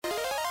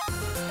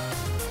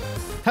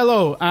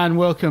Hello and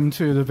welcome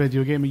to the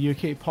Video Gamer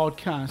UK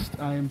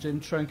podcast. I am Jim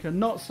Trinker,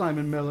 not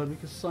Simon Miller,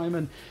 because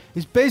Simon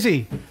is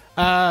busy.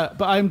 But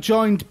I'm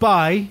joined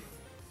by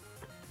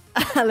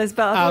Alice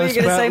Bell. I thought you were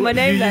going to say my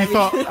name then. You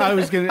thought I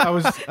was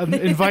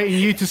inviting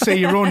you to say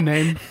your own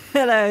name.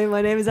 Hello,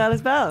 my name is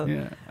Alice Bell.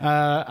 Yeah.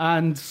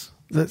 And Is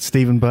that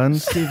Stephen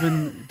Burns?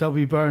 Stephen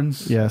W.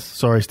 Burns. Yes,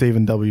 sorry,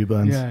 Stephen W.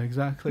 Burns. Yeah,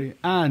 exactly.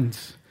 And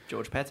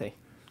George Petty.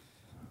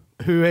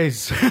 Who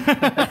is?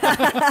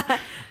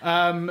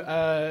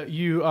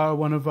 You are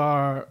one of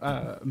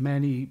our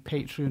many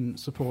Patreon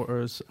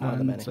supporters,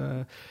 and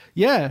well,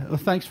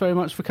 thanks very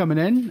much for coming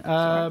in.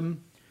 I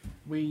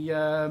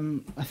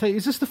think,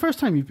 is this the first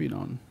time you've been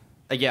on?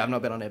 Yeah, I've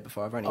not been on it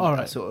before. I've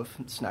only sort of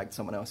snagged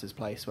someone else's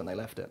place when they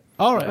left it.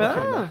 All right,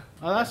 okay.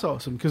 Oh, that's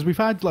awesome, because we've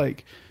had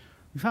Norton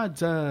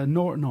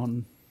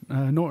on.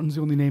 Norton's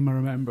the only name I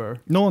remember.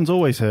 Norton's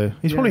always here.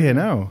 He's probably here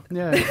now.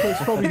 Yeah, he's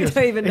probably I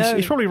don't even know.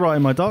 He's probably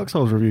writing my Dark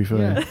Souls review for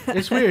me.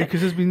 It's weird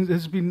because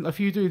there's been a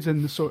few dudes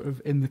in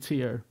the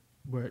tier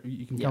where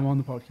you can come on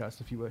the podcast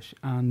if you wish,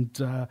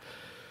 and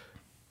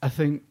I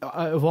think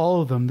out of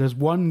all of them, there's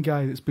one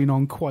guy that's been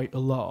on quite a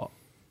lot,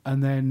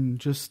 and then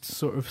just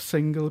sort of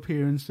single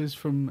appearances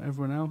from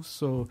everyone else.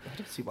 So I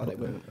don't see why they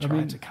wouldn't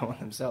try to come on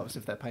themselves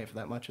if they're paying for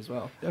that much as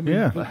well.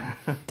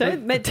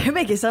 Don't make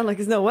it sound like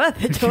it's not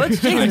worth it, George.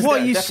 Jeez.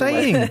 What are you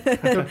saying?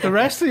 The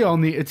rest of y'all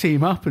need to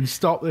team up and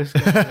stop this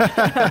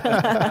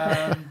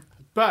guy.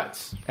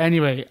 But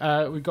anyway,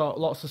 we've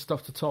got lots of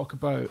stuff to talk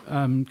about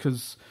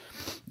because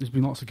there's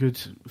been lots of good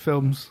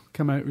films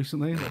come out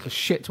recently, lots of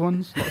shit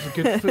ones, lots of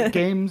good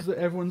games that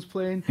everyone's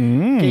playing,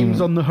 games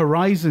on the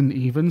horizon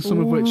even, some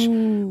of which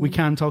we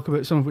can talk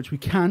about, some of which we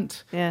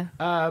can't. Yeah.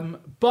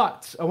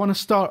 But I want to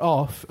start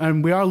off,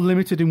 and we are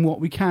limited in what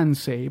we can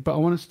say, but I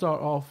want to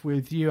start off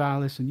with you,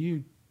 Alice, and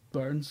you,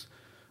 Burns.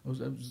 I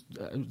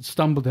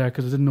stumbled there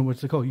because I didn't know what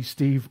to call you,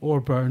 Steve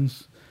or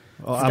Burns.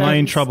 Oh, am I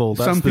in trouble?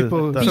 That's some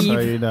people how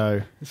you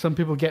know. Some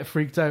people get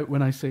freaked out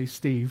when I say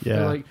Steve. Yeah,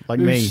 they're like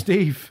me.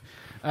 Steve.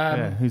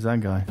 Who's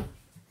that guy?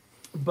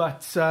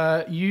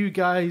 But you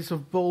guys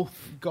have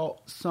both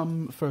got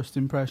some first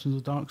impressions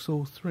of Dark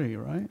Souls 3,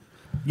 right?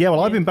 Yeah,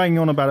 well, I've been banging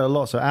on about it a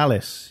lot. So,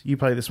 Alice, you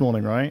played this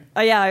morning, right?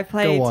 Oh yeah, I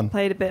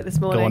played a bit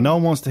this morning. Go on. No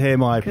one wants to hear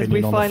my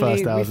opinion on the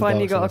first hours. We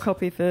finally got a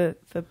copy for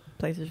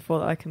PlayStation 4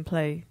 that I can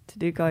play to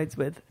do guides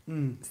with.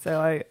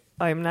 So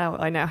I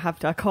now have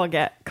to. I can't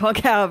get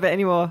out of it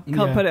anymore.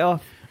 Can't put it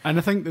off. And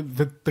I think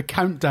the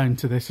countdown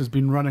to this has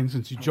been running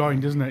since you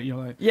joined, isn't it? You're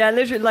like, yeah,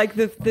 literally, like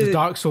the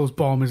Dark Souls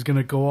bomb is going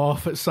to go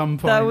off at some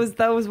point.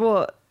 That was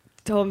what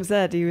Tom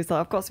said. He was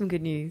like, I've got some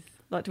good news.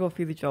 I'd like to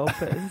offer you the job,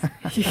 but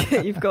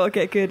you've got to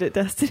get good at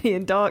Destiny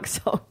and Dark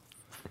Souls.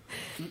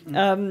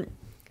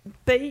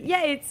 But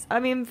yeah,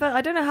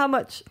 I don't know how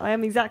much I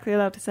am exactly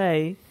allowed to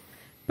say,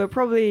 but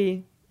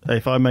probably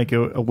if I make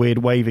a weird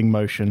waving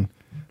motion,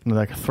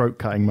 like a throat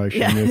cutting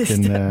motion, you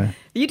can.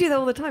 You do that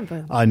all the time,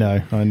 Ben. I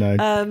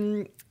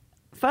know.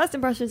 First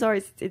impressions are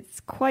it's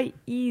quite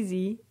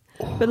easy,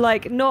 but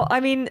like not. I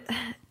mean,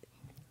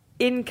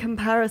 in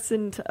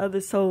comparison to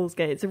other Souls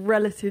games, it's a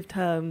relative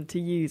term to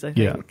use. I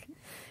think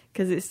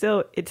because it's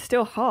still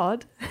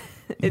hard.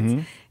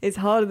 It's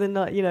harder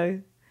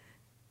than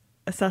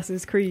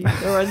Assassin's Creed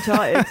or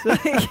Uncharted.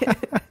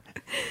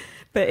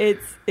 But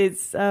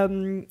it's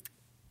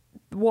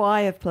what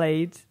I have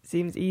played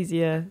seems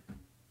easier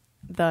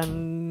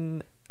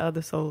than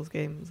other Souls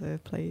games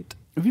I've played.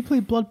 Have you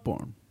played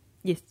Bloodborne?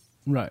 Yes.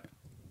 Right.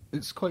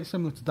 It's quite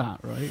similar to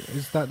that, right?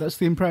 That's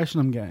the impression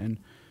I'm getting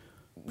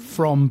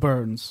from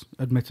Burns,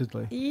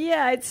 admittedly.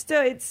 Yeah, it's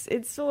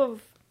sort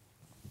of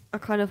a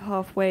kind of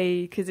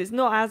halfway, because it's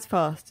not as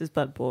fast as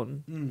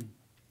Bloodborne. And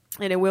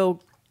it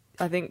will,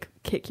 I think,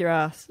 kick your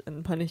ass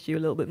and punish you a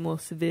little bit more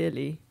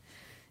severely.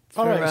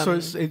 All right, so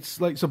it's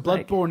like, so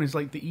Bloodborne is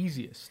like the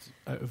easiest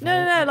out of all.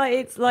 No, like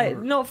it's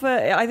like not for.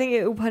 I think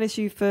it will punish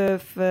you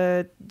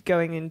for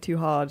going in too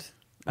hard,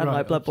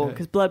 unlike Bloodborne,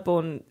 because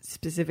Bloodborne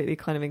specifically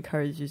kind of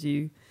encourages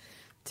you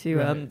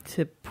to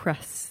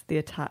press the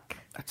attack.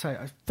 I tell you,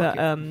 I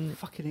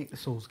fucking hate the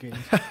Souls games.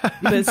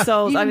 But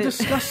Souls, even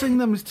discussing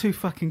them is too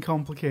fucking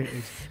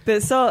complicated.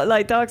 But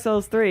like Dark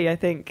Souls 3, I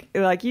think,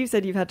 like you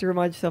said, you've had to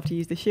remind yourself to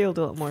use the shield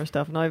a lot more and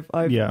stuff, and I've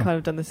kind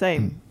of done the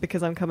same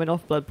because I'm coming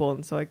off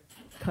Bloodborne, so I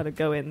kind of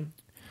go in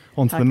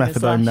onto the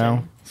methadone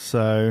now.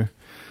 So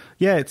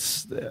yeah,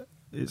 it's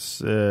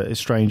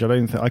strange.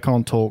 I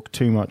can't talk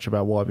too much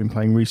about what I've been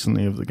playing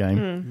recently of the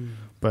game.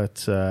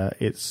 But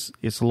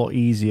it's a lot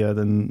easier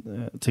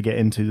than to get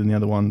into than the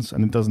other ones,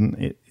 and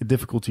the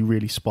difficulty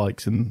really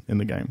spikes in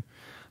the game.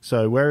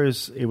 So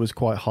whereas it was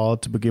quite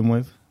hard to begin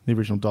with, the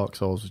original Dark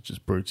Souls was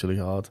just brutally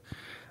hard.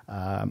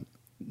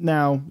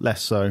 Now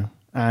less so,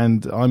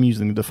 and I'm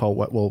using the default,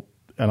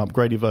 an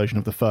upgraded version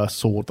of the first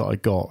sword that I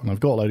got, and I've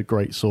got a load of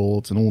great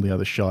swords and all the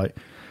other shite.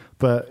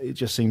 But it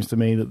just seems to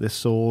me that this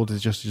sword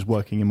is just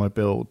working in my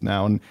build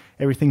now, and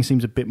everything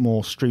seems a bit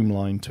more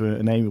streamlined to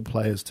enable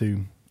players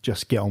to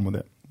just get on with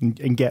it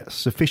and get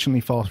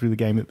sufficiently far through the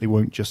game that they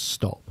won't just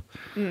stop.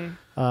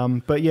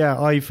 But yeah,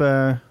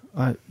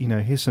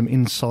 here's some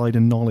insider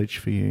knowledge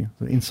for you,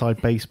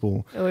 inside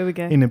baseball. Oh, here we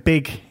go. In a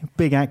big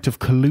act of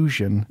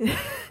collusion,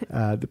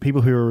 the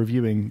people who are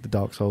reviewing the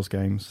Dark Souls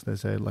games,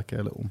 there's a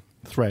little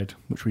thread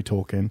which we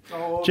talk in.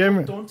 Oh,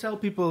 don't tell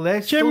people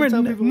this.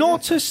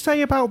 Not to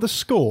say about the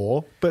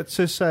score, but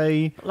to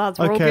say, lads,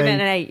 we're all giving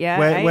it an 8,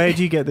 yeah? Where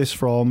do you get this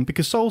from?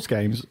 Because Souls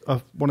games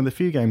are one of the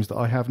few games that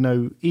I have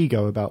no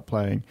ego about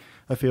playing.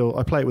 I feel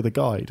I play it with a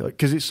guide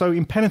because it's so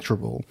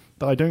impenetrable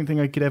that I don't think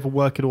I could ever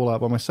work it all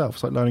out by myself.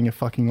 It's like learning a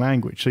fucking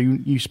language. So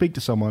you speak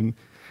to someone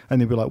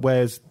and they'll be like,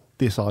 where's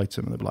this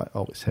item? And they'll be like,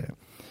 oh, it's here.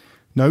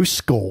 No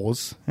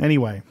scores.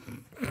 Anyway.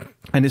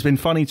 And it's been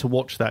funny to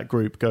watch that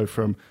group go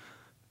from,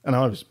 and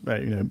I was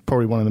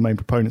probably one of the main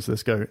proponents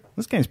of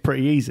this game's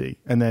pretty easy.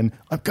 And then,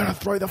 I'm going to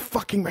throw the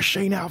fucking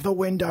machine out of the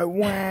window.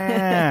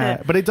 Wah!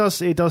 But it does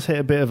hit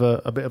a bit of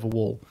a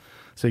wall.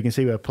 So you can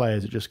see where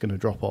players are just going to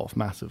drop off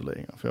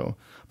massively, I feel.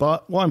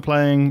 But while I'm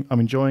playing, I'm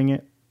enjoying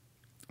it.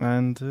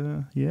 And,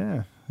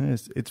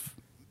 it's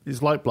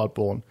like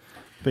Bloodborne.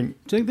 Do you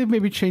think they've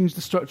maybe changed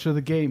the structure of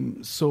the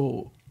game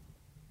so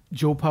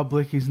Joe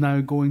Public is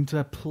now going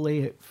to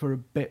play it for a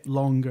bit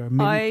longer?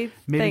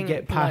 Maybe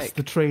get past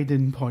the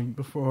trade-in point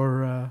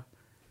before...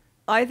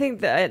 I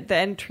think that at the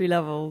entry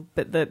level,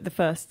 but the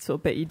first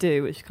sort of bit you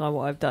do, which is kind of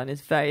what I've done,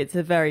 it's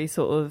a very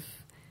sort of...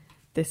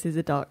 This is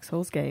a Dark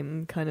Souls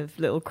game, kind of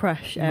little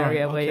crash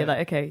area where you're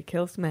like, okay,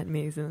 kill some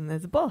enemies and then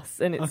there's a boss,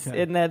 and it's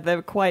and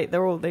they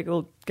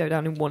all go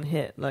down in one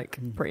hit,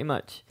 pretty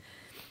much.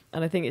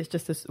 And I think it's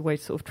just a way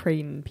to sort of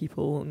train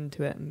people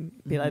into it and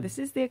be like, this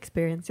is the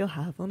experience you'll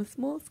have on a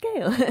small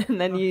scale,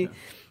 and then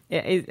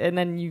and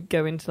then you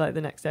go into like the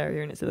next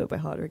area and it's a little bit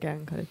harder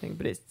again, kind of thing.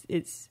 But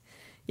it's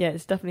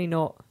definitely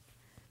not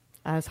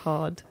as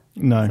hard.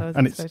 No,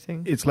 and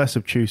it's less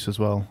obtuse as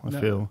well, I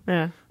feel.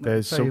 Yeah.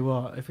 Tell you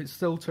what, if it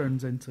still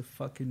turns into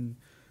fucking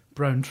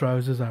brown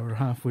trousers hour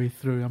halfway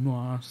through, I'm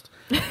not arsed.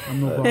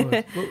 I'm not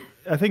bothered. Well,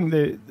 I think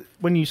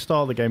when you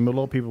start the game, a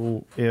lot of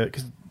people,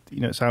 because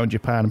it's out in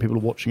Japan and people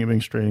are watching it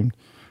being streamed.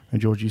 And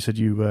George, you said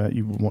you were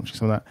watching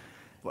some of that.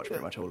 Watch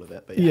pretty much all of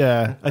it. But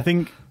yeah, I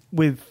think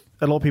with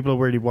a lot of people are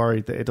really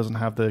worried that it doesn't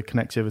have the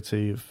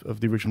connectivity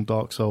of the original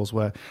Dark Souls,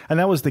 and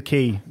that was the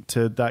key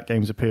to that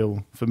game's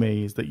appeal for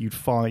me, is that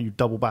you'd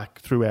double back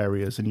through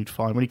areas and you'd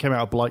find, when you came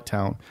out of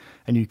Blighttown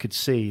and you could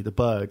see the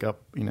Berg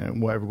up,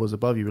 whatever was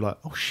above you, you're like,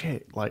 oh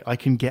shit, like I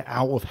can get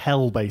out of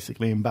hell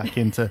basically and back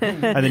into,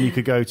 and then you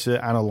could go to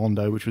Anor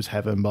Londo, which was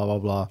heaven, blah, blah,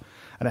 blah.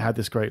 And it had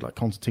this great like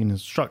concertina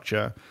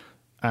structure,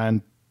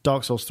 and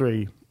Dark Souls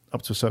 3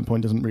 up to a certain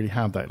point doesn't really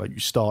have that. Like you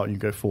start and you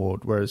go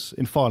forward, whereas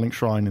in Firelink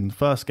Shrine in the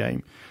first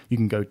game you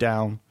can go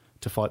down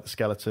to fight the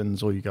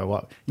skeletons, or you go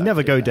up. You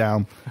never go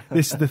down.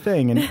 This is the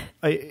thing, and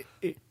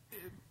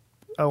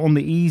on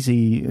the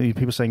easy,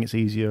 people saying it's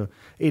easier.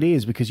 It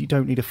is, because you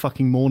don't need a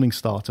fucking Morning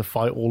Star to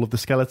fight all of the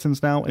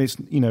skeletons now, and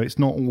it's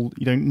not all.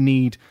 You don't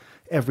need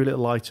every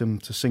little item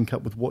to sync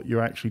up with what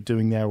you're actually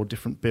doing there, or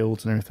different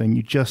builds and everything.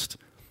 You just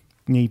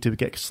need to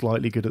get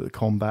slightly good at the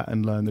combat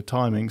and learn the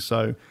timing.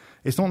 So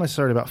it's not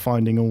necessarily about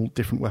finding all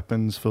different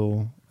weapons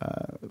for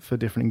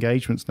different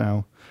engagements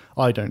now,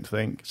 I don't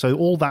think. So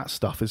all that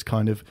stuff is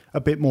kind of a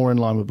bit more in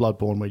line with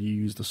Bloodborne, where you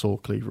use the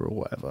sword cleaver or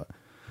whatever.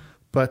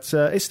 But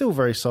it's still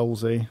very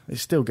Soulsy. It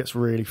still gets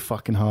really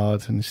fucking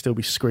hard, and you still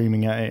be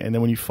screaming at it. And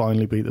then when you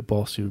finally beat the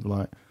boss, you'll be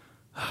like,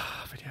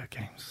 video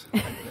games.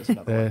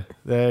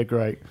 They're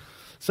great.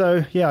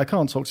 So yeah, I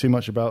can't talk too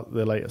much about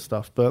the later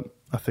stuff, but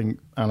I think,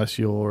 Alice,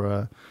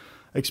 your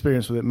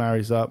experience with it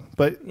marries up.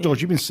 But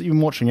George, you've been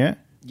watching it.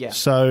 Yeah.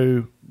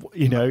 So,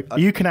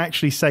 you can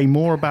actually say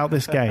more about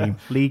this game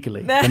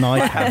legally than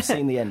I can. I've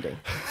seen the ending.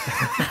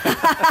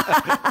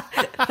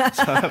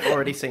 So I've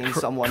already seen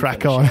someone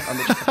crack on.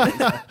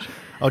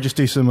 I'll just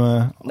do some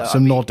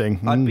nodding.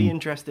 I'd be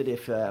interested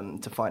if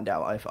to find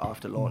out if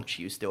after launch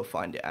you still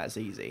find it as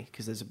easy,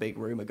 because there's a big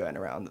rumour going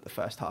around that the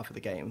first half of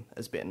the game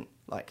has been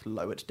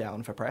lowered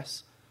down for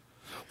press.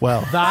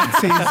 Well,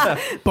 that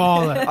is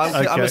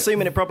bollocks. I'm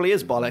assuming it probably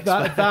is bollocks.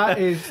 That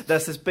is.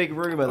 There's this big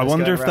rumor. I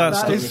wonder if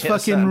that is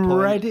fucking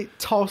Reddit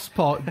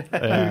tosspot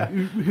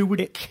who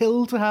would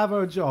kill to have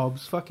our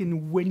jobs,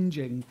 fucking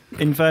whinging.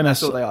 In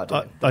fairness, that's what they are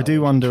doing. I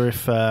do wonder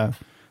if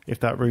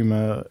that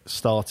rumor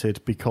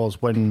started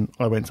because when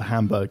I went to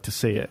Hamburg to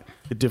see it,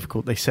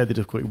 they said the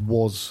difficulty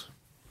was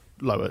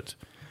lowered,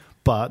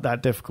 but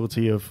that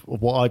difficulty of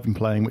what I've been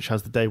playing, which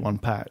has the day one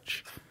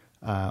patch,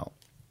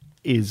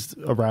 is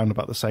around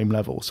about the same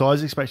level. So I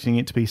was expecting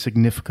it to be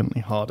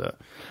significantly harder.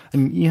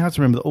 And you have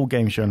to remember that all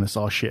game journalists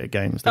are shit at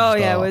games.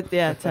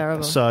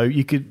 Terrible. So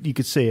you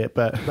could see it,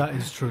 but that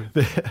is true.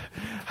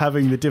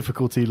 Having the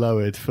difficulty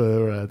lowered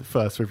for the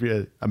first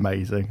review,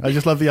 amazing. I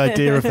just love the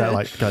idea of that.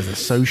 Like, guys are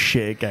so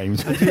shit at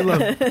games.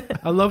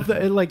 I love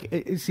that.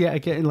 It's yet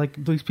again,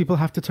 like these people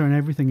have to turn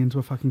everything into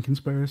a fucking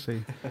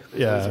conspiracy.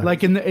 Yeah.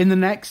 Like in the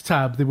next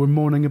tab, they were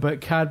moaning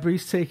about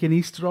Cadbury's taking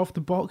Easter off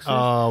the boxes.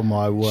 Oh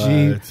my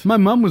word! My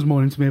mum was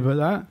moaning to me about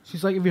that.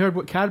 She's like, "Have you heard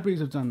what Cadbury's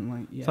have done?" I'm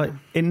like, yeah. It's like,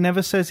 it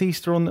never says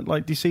Easter on.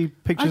 Like, do you see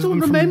pictures I don't of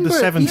them from remember the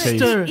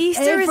 70s?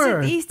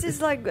 Easter.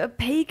 Easter's like a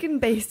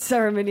pagan-based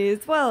ceremony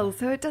as well,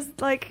 so it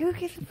doesn't like who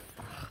gives.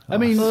 I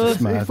mean,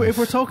 it's if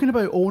we're talking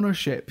about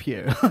ownership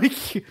here,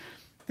 like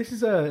this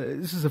is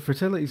a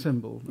fertility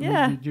symbol.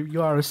 Yeah. I mean,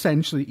 you are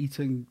essentially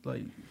eating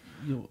like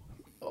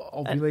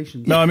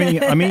ovulation. No, I'm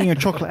eating a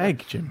chocolate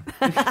egg, Jim.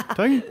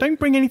 Don't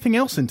bring anything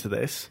else into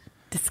this.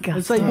 Disgusting.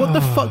 It's like, what the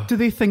fuck do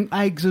they think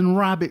eggs and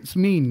rabbits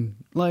mean?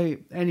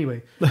 Like,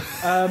 anyway.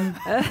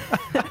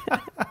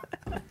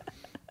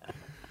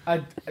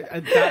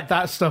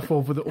 That stuff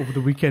over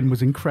the weekend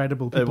was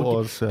incredible.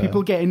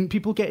 People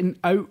getting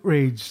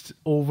outraged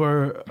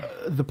over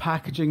the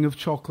packaging of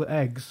chocolate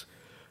eggs,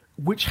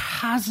 which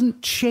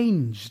hasn't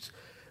changed.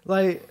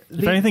 Like,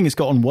 if anything, it's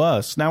gotten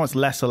worse. Now it's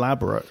less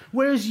elaborate.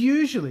 Whereas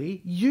usually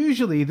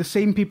the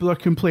same people are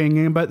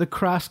complaining about the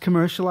crass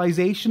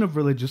commercialization of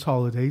religious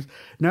holidays.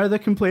 Now they're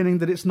complaining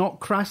that it's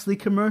not crassly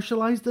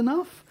commercialized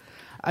enough.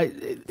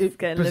 It's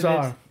getting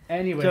bizarre. livid.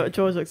 Anyway,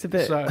 George looks a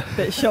bit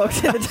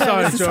shacked at the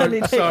time.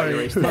 Sorry.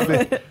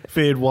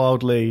 Feared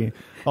wildly.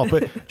 Oh,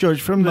 but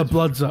George, from my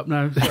blood's up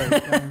now.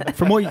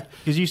 From what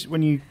because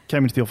when you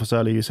came into the office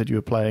earlier, you said you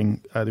were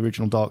playing the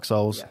original Dark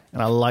Souls,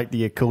 and I like that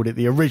you called it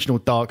the original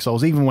Dark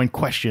Souls, even when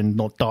questioned,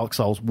 not Dark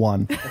Souls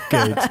 1.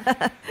 Good.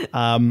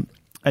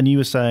 And you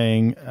were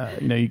saying,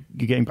 you're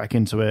getting back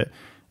into it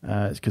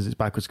because it's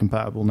backwards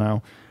compatible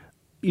now.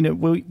 You know,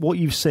 what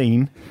you've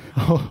seen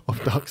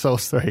of Dark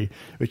Souls 3,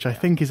 which I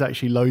think is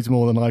actually loads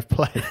more than I've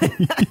played.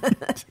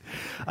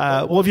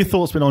 What have your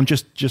thoughts been on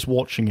just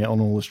watching it on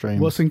all the streams?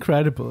 What's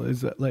incredible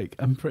is that, like,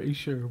 I'm pretty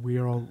sure we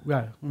are all...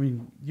 Well, I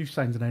mean, you've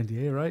signed an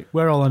NDA, right?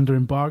 We're all under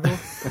embargo.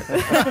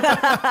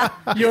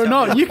 You're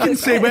not. You can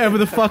say whatever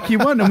the fuck you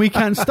want and we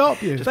can't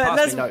stop you.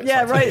 But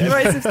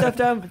write some stuff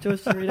down for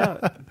George to read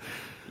out.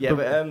 Yeah,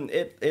 but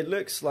it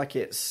looks like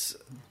it's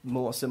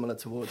more similar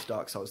towards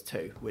Dark Souls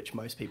 2, which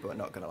most people are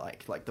not going to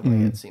like. Like the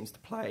way it seems to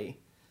play,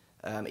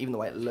 even the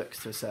way it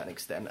looks to a certain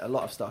extent. A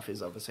lot of stuff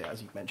is obviously,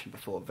 as you've mentioned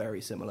before, very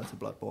similar to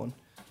Bloodborne.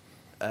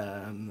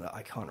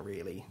 I can't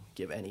really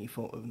give any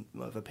form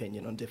of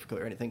opinion on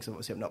difficulty or anything, because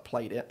obviously I've not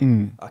played it.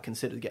 I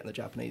considered getting the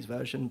Japanese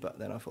version, but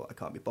then I thought I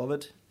can't be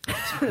bothered.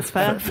 That's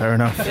fair. Fair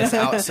enough. It's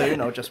out soon,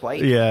 I'll just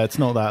wait. Yeah, it's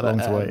not that long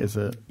to wait, is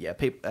it?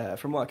 Yeah,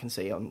 from what I can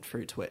see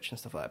through Twitch and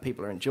stuff like that,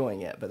 people are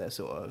enjoying it, but they're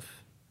sort of...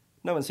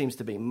 No one seems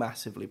to be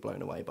massively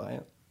blown away by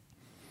it.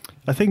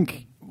 I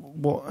think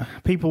what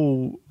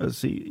people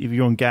see, if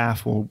you're on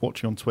Gaff or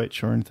watching on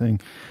Twitch or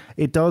anything,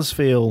 it feels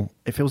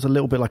a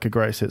little bit like a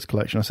greatest hits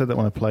collection. I said that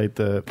when I played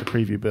the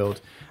preview build,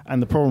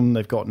 and the problem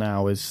they've got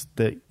now is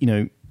that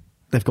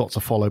they've got to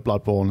follow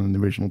Bloodborne and the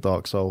original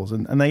Dark Souls,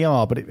 and they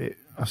are. But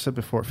I've said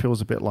before, it feels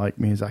a bit like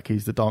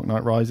Miyazaki's The Dark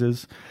Knight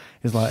Rises.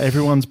 It's like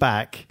everyone's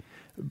back.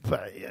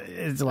 But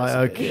it's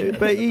like, okay,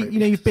 but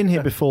you've been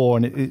here before,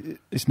 and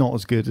it's not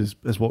as good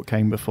as what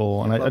came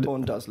before. And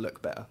Bloodborne does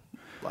look better,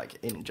 like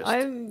in just.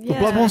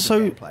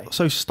 Bloodborne's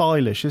so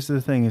stylish. This is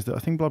the thing, is that I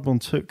think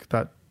Bloodborne took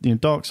that.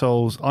 Dark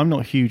Souls. I'm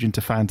not huge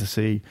into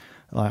fantasy,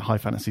 like high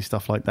fantasy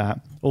stuff like that.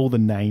 All the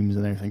names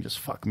and everything just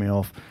fuck me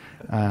off.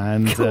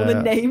 And all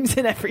the names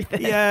and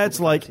everything. Yeah,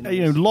 it's like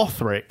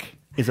Lothric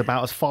is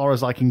about as far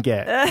as I can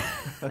get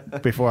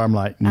before I'm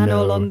like, no.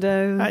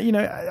 Anolondo.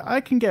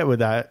 I can get with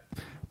that.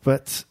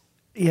 But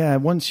yeah, I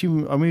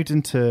moved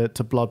into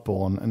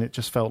Bloodborne, and it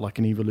just felt like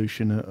an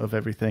evolution of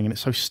everything, and it's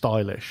so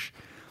stylish.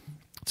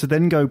 To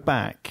then go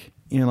back,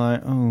 you're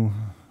like, oh,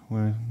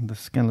 well, the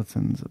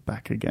skeletons are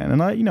back again.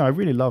 And I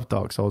really love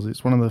Dark Souls.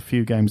 It's one of the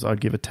few games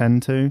I'd give a 10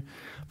 to,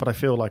 but I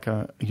feel like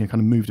I kind of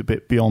moved a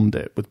bit beyond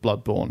it with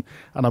Bloodborne.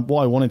 And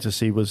what I wanted to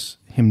see was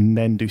him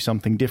then do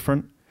something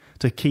different,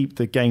 to keep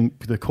the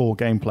core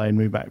gameplay and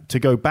move back. To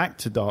go back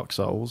to Dark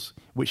Souls,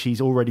 which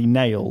he's already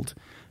nailed,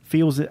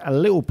 feels a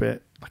little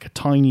bit like a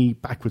tiny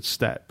backward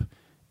step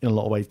in a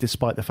lot of ways,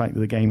 despite the fact that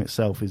the game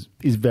itself is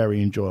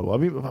very enjoyable. I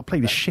mean, I play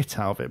the shit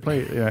out of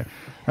it,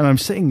 and I'm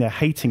sitting there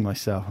hating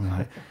myself. I'm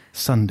like,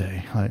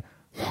 Sunday, like,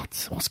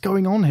 what's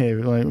going on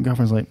here? Like, my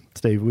girlfriend's like,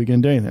 Steve, are we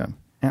going to do anything?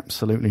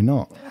 Absolutely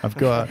not. I've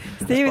got...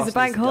 Steve, it's a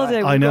bank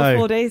holiday. We've got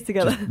 4 days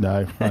together.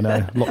 I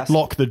know.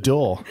 Lock the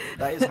door.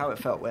 That is how it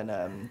felt when... do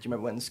you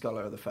remember when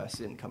Scholar of the First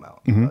Sin come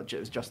out? Mm-hmm. It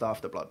was just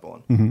after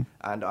Bloodborne. Mm-hmm.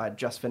 And I had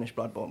just finished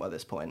Bloodborne by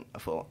this point. I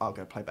thought, I'll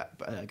go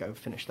go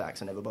finish that,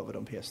 because I never bothered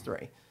on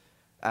PS3.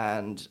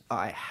 And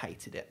I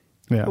hated it.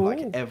 Yeah. Like,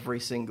 every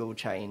single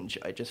change,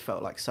 I just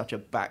felt like such a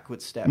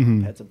backward step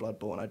compared to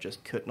Bloodborne. I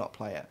just could not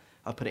play it.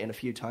 I've put it in a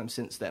few times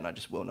since then. I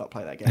just will not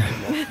play that game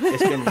anymore.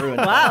 It's been ruined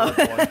by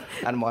Bloodborne.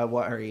 And my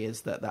worry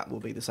is that will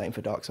be the same for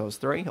Dark Souls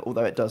 3,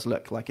 although it does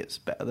look like it's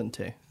better than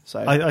 2.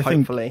 So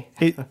hopefully...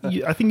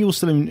 I think you'll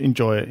still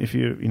enjoy it. If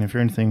you're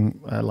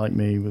anything like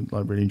me, with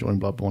like really enjoying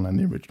Bloodborne and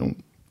the original,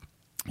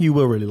 you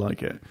will really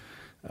like it.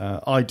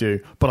 I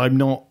do, but I'm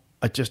not...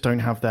 I just don't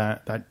have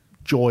that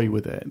joy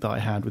with it that I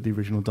had with the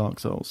original Dark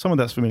Souls. Some of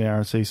that's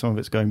familiarity, some of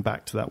it's going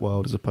back to that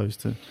world as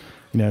opposed to,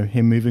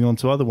 him moving on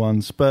to other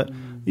ones. But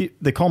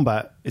the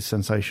combat is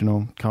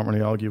sensational. Can't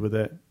really argue with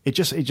it. It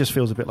just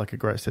feels a bit like a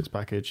greatest hits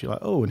package. You're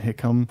like, oh, and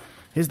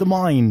here's the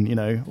mine.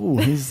 Oh,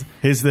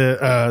 here's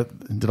the.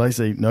 Did I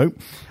say nope?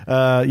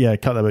 Yeah,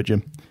 cut that bit,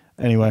 Jim.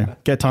 Anyway,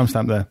 get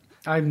timestamp there.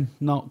 I'm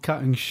not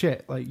cutting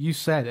shit. Like, you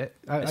said it.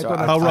 I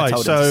told him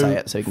to say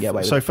it so he can get away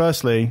with it. So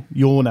firstly,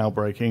 you're now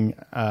breaking,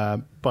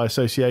 by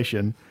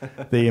association,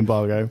 the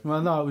embargo.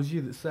 Well, no, it was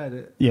you that said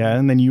it. Yeah,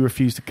 and then you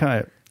refused to cut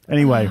it.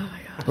 Anyway,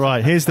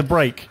 right, here's the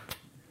break.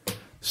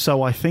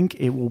 So I think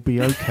it will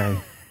be okay.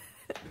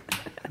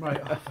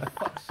 Right, for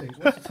fuck's sake.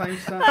 What's the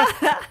timestamp?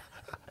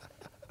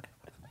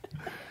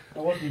 I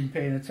wasn't even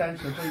paying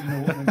attention. I don't even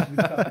know what meant to be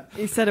cut.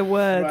 He said a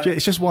word. Right.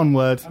 It's just one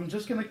word. I'm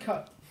just going to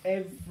cut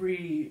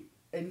every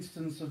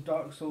instance of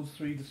Dark Souls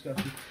 3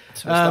 discussion.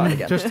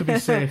 Just to be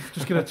safe.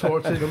 Just going to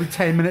torch it. There'll be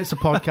 10 minutes of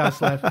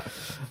podcast left.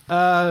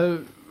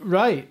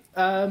 Right.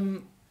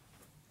 I'm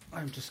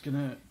just going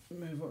to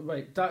move on.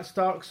 Right. That's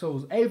Dark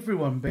Souls.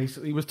 Everyone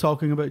basically was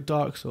talking about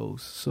Dark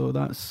Souls. So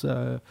that's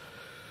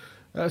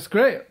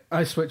great.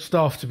 I switched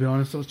off, to be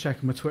honest. I was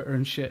checking my Twitter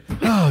and shit.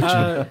 George.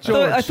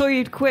 I thought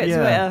you'd quit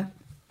Twitter.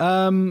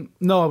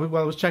 No,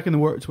 well, I was checking the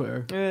work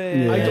Twitter.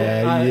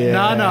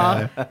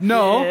 Yeah.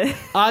 No,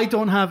 I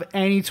don't have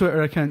any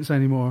Twitter accounts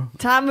anymore.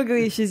 Tam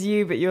McLeish is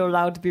you, but you're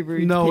allowed to be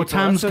rude to people.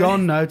 Tam's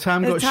gone now.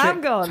 Tam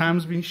gone?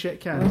 Tam's been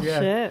shit canned,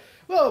 Shit.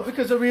 Well,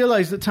 because I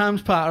realised that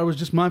Tam's patter was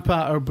just my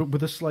patter, but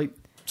with a slight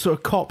sort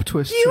of cop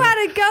twist. You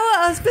had a go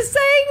at us for saying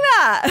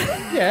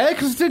that. Yeah,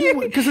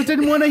 because I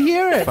didn't want to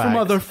hear it from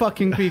other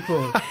fucking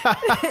people.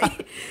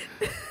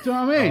 Do you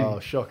know what I mean? Oh,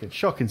 shocking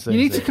things. You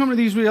need to come to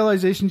these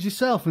realizations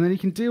yourself, and then you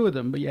can deal with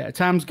them. But yeah,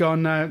 Tam's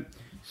gone now.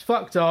 He's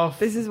fucked off.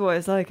 This is what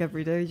it's like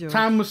every day, George.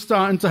 Tam was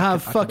starting to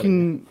have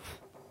fucking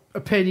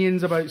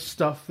opinions about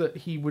stuff that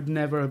he would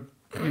never,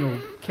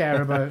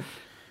 care about.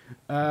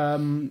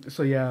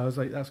 So yeah, I was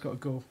like, that's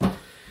got to go.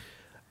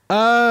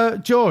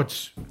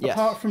 George, yes.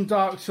 Apart from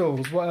Dark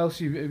Souls, what else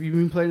have you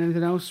been playing?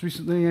 Anything else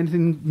recently?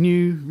 Anything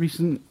new,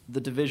 recent?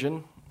 The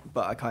Division,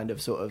 but I kind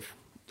of sort of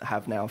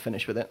have now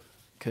finished with it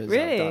because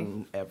Really? I've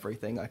done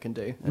everything I can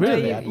do.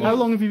 Really? Until How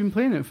long have you been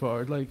playing it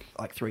for? Like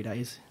 3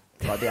 days.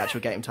 Like the actual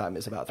game time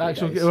is about 3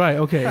 days. Right,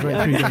 okay,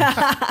 right, 3 days.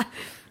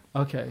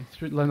 Okay,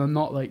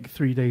 not like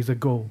 3 days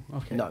ago.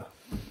 Okay. No.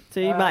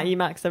 So you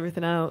maxed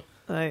everything out.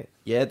 Like,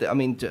 Yeah, I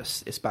mean,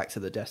 just it's back to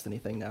the Destiny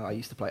thing now.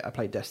 I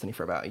played Destiny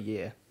for about a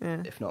year,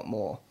 Yeah. if not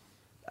more,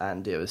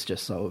 and it was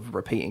just sort of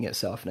repeating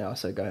itself now.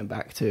 So going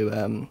back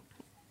to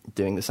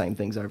doing the same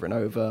things over and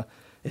over,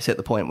 it's at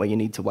the point where you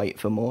need to wait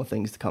for more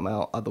things to come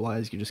out.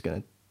 Otherwise, you're just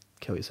going to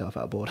kill yourself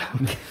out of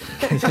boredom.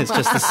 It's just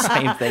the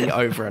same thing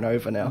over and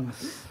over now.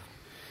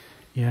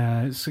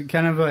 Yeah, it's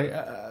kind of like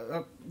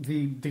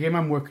the game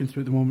I'm working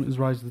through at the moment is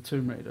Rise of the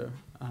Tomb Raider,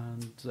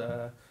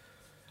 and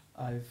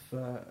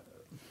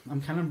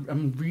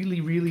I'm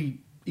really, really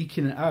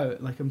eking it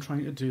out. Like, I'm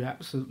trying to do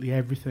absolutely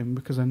everything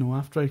because I know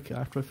after I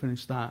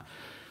finish that,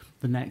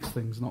 the next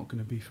thing's not going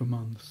to be for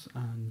months.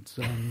 And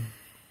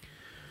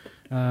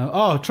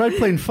I tried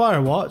playing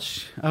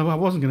Firewatch. I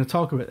wasn't going to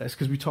talk about this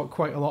because we talked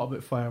quite a lot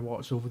about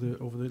Firewatch over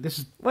the. This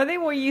is. Well, I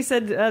think what you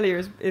said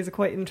earlier is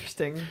quite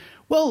interesting.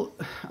 Well,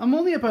 I'm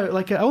only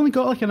about I only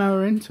got an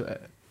hour into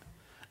it,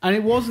 and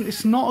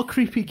it's not a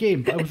creepy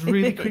game, but I was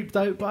really creeped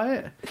out by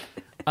it.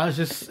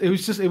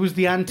 It was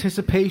the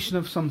anticipation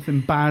of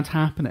something bad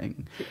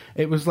happening.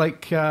 It was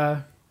like,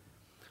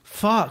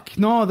 fuck,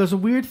 no, there's a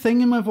weird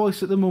thing in my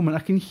voice at the moment. I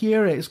can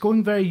hear it. It's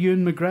going very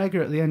Ewan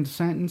McGregor at the end of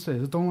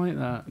sentences. I don't like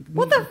that.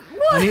 What?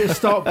 I need to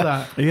stop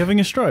that. Are you having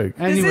a stroke?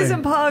 Anyway. This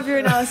isn't part of your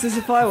analysis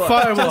of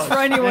Firewatch. Just for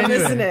anyone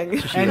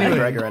listening.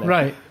 Anyway,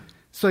 right.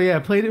 So yeah, I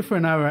played it for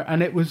an hour,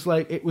 and it was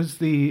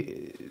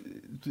the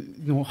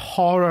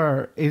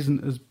horror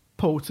isn't as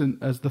potent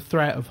as the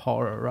threat of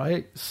horror,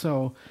 right?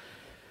 So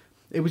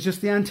it was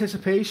just the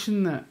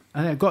anticipation that,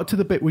 and it got to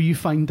the bit where you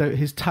find out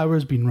his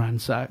tower's been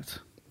ransacked.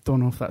 Don't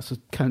know if that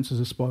counts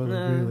as a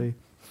spoiler, really,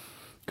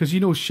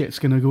 because shit's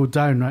gonna go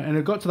down, right? And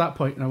it got to that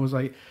point, and I was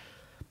like,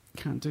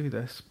 can't do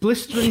this.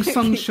 Blistering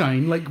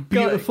sunshine, like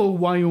beautiful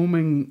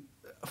Wyoming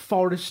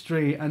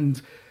forestry,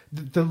 and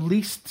the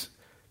least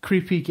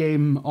creepy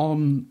game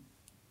on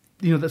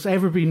that's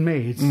ever been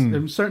made.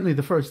 Certainly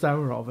the first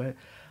hour of it,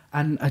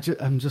 and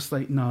I'm just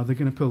like, no, they're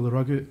gonna pull the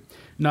rug out.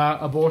 Nah,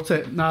 abort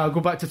it. Nah, I'll go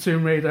back to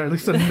Tomb Raider. At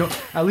least I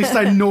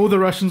know the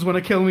Russians want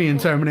to kill me in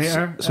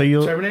Terminator. So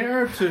you're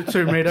Terminator to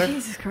Tomb Raider.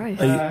 Jesus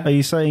Christ! Are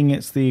you saying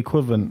it's the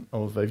equivalent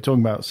of, if you're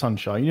talking about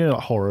sunshine?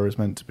 Like horror is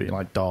meant to be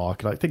like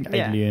dark, like think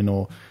Alien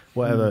or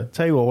whatever.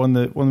 Tell you what, one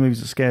of the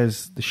movies that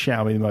scares the shit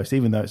out of me the most,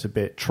 even though it's a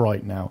bit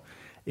trite now,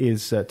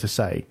 is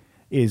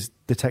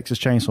the Texas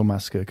Chainsaw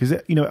Massacre, because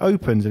it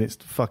opens and it's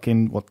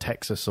fucking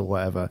Texas or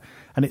whatever,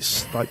 and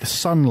it's like the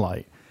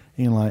sunlight.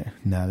 And you're like,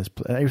 no,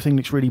 everything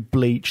looks really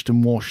bleached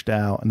and washed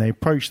out. And they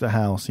approach the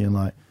house, and you're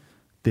like,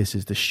 this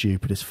is the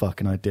stupidest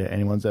fucking idea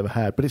anyone's ever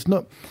had. But it's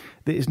not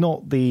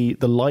the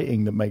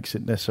lighting that makes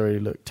it necessarily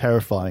look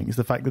terrifying. It's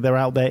the fact that they're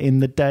out there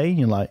in the day.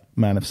 You're like,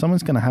 man, if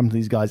something's going to happen to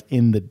these guys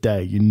in the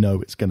day, you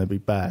know it's going to be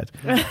bad.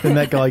 Then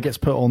that guy gets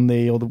put on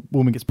or the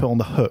woman gets put on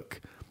the hook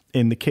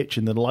in the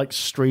kitchen, the light's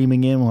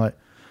streaming in. Like,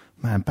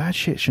 man, bad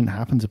shit shouldn't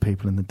happen to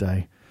people in the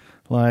day.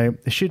 Like,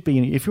 it should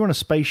be, if you're on a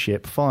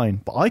spaceship,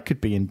 fine, but I could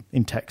be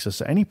in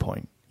Texas at any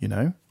point. You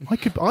know,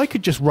 I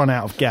could just run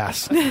out of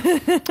gas.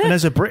 And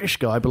as a British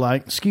guy, I'd be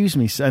like, excuse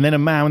me. And then a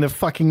man with a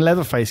fucking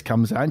Leatherface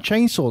comes out and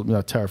chainsaws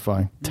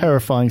me.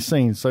 Terrifying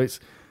scene. So it's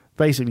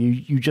basically,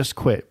 you just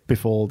quit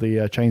before the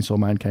Chainsaw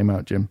Man came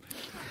out, Jim.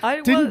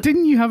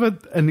 Didn't you have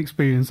an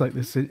experience like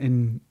this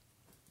in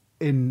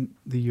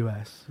the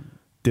US?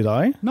 Did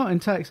I? Not in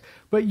Texas,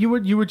 but you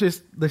were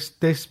just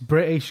this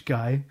British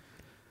guy,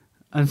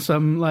 and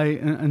some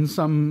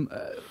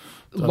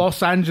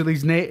Los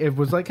Angeles native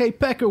was like, hey,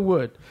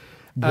 Peckerwood.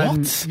 What?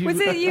 Was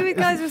it you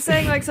guys were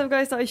saying like some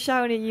guy started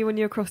shouting at you when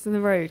you were crossing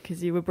the road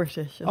because you were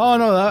British? Oh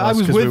no, I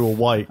was with. We were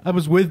white. I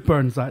was with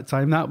Burns that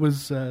time. That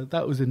was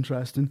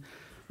interesting.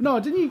 No,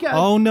 didn't you get?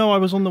 Oh no, I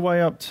was on the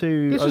way up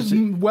to. This was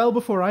well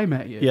before I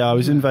met you. Yeah, I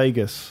was in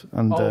Vegas,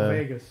 and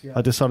Vegas. Yeah.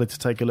 I decided to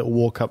take a little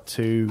walk up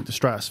to the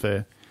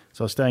Stratosphere.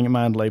 So I was staying at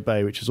Mandalay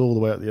Bay, which is all the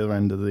way at the other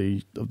end of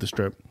the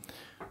strip.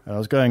 And I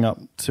was going up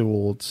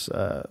towards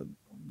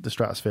the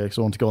Stratosphere because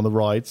I wanted to go on the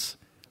rides.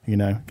 You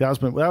know, that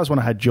was when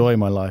I had joy in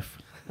my life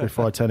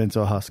before I turned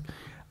into a husk.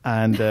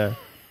 And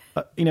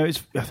you know,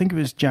 I think it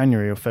was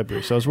January or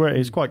February, so it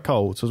was quite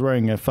cold. So I was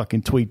wearing a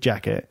fucking tweed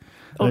jacket.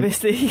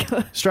 Obviously,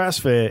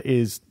 Stratosphere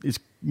is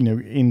you know,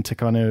 into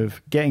kind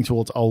of getting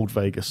towards old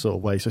Vegas sort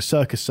of way. So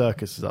Circus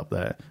is up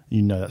there.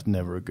 You know, that's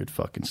never a good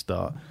fucking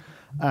start.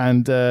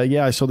 And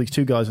I saw these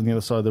two guys on the other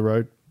side of the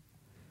road,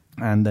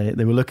 and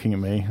they were looking at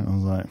me. And I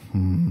was like,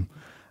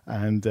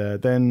 And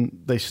then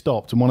they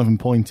stopped, and one of them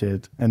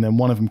pointed, and then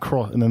one of them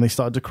crossed, and then they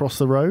started to cross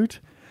the road.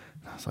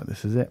 I was like,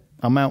 this is it.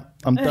 I'm out.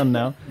 I'm done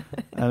now.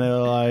 And they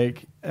were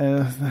like,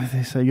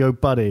 they say, yo,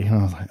 buddy. And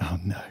I was like, oh,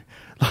 no.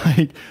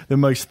 Like, the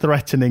most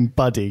threatening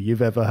buddy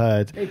you've ever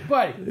heard. Hey,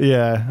 buddy.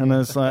 Yeah. And I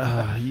was like,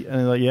 and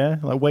they're like, yeah?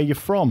 Like, where you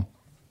from?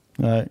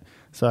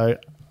 So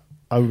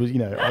I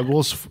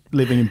was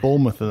living in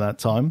Bournemouth at that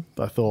time.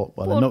 But I thought,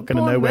 well, they're not going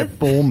to know where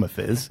Bournemouth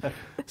is.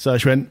 So I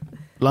just went,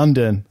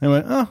 London. And I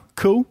went, oh,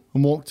 cool.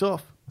 And walked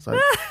off. So,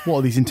 what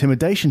are these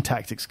intimidation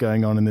tactics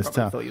going on in this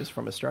town? I thought he was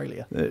from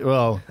Australia.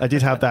 Well, I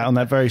did have that on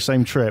that very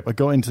same trip. I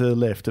got into the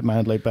lift at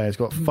Mandalay Bay. It's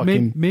got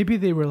fucking. Maybe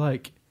they were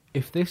like,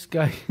 if this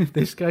guy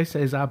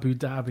says Abu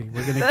Dhabi,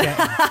 we're gonna get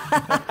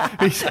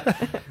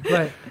him.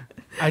 Like,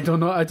 I don't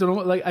know.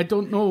 Like, I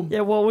don't know.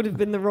 Yeah, what would have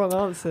been the wrong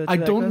answer? I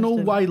don't know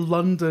why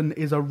London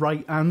is a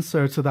right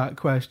answer to that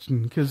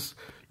question, because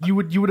you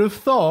would have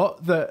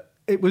thought that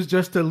it was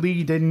just a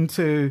lead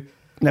into.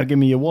 Now give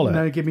me your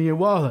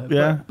wallet.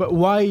 Yeah. But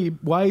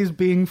why is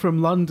being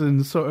from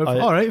London sort of,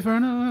 all right, fair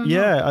enough.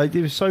 Yeah, it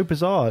was so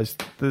bizarre.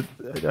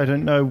 I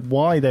don't know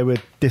why they were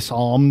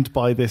disarmed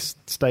by this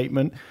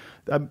statement.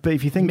 But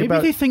if you think maybe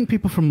about... they think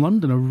people from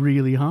London are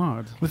really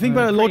hard. Well, think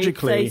about it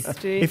logically.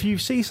 If you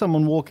see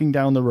someone walking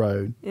down the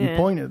road, you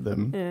point at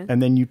them,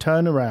 and then you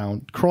turn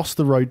around, cross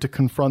the road to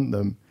confront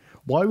them,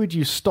 why would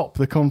you stop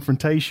the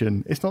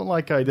confrontation? It's not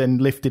like I then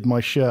lifted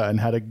my shirt and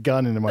had a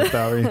gun in my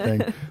belt or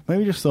anything.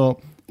 Maybe just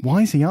thought...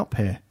 Why is he up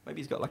here?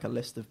 Maybe he's got like a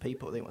list of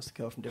people that he wants to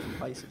kill from different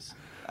places.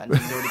 And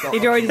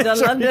he'd already done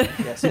London.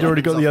 Yes, he'd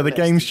already got the other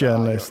games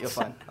journalists. You're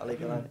fine. I'll leave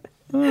you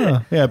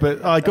alone. Yeah,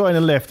 but I got in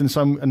a lift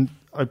and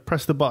I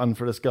pressed the button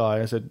for this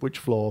guy. I said, which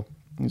floor?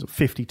 He was at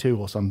 52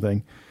 or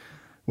something.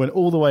 Went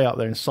all the way up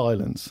there in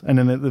silence. And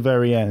then at the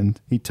very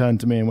end, he turned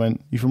to me and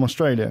went, you from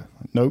Australia?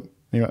 Nope. And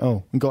he went,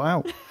 oh, and got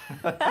out.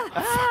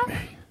 Fuck me.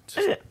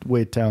 Just a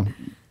weird town.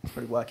 He's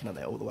probably working on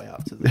it all the way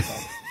up to the top.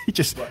 He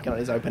just working on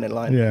his opening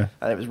line. Yeah.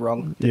 And it was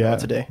wrong. Didn't know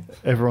what to do.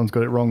 Everyone's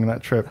got it wrong in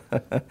that trip.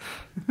 I've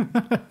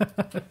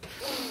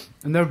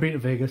never been to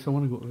Vegas. I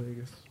want to go to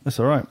Vegas. That's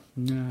all right.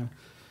 Yeah.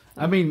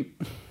 I mean,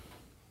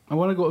 I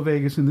want to go to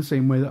Vegas in the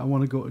same way that I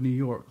want to go to New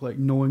York, like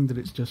knowing that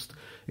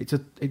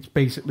it's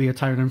basically a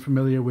town I'm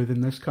familiar with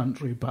in this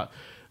country, but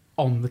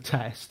on the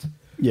test.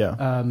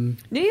 Yeah.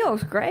 New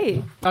York's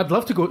great. I'd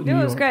love to go to New York.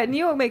 New York's great. New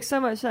York makes so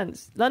much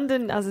sense.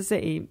 London as a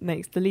city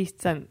makes the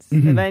least sense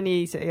of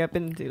any city I've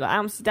been to. Like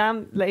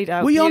Amsterdam laid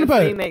out. What are you on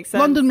about? Makes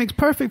sense. London makes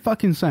perfect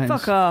fucking sense.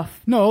 Fuck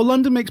off. No,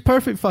 London makes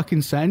perfect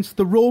fucking sense.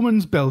 The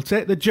Romans built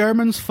it. The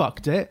Germans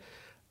fucked it.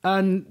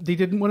 And they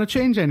didn't want to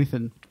change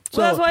anything.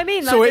 Well, that's what I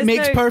mean. Like, so it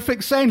makes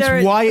perfect sense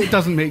why it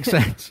doesn't make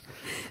sense.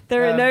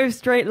 There are no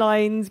straight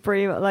lines.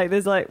 Pretty much. Like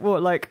there's like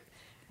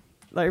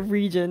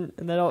Regent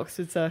and then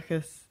Oxford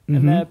Circus.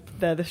 And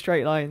they're the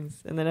straight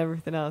lines, and then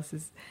everything else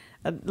is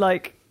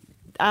like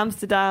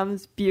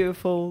Amsterdam's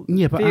beautiful,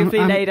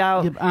 beautifully laid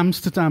out. Yeah, but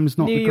Amsterdam's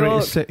not the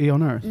greatest city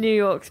on earth. New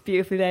York's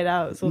beautifully laid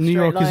out. It's all New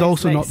York lines, is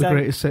also not sense. the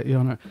greatest city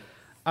on earth.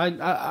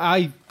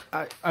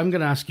 I'm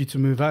going to ask you to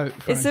move out.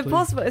 Frankly. It's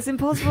impossible. It's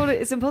impossible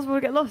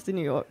to get lost in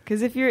New York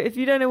because if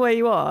you don't know where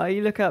you are,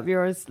 you look up.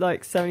 You're on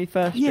like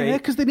 71st Street. Yeah,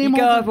 because they name you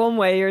go all up one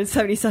way, you're on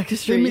 72nd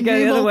Street. You go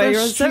the other way,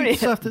 you're on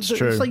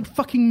 70th. It's like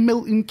fucking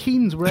Milton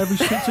Keynes, where every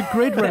street's a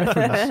grid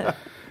reference.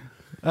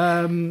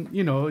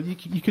 You know,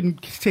 you can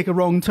take a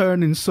wrong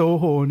turn in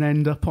Soho and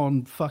end up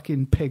on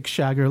fucking Pig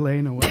Shagger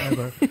Lane or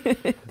whatever.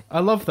 I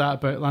love that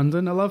about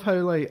London. I love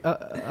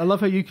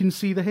how you can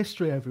see the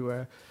history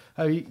everywhere.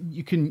 How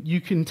you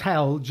can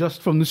tell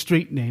just from the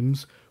street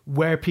names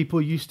where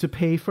people used to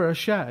pay for a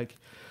shag.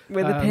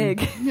 With a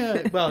pig.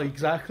 Yeah, well,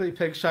 exactly.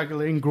 Pig Shagger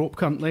Lane, Grope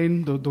Cunt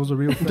Lane, those are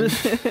real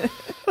things.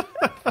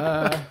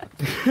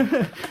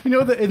 You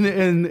know that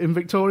in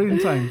Victorian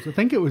times, I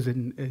think it was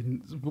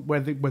in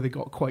where they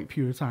got quite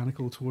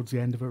puritanical towards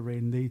the end of a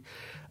reign.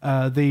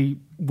 They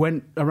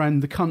went around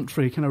the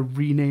country kind of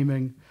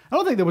renaming. I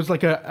don't think there was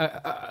like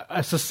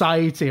a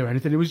society or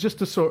anything. It was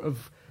just a sort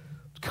of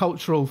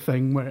cultural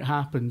thing where it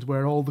happened,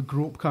 where all the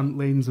Grope Cunt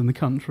lanes in the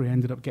country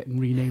ended up getting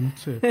renamed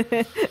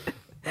to,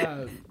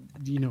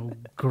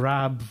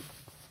 Grab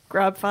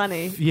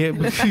Fanny. Yeah,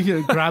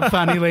 Grab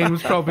Fanny Lane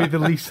was probably the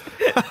least.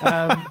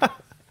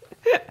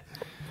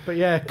 But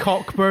yeah,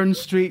 Cockburn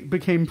Street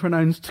became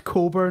pronounced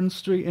Coburn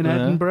Street in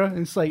Edinburgh.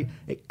 It's like,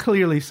 it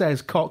clearly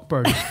says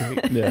Cockburn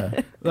Street.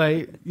 Yeah.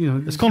 Like, you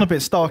know. It's gone a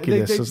bit Starky,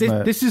 isn't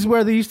it? This is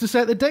where they used to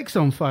set the dicks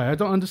on fire. I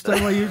don't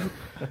understand why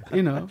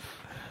you know.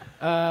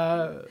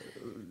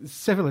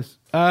 Syphilis.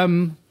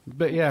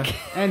 But yeah,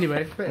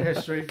 anyway, bit of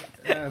history.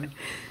 But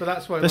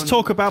that's why. Let's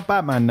talk about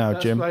Batman now,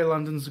 Jim. That's why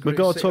London's a great We've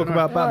got to city talk on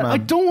about earth. Batman. I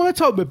don't want to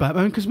talk about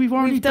Batman because we've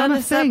already done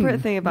a thing.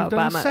 separate thing about We've done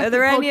a Batman. separate Are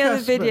there any other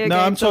podcast video about- games? No,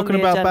 I'm talking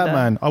on the about agenda?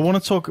 Batman. I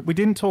want to talk. We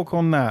didn't talk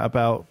on that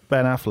about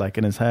Ben Affleck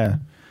and his hair.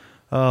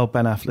 Oh,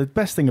 Ben Affleck. The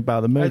best thing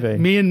about the movie.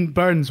 Me and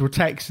Burns were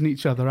texting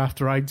each other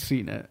after I'd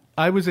seen it.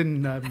 I was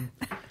in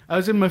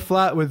my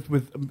flat with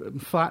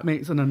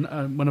flatmates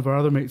and one of our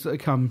other mates that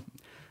had come,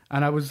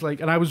 and I was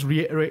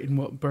reiterating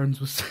what Burns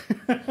was saying.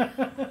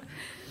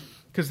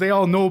 Because they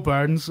all know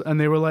Burns, and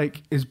they were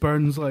like, is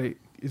Burns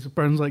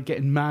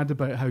getting mad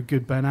about how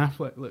good Ben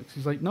Affleck looks?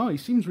 He's like, no, he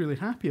seems really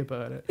happy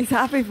about it. He's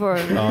happy for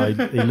him. Oh,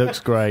 he looks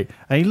great.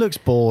 And he looks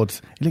bored.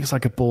 He looks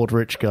like a bored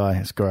rich guy.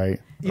 It's great.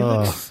 He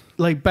looks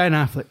like Ben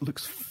Affleck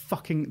looks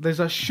fucking... There's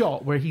a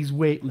shot where he's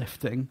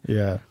weightlifting.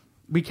 Yeah.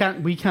 We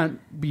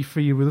can't be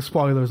free with the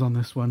spoilers on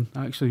this one.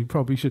 Actually, we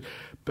probably should.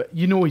 But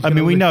you know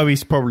we know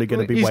he's probably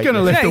going to be He's going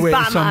to lift Yeah, a weight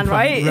he's at some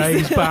Batman, point. right?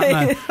 He's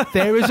Batman.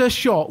 There is a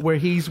shot where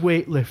he's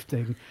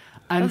weightlifting.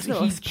 And That's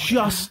not he a spoiler.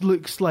 just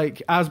looks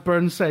like, as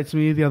Burns said to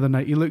me the other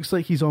night, he looks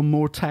like he's on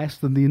more tests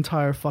than the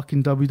entire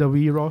fucking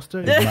WWE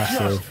roster.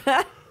 Massive.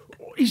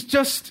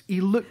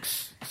 He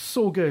looks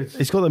so good.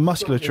 He's got the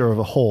musculature of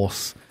a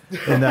horse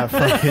in that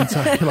fucking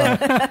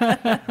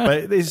time.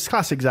 But it's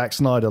classic Zack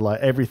Snyder. Like,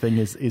 everything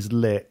is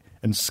lit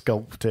and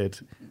sculpted.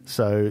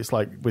 So it's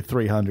like with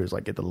 300, it's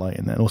like get the light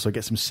in there. And also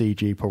get some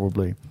CG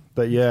probably.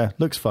 But yeah,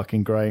 looks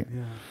fucking great.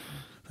 Yeah.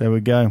 Oh, There we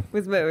go.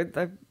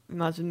 I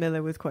imagine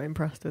Miller was quite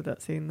impressed with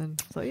that scene then.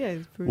 So yeah,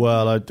 he's pretty...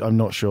 Well, I'm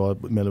not sure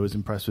Miller was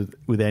impressed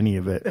with any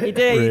of it. He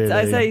did. Really.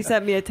 I say he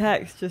sent me a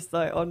text just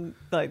like on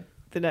like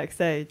the next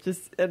day,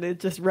 and it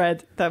just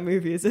read that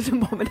movie is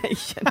an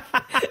abomination,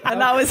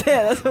 and that was it.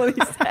 That's all he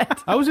said.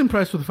 I was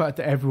impressed with the fact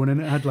that everyone in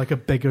it had like a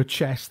bigger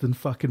chest than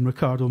fucking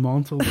Ricardo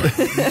Montalban.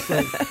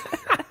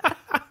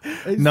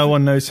 No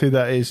one knows who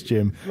that is,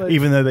 Jim, Like-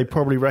 even though they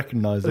probably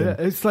recognise him.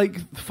 It's like,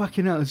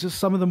 fucking hell, it's just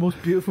some of the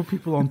most beautiful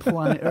people on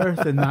planet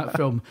Earth in that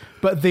film,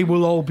 but they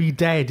will all be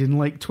dead in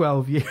like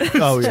 12 years.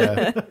 Oh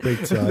yeah, big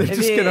They're time.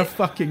 just going to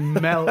fucking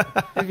melt.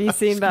 Have you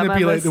seen It's going to Batman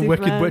be like vs the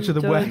Wicked Superman, Witch of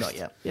the George? West. Not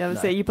yet. Yeah,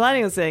 No. you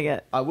planning on seeing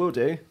it? I will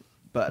do,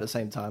 but at the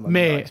same time, I'm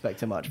Mate, not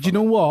expecting much. Do you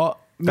know what?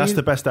 That's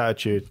the best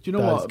attitude. Do you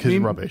know what? Because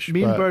rubbish.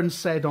 Me and but- Burns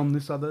said on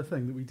this other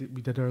thing that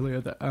we did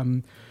earlier that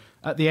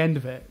at the end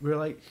of it, we were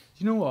like, do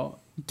you know what?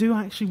 Do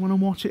I actually want to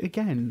watch it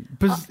again?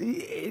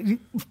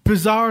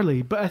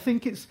 Bizarrely, but I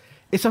think it's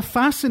a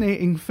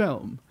fascinating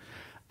film,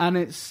 and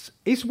it's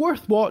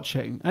worth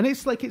watching, and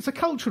it's a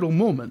cultural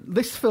moment.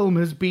 This film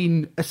has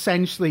been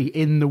essentially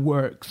in the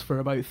works for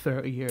about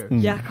 30 years.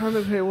 Yeah, I can't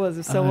remember who it was.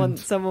 If someone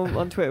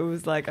on Twitter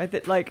was like, I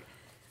think like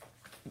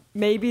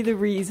maybe the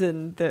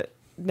reason that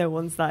no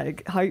one's that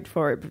hyped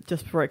for it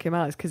just before it came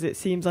out is because it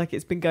seems like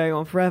it's been going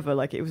on forever.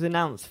 Like it was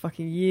announced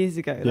fucking years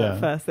ago, Yeah. that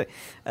first thing.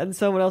 And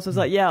someone else was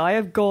like, yeah, I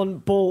have gone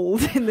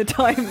bald in the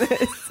time that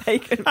it's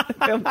taken for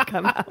the film to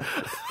come out.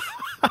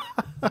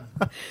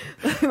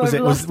 Was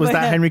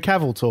that Henry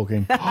Cavill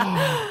talking?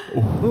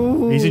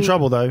 He's in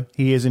trouble though.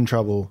 He is in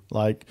trouble.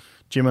 Like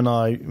Jim and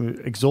I,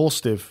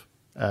 exhaustive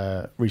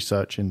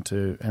research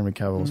into Henry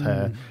Cavill's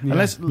hair. Yeah,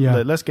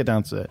 And let's get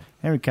down to it.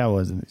 Henry Cavill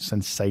is a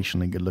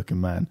sensationally good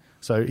looking man.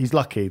 So he's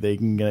lucky that he's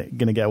going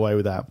to get away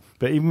with that.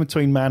 But even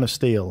between Man of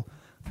Steel,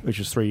 which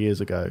was 3 years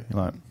ago,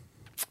 you're like,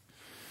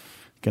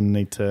 going to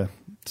need to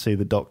see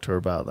the doctor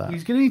about that.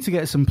 He's going to need to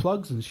get some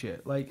plugs and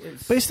shit. But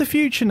It's the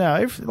future now.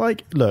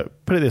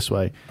 Look, put it this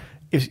way.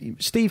 If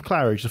Steve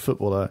Claridge, the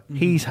footballer,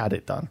 he's had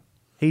it done.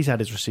 He's had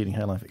his receding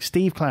hairline fixed.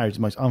 Steve Clary is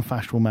the most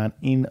unfashionable man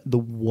in the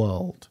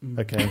world.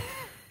 Okay,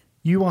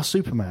 you are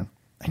Superman,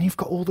 and you've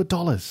got all the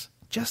dollars.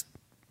 Just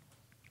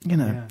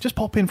just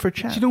pop in for a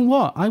chat. Do you know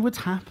what? I would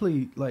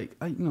happily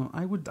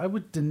I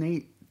would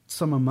donate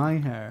some of my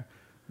hair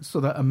so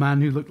that a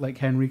man who looked like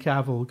Henry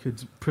Cavill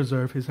could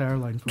preserve his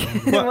hairline for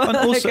longer. Well, and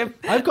also,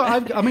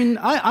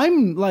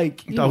 I'm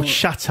like,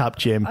 shut up,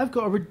 Jim. I've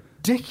got a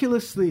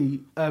ridiculously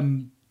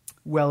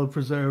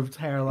well-preserved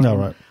hairline. No,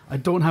 right. I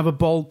don't have a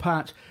bald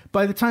patch.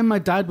 By the time my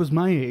dad was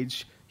my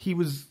age, he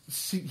was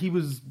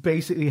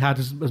basically had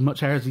as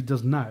much hair as he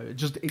does now. It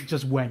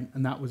just went,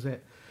 and that was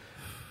it.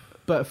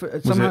 But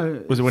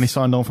was it when he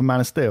signed on for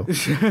Man of Steel?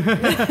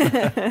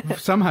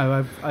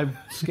 Somehow I've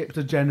skipped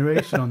a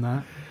generation on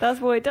that. That's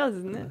what it does,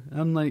 isn't it?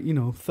 I'm like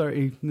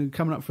 30,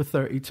 coming up for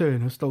 32,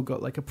 and I've still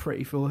got like a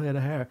pretty full head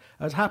of hair.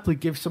 I'd happily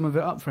give some of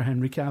it up for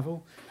Henry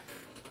Cavill.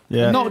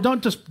 Yeah,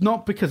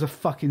 not because of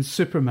fucking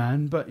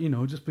Superman, but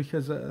just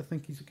because I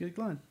think he's a good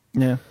lad.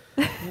 Yeah.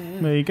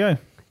 There you go.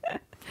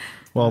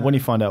 Well, when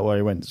you find out where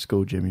he went to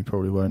school, Jim, you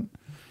probably won't.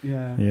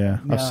 Yeah.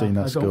 I've seen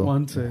that school. I don't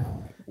want to.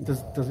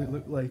 Does it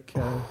look like?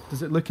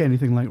 Does it look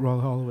anything like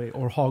Royal Holloway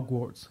or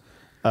Hogwarts?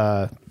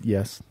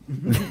 Yes.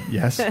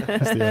 Yes,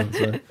 that's the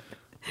answer.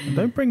 And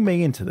don't bring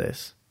me into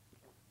this.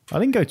 I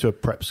didn't go to a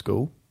prep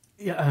school.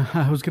 Yeah,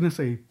 I was gonna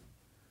say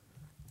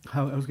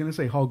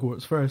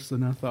Hogwarts first,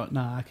 and I thought,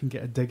 nah, I can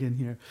get a dig in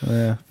here.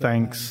 Yeah,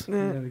 thanks.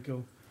 There we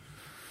go.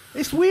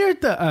 It's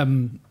weird that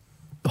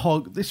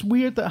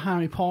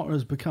Harry Potter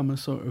has become a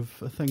sort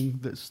of a thing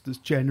that's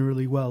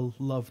generally well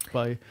loved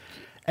by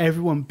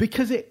everyone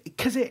because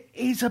it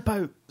is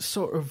about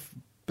sort of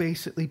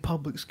basically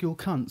public school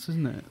cunts,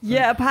 isn't it?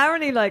 Yeah,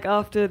 apparently, like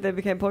after they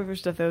became popular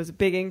stuff, there was a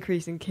big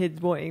increase in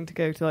kids wanting to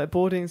go to like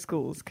boarding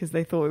schools because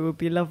they thought it would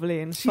be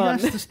lovely and fun.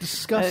 That's just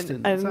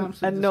disgusting. and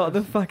not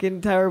the fucking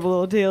terrible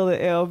ordeal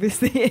that it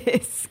obviously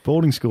is.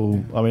 Boarding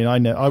school. I mean, I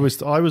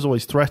was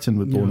always threatened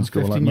with boarding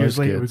school. 15 like years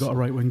most later, kids. we've got a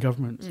right wing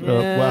government. So.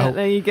 Yeah, well,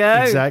 there you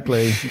go.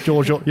 Exactly.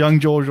 Young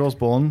George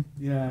Osborne.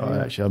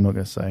 Yeah. Actually, I'm not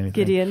going to say anything.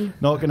 Gideon.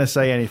 Not going to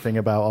say anything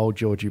about old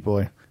Georgie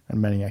boy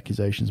and many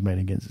accusations made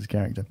against his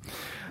character.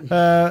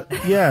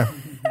 Yeah,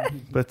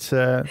 but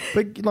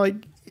like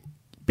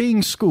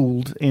being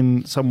schooled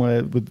in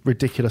somewhere with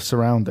ridiculous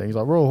surroundings,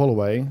 like Royal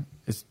Holloway,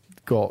 has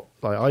got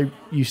like I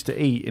used to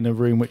eat in a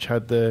room which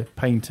had the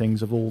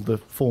paintings of all the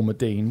former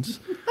deans.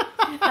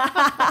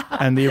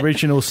 And the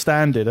original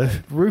standard,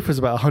 the roof was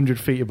about 100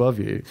 feet above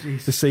you,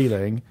 the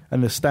ceiling,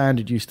 and the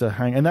standard used to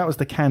hang, and that was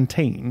the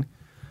canteen.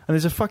 And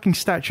there's a fucking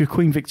statue of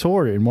Queen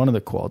Victoria in one of the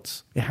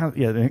quads. It has,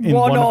 in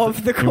one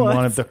of the quads. In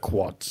one of the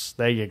quads.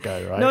 There you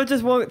go, right? Not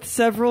just one,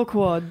 several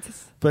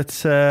quads.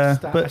 But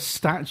a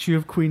statue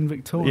of Queen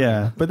Victoria.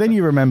 Yeah, but then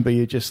you remember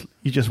you're just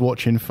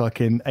watching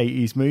fucking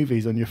 80s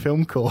movies on your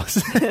film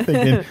course,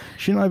 thinking,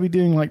 shouldn't I be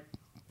doing like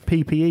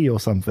PPE or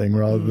something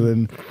rather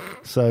than?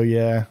 So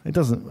yeah, it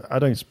doesn't. I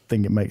don't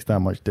think it makes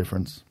that much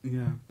difference.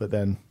 Yeah, but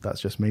then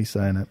that's just me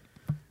saying it.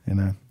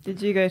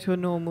 Did you go to a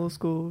normal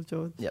school,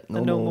 George? Yep,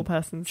 a normal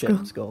person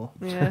school.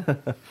 Yeah.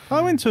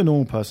 I went to a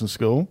normal person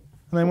school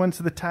and then went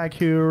to the Tag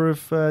Heuer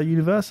of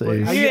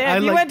universities.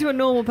 If you went to a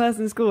normal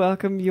person school, how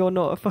come you're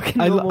not a fucking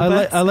normal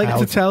person? I like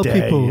to tell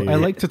people. You. I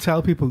like to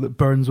tell people that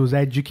Burns was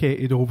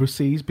educated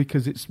overseas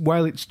because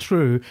while it's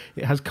true,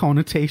 it has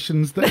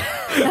connotations that.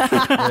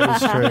 It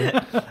was true.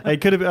 It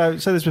could have.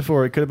 I've said this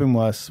before. It could have been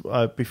worse.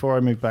 Before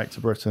I moved back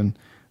to Britain,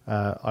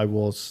 I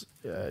was.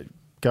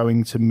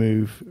 Going to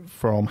move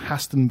from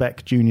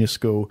Hastenbeck Junior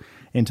School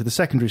into the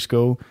secondary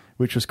school,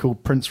 which was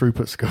called Prince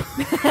Rupert School.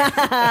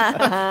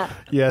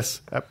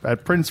 Yes,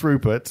 at Prince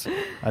Rupert,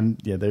 and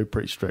yeah, they were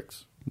pretty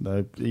strict.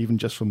 Even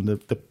just from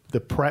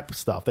the prep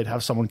stuff, they'd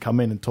have someone come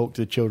in and talk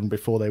to the children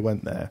before they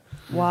went there.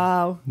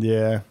 Wow.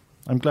 Yeah,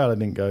 I'm glad I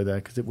didn't go there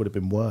because it would have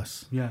been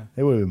worse. Yeah,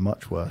 it would have been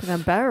much worse. It's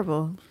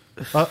unbearable.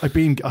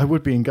 I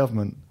would be in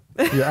government.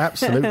 Yeah,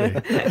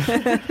 absolutely.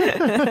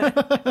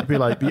 It'd be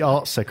like the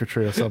arts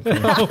secretary or something.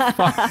 Oh,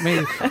 fuck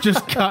me.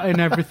 Just cutting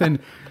everything.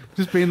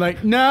 Just being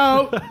like,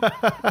 no!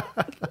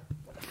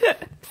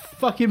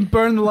 Fucking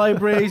burn the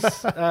libraries.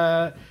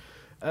 Right.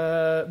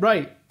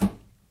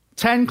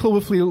 10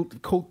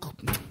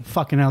 Cloverfield...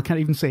 Fucking hell, I can't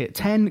even say it.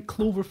 10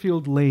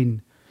 Cloverfield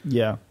Lane.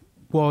 Yeah.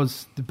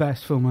 Was the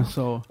best film I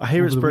saw. I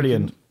hear it's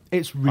brilliant. Weekend.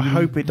 It's really, I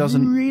hope it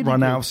doesn't really run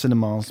good. out of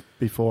cinemas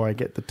before I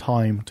get the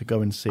time to go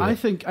and see it. I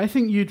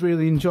think you'd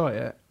really enjoy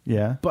it.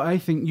 Yeah, but I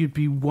think you'd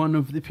be one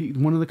of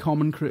the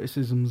common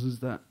criticisms is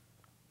that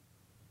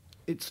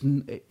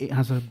it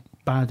has a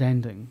bad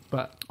ending.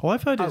 But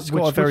I've heard it's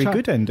got a very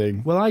good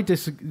ending. Well, I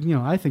disagree.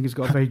 I think it's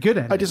got a very good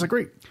ending. I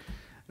disagree.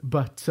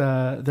 But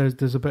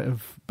there's a bit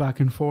of back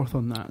and forth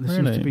on that. There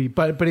really? Seems to be,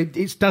 but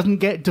it doesn't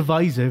get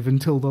divisive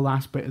until the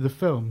last bit of the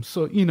film.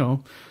 So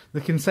the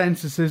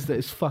consensus is that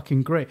it's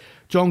fucking great.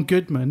 John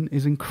Goodman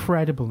is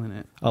incredible in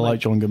it. I like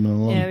John Goodman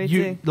a lot. Yeah, me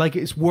too.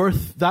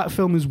 That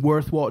film is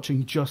worth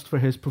watching just for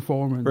his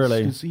performance.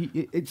 Really,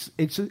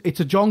 it's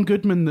a John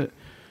Goodman that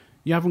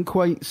you haven't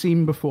quite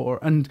seen before,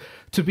 and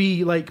to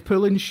be like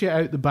pulling shit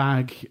out the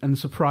bag and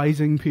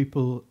surprising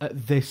people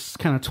at this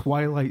kind of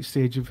twilight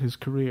stage of his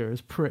career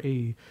is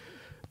pretty.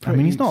 I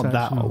mean, he's not that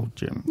exceptional. old,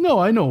 Jim. No,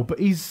 I know, but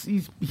he's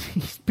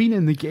been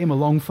in the game a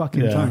long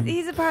fucking time.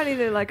 He's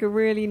apparently like a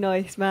really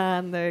nice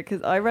man, though,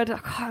 because I can't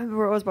remember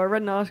where it was, but I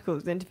read an article, it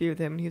was an interview with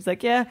him, and he was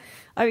like, yeah,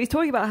 he's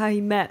talking about how he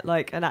met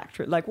like an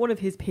actress, like one of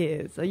his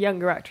peers, a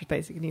younger actress,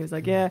 basically, and he was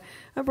like, yeah,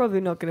 I'm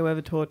probably not going to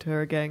ever talk to her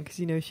again, because,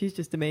 you know, she's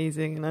just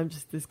amazing, and I'm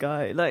just this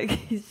guy. Like,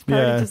 he's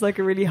apparently just like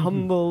a really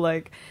humble,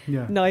 like,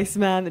 nice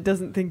man that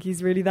doesn't think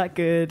he's really that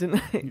good.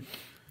 And like,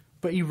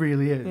 but he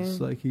really is.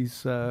 Like,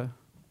 he's...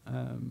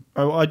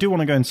 I do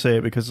want to go and see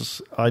it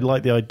because I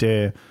like the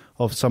idea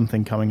of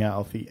something coming out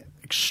of the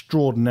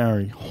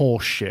extraordinary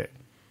horse shit,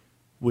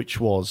 which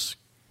was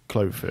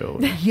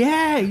Cloverfield.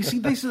 Yeah, you see,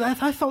 I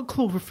thought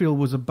Cloverfield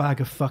was a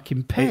bag of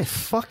fucking piss.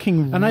 It's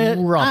fucking and I had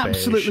rubbish.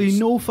 absolutely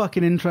no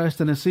fucking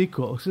interest in a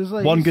sequel. So it's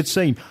like, one good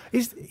scene.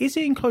 Is it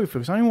in Cloverfield?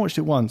 Because I only watched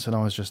it once and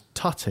I was just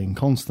tutting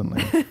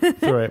constantly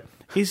through it.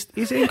 Is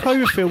it in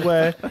Cloverfield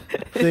where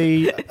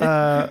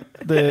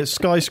the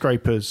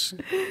skyscrapers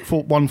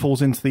one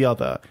falls into the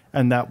other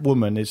and that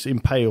woman is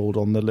impaled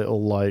on the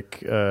little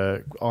like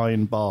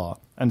iron bar,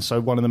 and so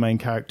one of the main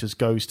characters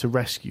goes to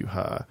rescue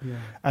her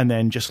and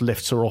then just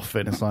lifts her off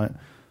it, and it's like,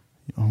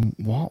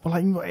 what?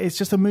 Like, it's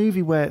just a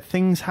movie where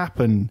things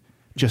happen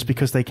just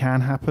because they can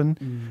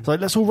happen. It's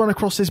like, let's all run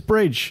across this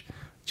bridge.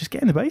 Just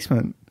get in the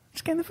basement.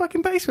 Just get in the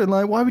fucking basement.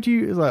 Like, why would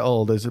you? It's like,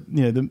 there's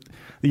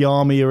the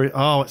army, or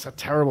it's a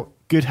terrible.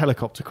 Good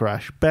helicopter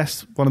crash.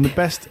 One of the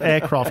best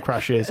aircraft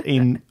crashes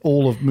in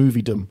all of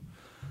moviedom.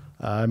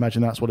 I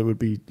imagine that's what it would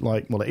be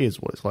like. Well, it is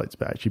what it's like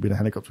to actually be in a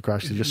helicopter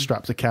crash. It just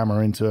straps a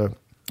camera into a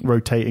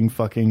rotating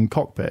fucking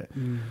cockpit.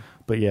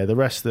 But yeah, the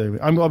rest of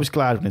I was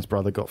glad when his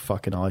brother got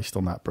fucking iced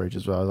on that bridge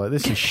as well. I was like,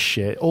 this is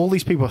shit. All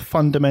these people are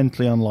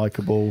fundamentally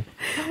unlikable.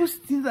 That was,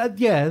 I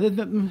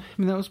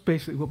mean, that was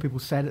basically what people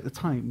said at the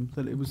time,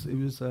 that it was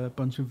a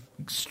bunch of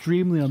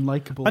extremely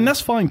unlikable, and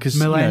that's fine because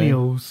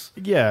millennials.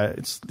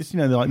 It's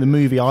like the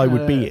movie I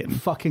would be in,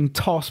 fucking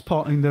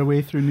toss-potting their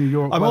way through New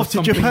York. I'm off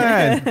to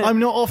Japan. I'm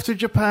not off to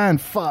Japan.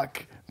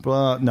 Fuck.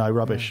 But no,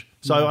 rubbish.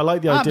 So I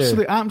like the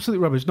idea. Absolute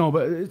rubbish. No,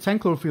 but 10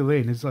 Cloverfield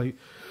Lane is like,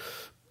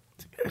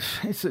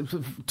 it's a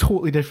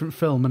totally different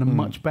film and a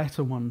much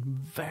better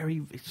one.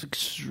 It's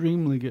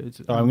extremely good.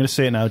 I'm going to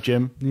see it now,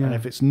 Jim. Yeah. And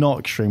if it's not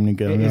extremely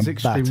good, it is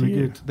extremely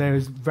good. There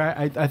is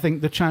I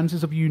think the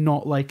chances of you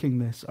not liking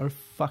this are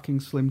fucking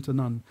slim to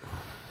none.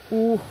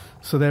 Ooh.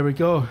 So there we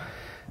go.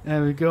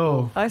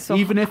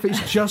 Even if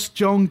it's just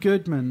John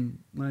Goodman,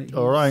 like,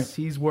 all right,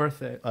 he's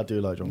worth it. I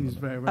do like John Goodman.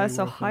 Very, very I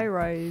saw High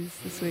Rise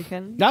this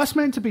weekend. That's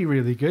meant to be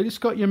really good. It's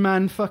got your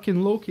man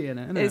fucking Loki in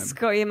it, isn't it? It's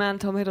got your man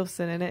Tom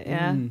Hiddleston in it,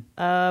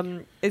 yeah.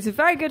 It's a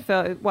very good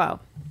film. Well,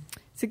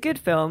 it's a good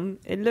film.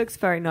 It looks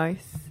very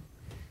nice,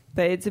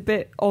 but it's a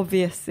bit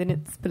obvious in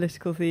its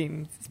political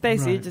themes. It's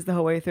basically just the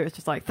whole way through. It's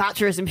just like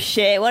Thatcherism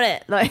shit, wasn't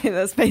it? Like,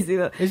 that's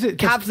basically Is it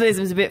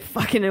capitalism's a bit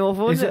fucking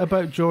awful. Is it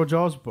about George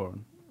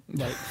Osborne?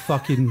 Like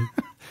fucking.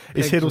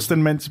 Is Hiddleston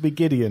meant to be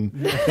Gideon?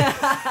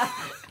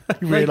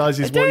 He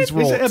realises what he's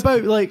wrought. Is it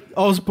about like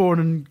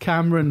Osborne and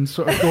Cameron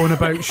sort of going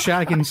about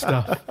shagging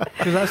stuff?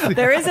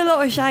 There is a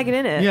lot of shagging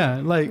in it. Yeah,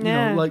 like you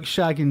know, like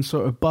shagging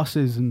sort of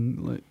buses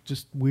and like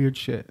just weird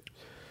shit.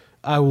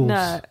 Owls.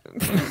 No.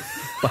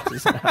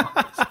 Buses and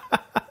owls.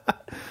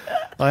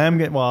 I am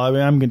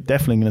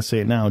definitely going to see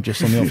it now,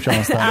 just on the off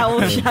chance that Owl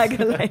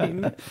Shagger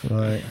Lane.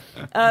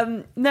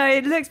 Right. No,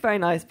 it looks very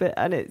nice,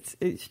 and it's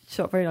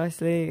shot very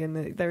nicely,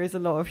 and there is a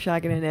lot of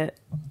shagging in it.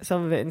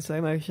 Some of it in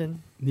slow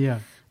motion. Yeah.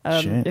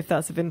 If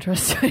that's of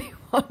interest to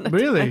anyone.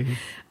 Really?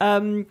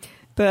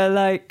 But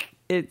like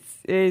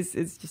it's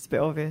just a bit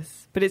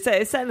obvious. But it's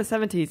set in the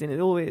 70s, and it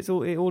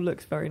all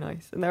looks very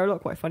nice, and there are a lot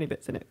of quite funny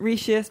bits in it.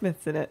 Reece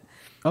Shearsmith's in it.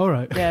 All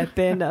right. Yeah,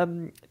 been a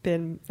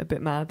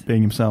bit mad.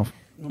 Being himself.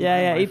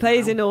 Yeah. He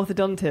plays an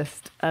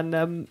orthodontist,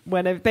 and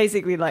when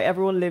basically like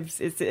everyone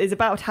lives, it's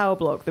about a tower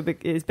block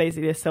that is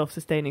basically a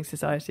self-sustaining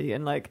society,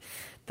 and like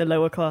the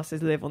lower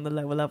classes live on the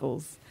lower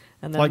levels,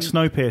 and then, like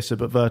Snowpiercer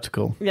but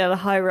vertical. Yeah, the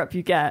higher up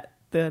you get,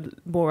 the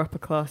more upper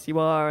class you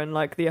are, and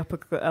like the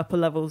upper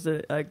levels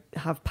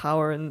have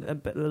power,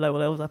 and but the lower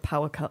levels have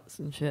power cuts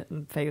and shit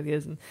and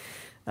failures,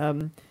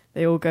 and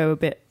they all go a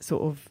bit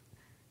sort of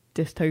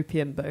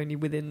dystopian, but only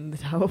within the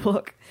tower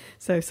block.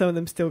 So some of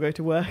them still go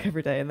to work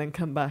every day and then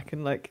come back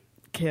and like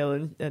kill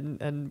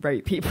and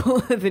rape people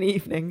of an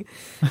evening.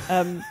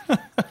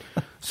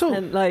 So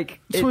and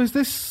like, is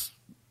this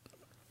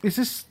is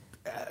this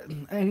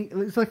a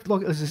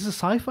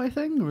sci-fi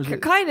thing, or is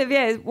it kind of?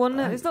 Yeah,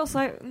 it's not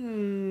sci.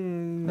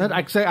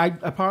 I'd say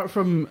apart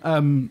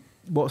from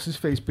what's his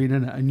face being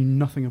in it, I knew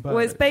nothing about it.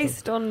 Well, it's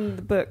based on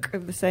the book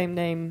of the same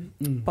name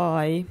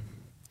by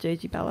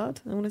J.G. Ballard,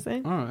 I want to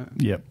say. All right.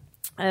 Yep.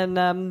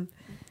 And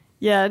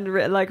Yeah,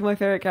 and like my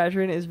favourite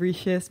character in it is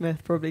Reece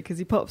Shearsmith, probably because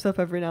he pops up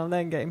every now and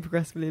then, getting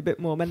progressively a bit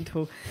more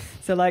mental.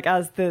 So like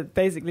as the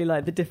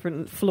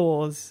different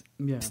floors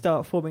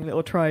start forming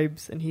little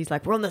tribes, and he's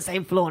like, we're on the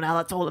same floor now,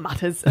 that's all that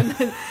matters. And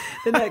then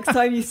the next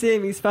time you see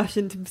him, he's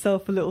fashioned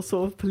himself a little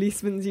sort of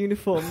policeman's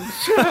uniform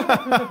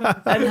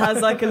and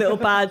has like a little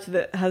badge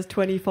that has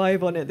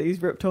 25 on it that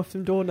he's ripped off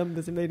some door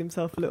numbers and made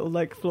himself a little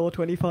like floor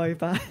 25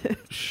 badge.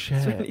 Shit.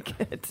 It's really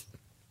good.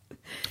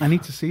 I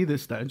need to see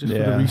this now, just for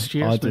the Reece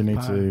Shearsmith I do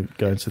need to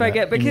go into that.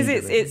 Good, because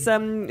it's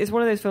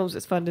one of those films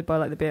that's funded by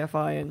like the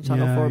BFI and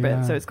Channel 4 a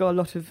bit, so it's got a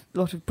lot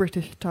of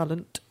British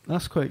talent.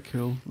 That's quite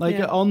cool. Like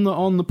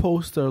on the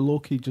poster,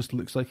 Loki just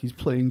looks like he's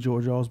playing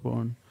George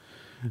Osborne.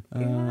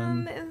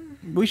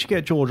 We should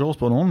get George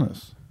Osborne on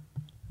this.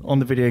 On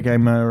the Video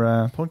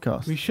Gamer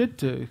podcast. We should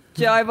do.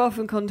 Yeah, I've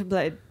often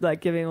contemplated like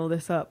giving all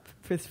this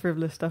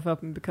frivolous stuff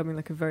up and becoming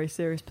like a very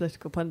serious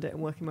political pundit and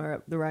working my way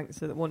up the ranks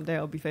so that one day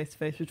I'll be face to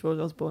face with George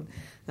Osborne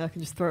and I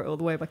can just throw it all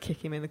the way by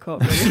kicking him in the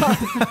cock really hard.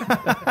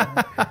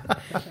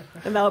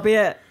 And that'll be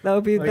it.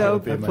 That'll be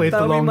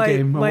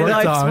my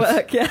life's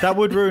work. Yeah. That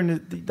would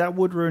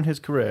ruin his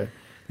career,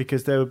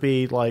 because there would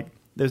be like,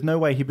 there's no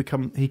way he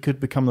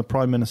could become the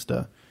Prime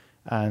Minister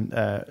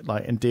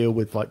and deal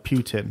with like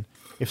Putin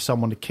if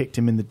someone had kicked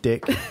him in the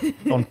dick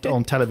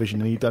on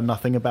television and he'd done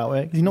nothing about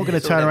it. He's not going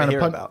to turn around and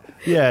punch.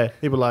 Yeah,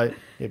 he'd be like,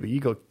 but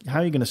how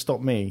are you going to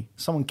stop me?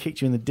 Someone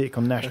kicked you in the dick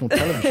on national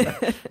television.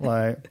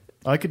 Like,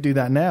 I could do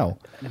that now.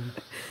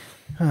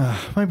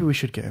 Maybe we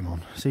should get him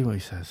on. See what he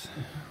says.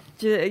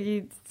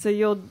 So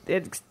you're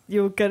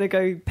going to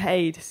go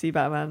pay to see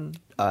Batman?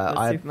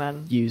 I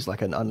Superman. use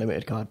like an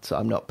unlimited card, so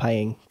I'm not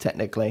paying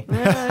technically.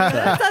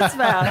 That's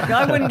fair.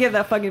 I wouldn't give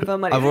that fucking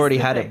fun money. I've already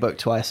had it booked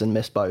twice and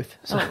missed both.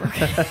 So.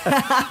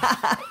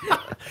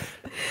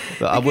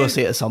 But I will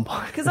see it at some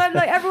point. Because I'm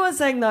like, everyone's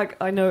saying like,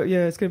 I know,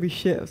 it's going to be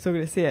shit. I'm still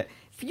going to see it.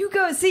 If you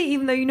go and see it,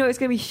 even though you know it's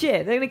going to be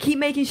shit, they're going to keep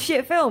making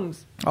shit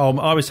films. Oh,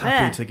 I was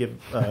happy to give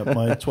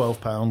my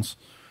 £12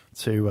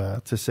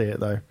 to see it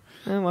though.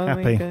 Oh, well,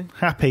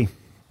 happy,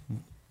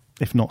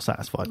 if not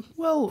satisfied.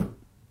 Well,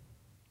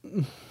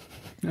 I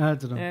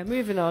don't know. Yeah,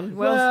 moving on.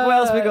 What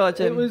else we got,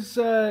 Jim? It was.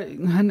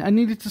 I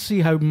needed to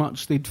see how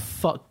much they'd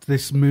fucked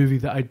this movie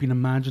that I'd been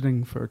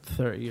imagining for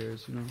 30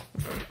 years. You know,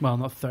 well,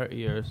 not 30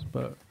 years,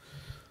 but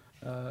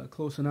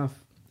close enough.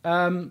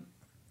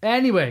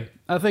 Anyway,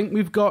 I think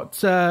we've got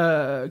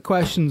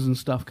questions and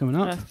stuff coming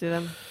up. Let's do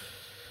them.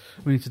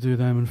 We need to do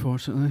them,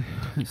 unfortunately.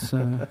 It's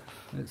Sound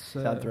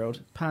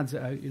thrilled. Pads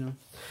it out, you know.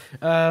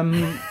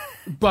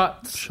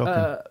 But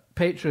Shocking.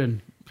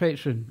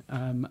 Patron,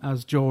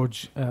 as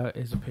George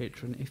is a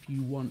patron, if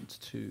you want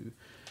to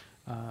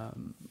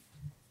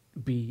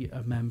be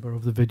a member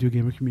of the Video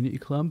Gamer Community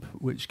Club,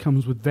 which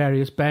comes with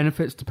various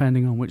benefits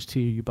depending on which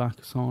tier you back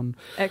us on.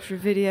 Extra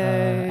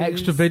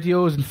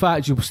videos. In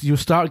fact, you'll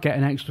start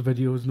getting extra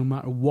videos no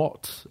matter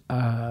what.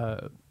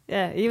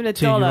 Even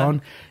 $1. You're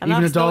on. And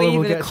even $1 will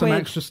even get some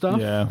extra stuff.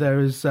 Yeah.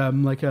 There's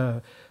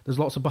there's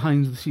lots of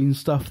behind the scenes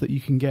stuff that you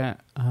can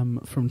get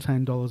from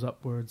 $10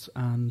 upwards,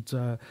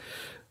 and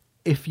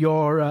if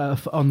you're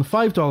on the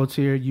 $5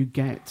 tier, you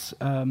get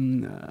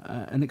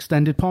an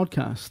extended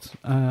podcast,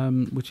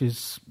 which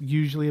is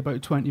usually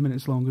about 20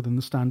 minutes longer than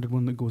the standard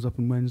one that goes up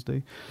on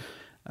Wednesday.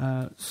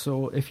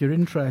 So if you're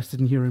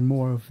interested in hearing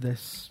more of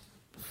this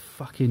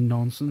fucking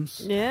nonsense,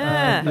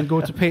 then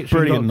go to Patreon.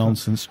 Brilliant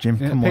nonsense, Jim.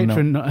 Yeah, Come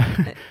on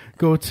now.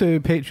 Go to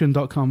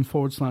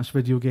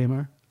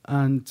patreon.com/videogamer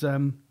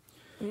and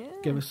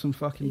give us some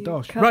fucking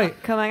dosh. Come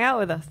hang out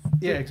with us.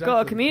 Yeah, exactly.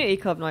 Got a community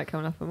club night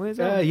coming up, and as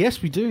well.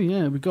 Yes, we do.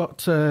 Yeah, we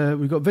got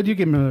Video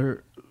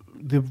Gamer,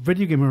 the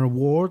Video Gamer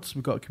Awards.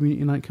 We've got a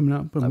community night coming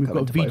up, and we've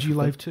got VG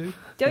Live too.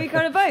 Do you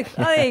kind of both?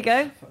 Oh, there you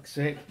go. Fuck's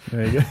sake!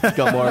 There you go.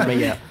 Got more of me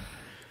yet.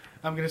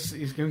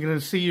 He's gonna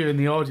see you in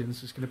the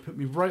audience. It's gonna put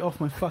me right off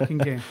my fucking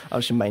game. I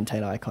should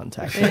maintain eye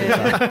contact.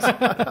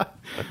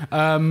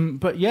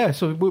 But yeah,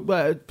 so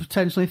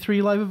potentially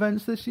 3 live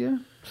events this year.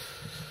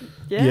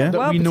 Yeah,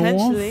 that we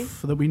potentially.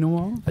 That we know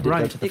of. I did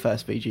go to the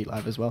first VG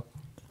Live as well.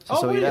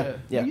 So were you there?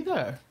 Yeah. Were you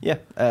there? Yeah,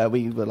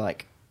 we were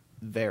like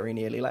very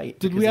nearly late.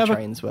 Did we have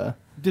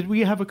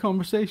a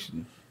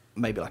conversation?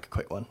 Maybe like a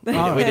quick one. We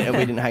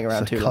didn't hang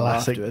around too long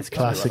afterwards.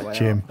 Classic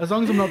Jim. As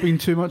long as I'm not being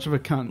too much of a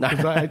cunt.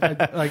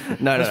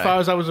 As far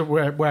as I was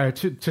aware,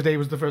 today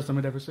was the first time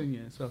I'd ever seen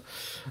you. So,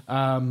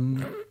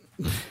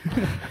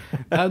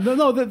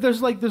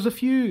 there's a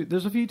few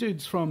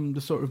dudes from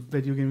the sort of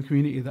video game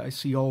community that I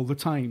see all the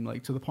time,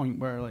 like to the point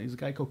where there's a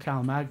guy called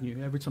Cal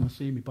Agnew. Every time I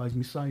see him, he buys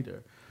me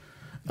cider.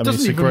 It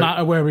doesn't even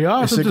matter where we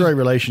are. It's a great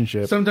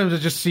relationship. Sometimes I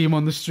just see him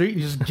on the street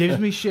and he just gives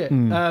me shit.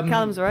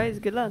 Callum's alright, he's a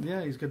good lad.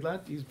 Yeah, he's a good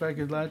lad. He's a very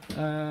good lad.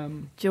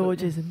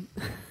 George isn't.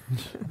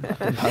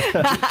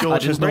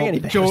 George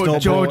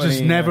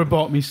has never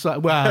bought me cider.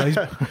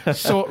 Well, he's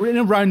sort in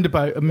a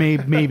roundabout,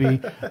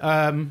 maybe.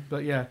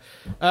 But yeah.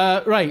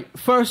 Right,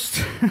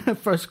 first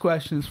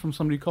question is from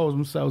somebody who calls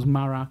themselves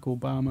Barack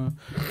Obama.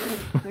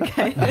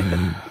 Okay.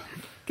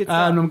 Good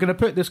And start. I'm going to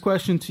put this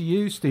question to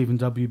you, Stephen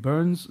W.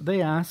 Burns.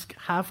 They ask,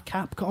 have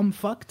Capcom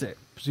fucked it?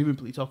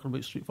 Presumably talking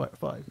about Street Fighter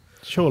 5.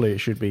 Surely it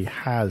should be,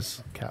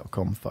 has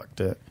Capcom fucked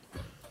it?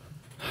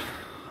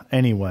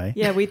 Anyway.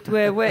 Yeah,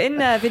 we're in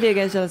video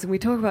games journalism. We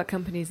talk about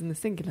companies in the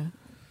singular.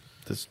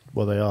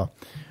 Well, they are.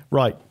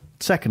 Right.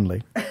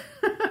 Secondly,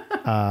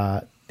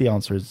 the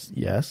answer is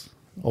yes,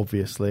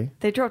 obviously.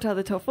 They dropped out of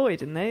the top 40,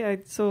 didn't they? I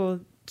saw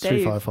Street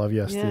Dave. Fighter 5,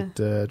 yes, Yeah.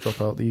 did drop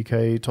out the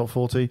UK top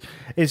 40.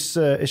 It's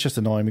just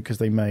annoying because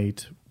they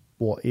made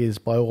what is,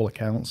 by all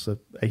accounts, a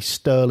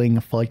sterling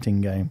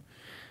fighting game.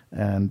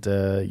 And,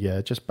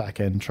 just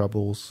back-end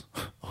troubles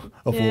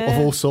of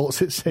all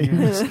sorts, it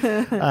seems.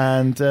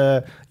 And,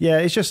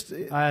 it's just...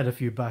 I had a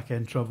few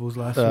back-end troubles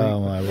last week.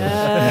 Oh, my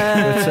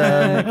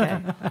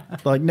word.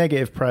 Like,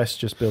 negative press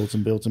just builds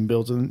and builds and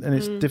builds, and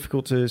it's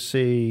difficult to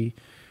see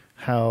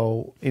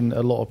how, in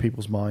a lot of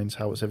people's minds,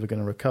 how it's ever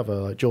going to recover.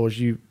 Like, George,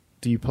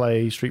 do you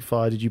play Street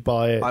Fighter? Did you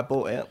buy it? I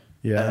bought it.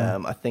 Yeah.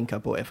 I think I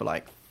bought it for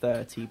like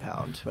 £30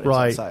 when it was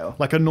Right, on sale.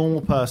 like a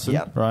normal person,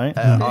 Yeah. right?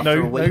 After a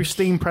No week.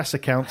 Steam Press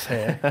accounts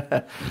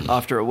here.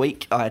 After a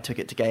week, I took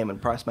it to game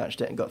and price matched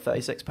it and got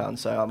 £36,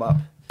 so I'm up.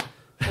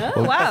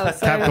 Oh, wow.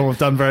 So, Capcom have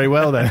done very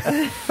well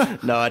then.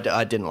 No,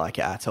 I didn't like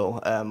it at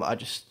all. I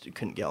just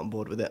couldn't get on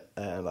board with it.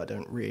 I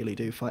don't really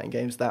do fighting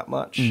games that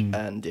much,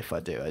 and if I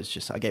do, I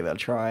gave it a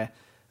try.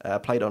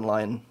 Played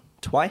online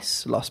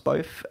twice, lost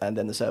both, and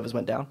then the servers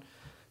went down.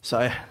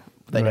 So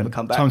they never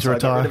come back. Time to so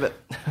retire. I got rid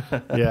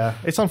of it. Yeah,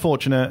 it's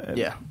unfortunate.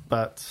 Yeah.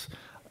 But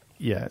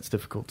yeah, it's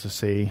difficult to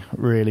see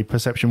really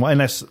perception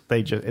unless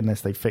they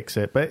fix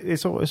it. But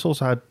it's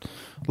also had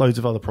loads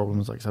of other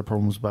problems. Like I said,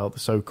 problems about the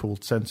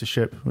so-called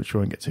censorship, which we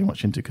won't get too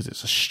much into because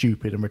it's a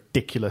stupid and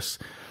ridiculous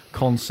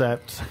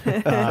concept.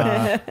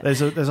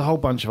 There's a whole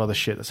bunch of other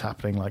shit that's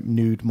happening, like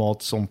nude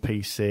mods on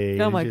PC.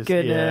 Oh my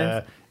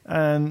goodness. Yeah,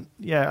 and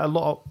a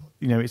lot of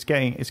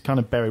it's kind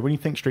of buried. When you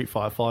think Street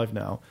Fighter 5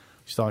 now,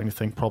 you're starting to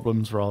think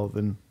problems rather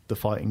than the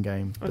fighting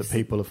game that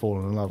people have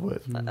fallen in love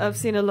with. I've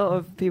seen a lot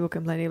of people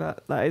complaining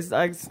about that.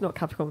 It's not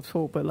Capcom's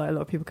fault, but like a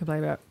lot of people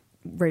complain about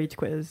rage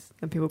quitters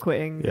and people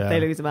quitting if they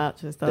lose a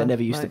match and stuff. There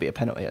never used to be a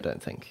penalty, I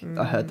don't think.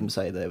 I heard them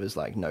say there was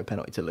like no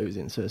penalty to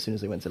losing, so as soon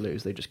as they went to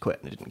lose, they just quit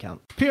and it didn't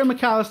count. Peter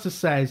McAllister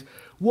says,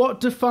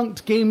 what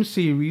defunct game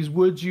series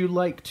would you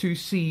like to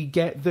see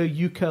get the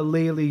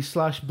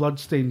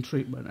ukulele/bloodstain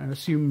treatment? I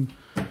assume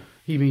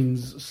he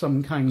means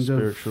some kind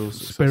of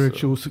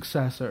spiritual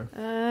successor.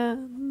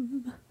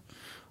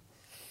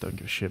 Don't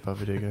give a shit about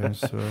video games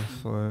to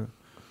us. Like,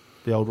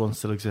 the old ones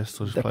still exist.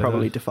 I'll just They're play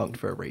probably those. defunct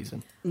for a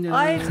reason.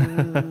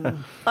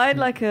 I'd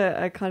like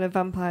a kind of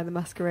Vampire the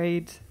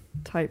Masquerade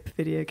type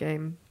video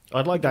game.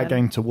 I'd like that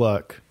game to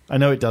work. I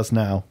know it does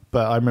now,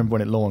 but I remember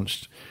when it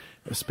launched,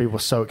 people were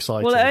so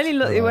excited. Well,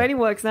 it only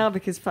works now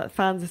because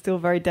fans are still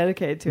very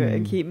dedicated to it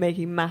and keep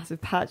making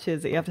massive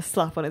patches that you have to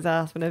slap on its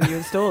ass whenever you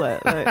install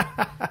it.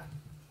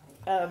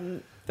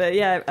 But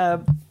yeah,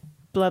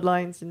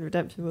 Bloodlines and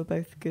Redemption were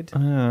both good.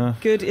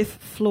 Good if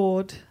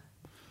flawed,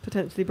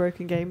 potentially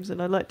broken games, and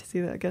I'd like to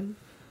see that again.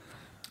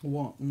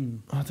 What?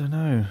 I don't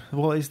know.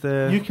 What is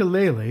the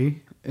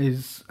Ukulele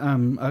is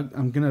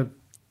I'm gonna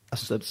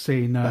That's the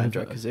say now.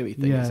 Banjo-Kazooie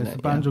thing, yeah, isn't it's it?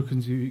 the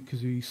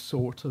Banjo-Kazooie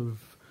sort of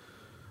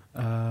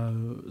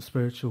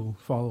spiritual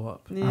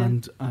follow-up. Yeah.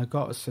 And I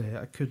gotta say,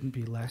 I couldn't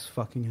be less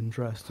fucking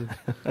interested.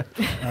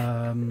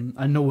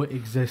 I know it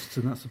exists,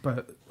 and that's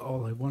about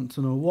all I want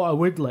to know. What I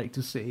would like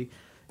to see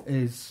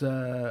is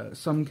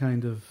some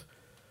kind of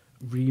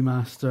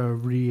remaster,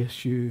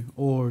 reissue,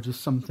 or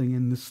just something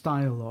in the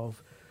style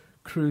of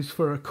Cruise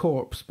for a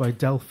Corpse by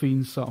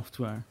Delphine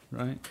Software,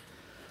 right?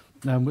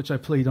 Which I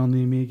played on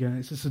the Amiga.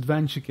 It's this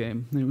adventure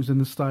game. It was in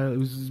the style. It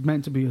was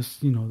meant to be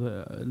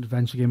the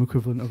adventure game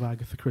equivalent of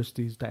Agatha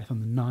Christie's Death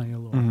on the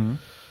Nile or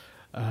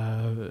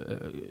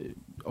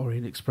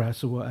Orient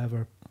Express or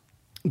whatever.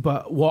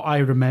 But what I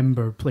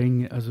remember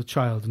playing it as a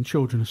child, and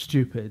children are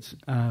stupid.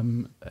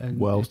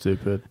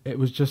 stupid. It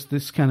was just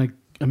this kind of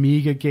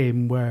Amiga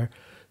game where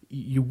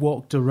you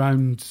walked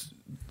around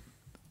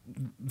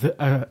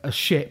a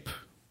ship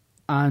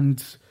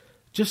and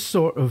just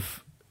sort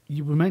of,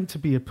 you were meant to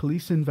be a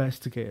police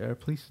investigator, a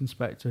police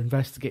inspector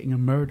investigating a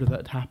murder that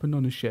had happened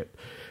on a ship.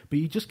 But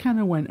you just kind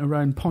of went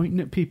around pointing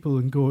at people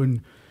and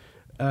going,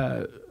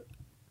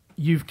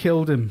 you've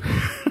killed him.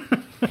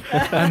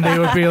 And they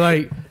would be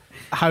like,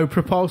 how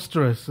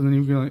preposterous. And then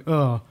you'd be like,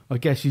 oh, I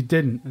guess you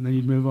didn't. And then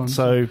you'd move on.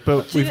 So,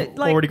 but we've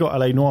already got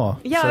LA Noire.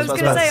 Yeah, so I was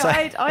going to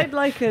say, I'd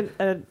like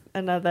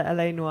another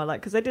LA Noire,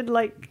 because I did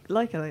like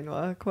LA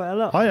Noire quite a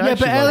lot. Yeah,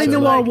 but LA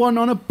Noire won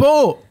on a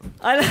boat.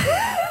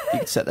 You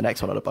could set the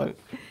next one on a boat.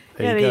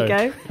 There you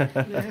go.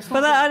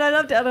 But I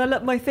loved it.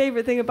 And my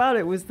favourite thing about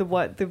it was the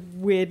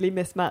weirdly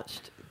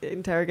mismatched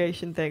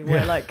interrogation thing,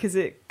 where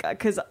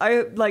because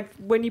I like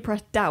when you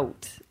press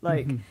doubt,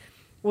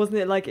 wasn't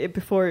it like it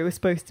before it was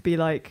supposed to be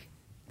like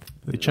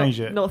they changed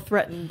it not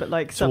threatened, but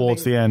like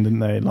towards the end, didn't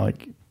they?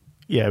 Like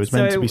Yeah, it was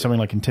meant to be something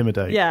like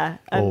Intimidate. Yeah,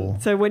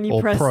 and so when you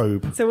press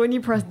Probe. So when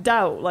you press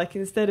doubt, like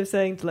instead of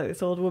saying to like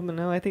this old woman,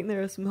 "Oh, I think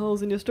there are some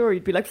holes in your story,"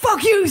 you'd be like,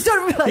 "Fuck you,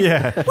 son of a-" like,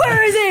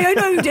 where is he? I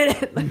know you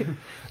did it. Like,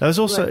 there was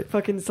also like,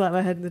 fucking slap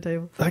my head in the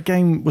table. That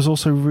game was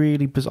also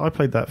really bizarre. I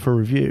played that for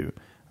review,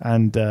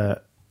 and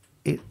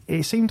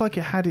it seemed like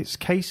it had its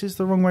cases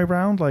the wrong way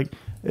round. Like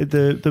so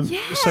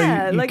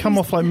you like come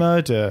off like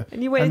murder,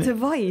 and you went into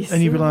Vice,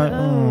 and you'd be like,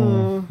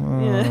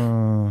 yeah.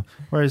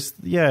 Whereas,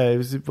 it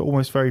was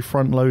almost very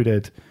front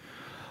loaded.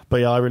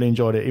 But yeah, I really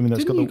enjoyed it. Even though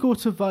Didn't you go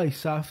to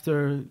Vice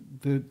after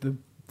the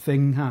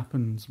thing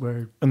happens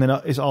where, and then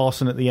it's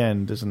arson at the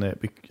end, isn't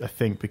it? I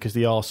think because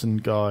the arson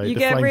guy, you the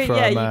get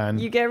flamethrower man,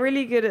 you get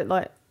really good at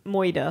like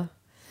Moida.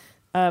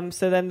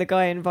 So then the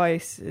guy in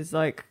Vice is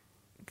like,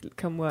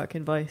 come work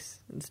in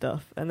Vice and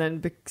stuff, and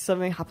then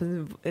something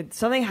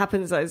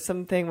happens like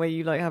something where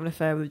you like have an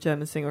affair with a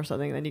German singer or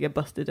something, and then you get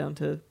busted down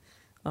to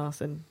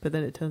arson. But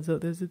then it turns out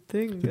there's a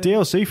thing. The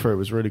DLC for it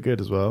was really good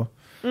as well.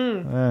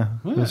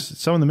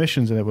 Some of the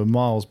missions in it were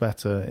miles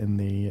better.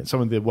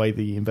 Some of the way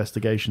the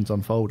investigations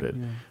unfolded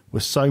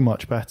was so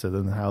much better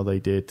than how they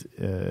did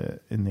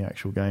in the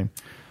actual game.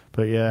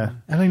 But yeah,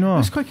 L.A. Noire.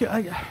 It's quite good.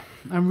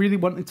 I really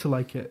wanted to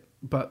like it,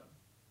 but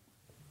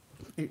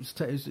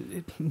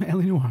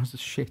L.A. Noire is a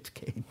shit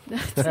game.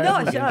 It's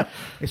not. Shut up.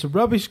 It's a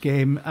rubbish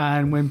game,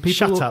 and when people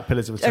shut up,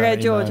 Pillars of Eternity.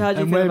 Okay, George, how do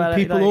you and feel when about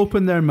people it?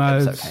 open their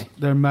mouths, okay.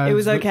 It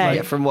was okay.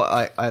 Yeah, from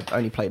what I've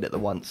only played it the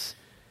once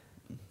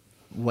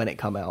when it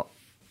come out,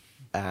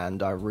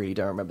 and I really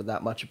don't remember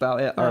that much about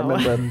it. I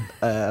remember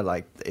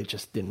like it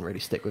just didn't really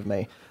stick with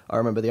me. I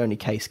remember the only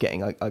case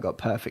getting I got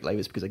perfectly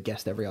was because I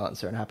guessed every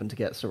answer and happened to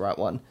get the right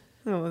one.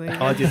 Oh,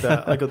 well, I did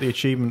that. I got the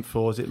achievement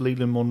for, is it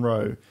Leland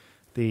Monroe,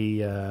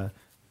 the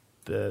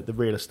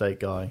real estate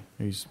guy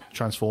who's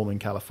transforming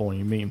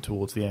California. You meet him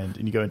towards the end,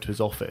 and you go into his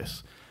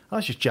office. I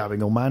was just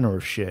jabbing all manner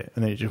of shit,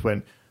 and then it just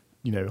went,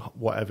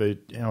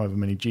 however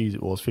many G's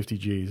it was, 50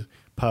 G's,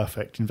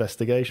 perfect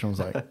investigation. I was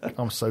like,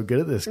 I'm so good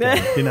at this game.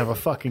 Didn't have a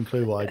fucking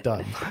clue what I'd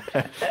done.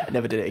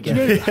 Never did it again.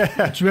 Do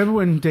you remember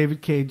when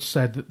David Cage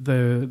said that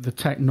the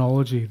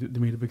technology that they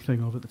made a big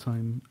thing of at the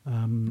time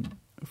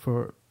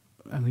for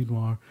L.A.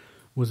 Noire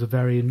was a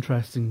very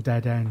interesting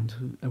dead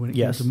end when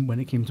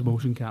it came to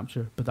motion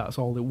capture, but that's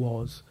all it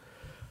was,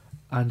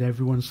 and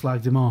everyone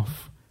slagged him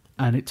off.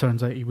 And it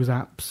turns out he was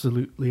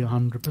absolutely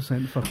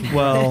 100% fucking.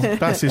 Well,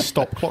 that's his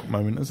stop clock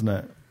moment, isn't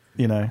it?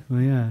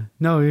 Well, yeah.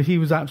 No, he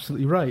was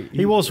absolutely right.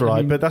 He was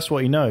right, but that's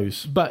what he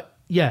knows. But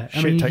yeah,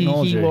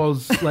 technology. He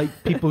was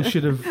like, people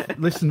should have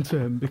listened to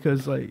him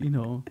because, like,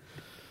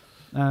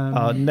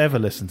 never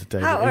listen to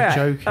David. You're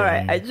joking. All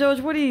right, George,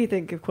 what do you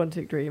think of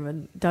Quantic Dream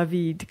and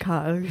David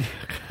Cage?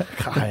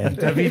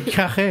 David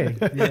Cage.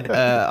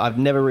 Yeah. I've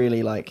never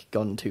really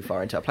gone too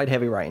far into it. I played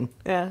Heavy Rain.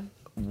 Yeah.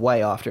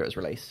 Way after it was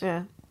released.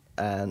 Yeah.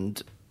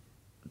 And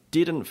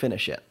didn't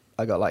finish it.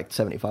 I got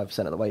 75%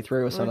 of the way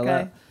through or something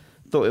like that.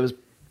 Thought it was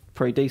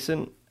pretty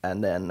decent,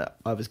 and then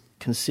I was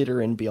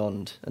considering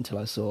Beyond until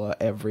I saw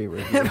every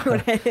review.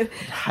 Everyone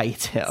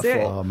hate it.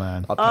 Oh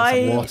man, what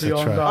a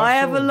track. I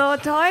have a lot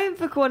of time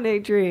for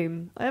Quantic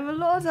Dream. I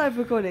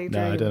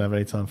don't have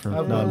any time for I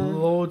have him.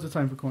 loads of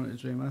time for Quantic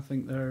Dream. I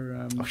think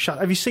they're.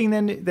 Have you seen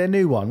their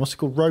new one? What's it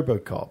called?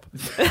 RoboCop.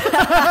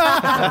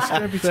 That's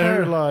going to be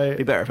terrible. It'd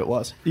be better if it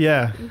was.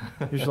 Yeah,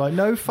 he's like,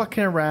 no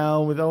fucking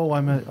around with. Oh,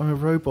 I'm a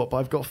robot, but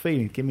I've got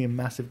feelings. Give me a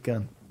massive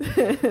gun.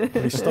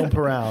 We stomp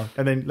around,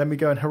 and then let me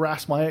go and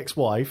harass my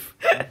ex-wife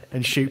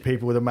and shoot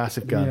people with a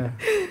massive gun.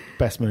 Yeah.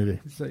 Best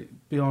movie. It's like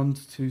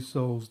Beyond Two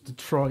Souls,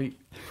 Detroit,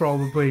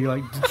 probably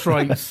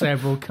Detroit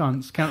several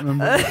cunts. Can't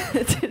remember.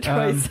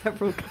 Detroit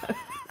several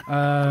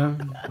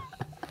cunts.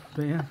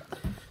 But yeah,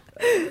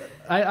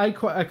 I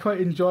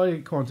quite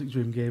enjoy Quantic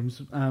Dream games,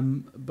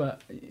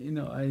 but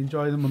I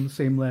enjoy them on the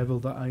same level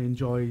that I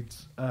enjoyed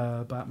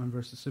Batman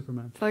vs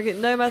Superman. Fuck it,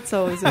 Nomad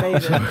Soul is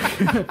amazing.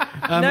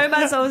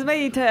 Nomad Soul is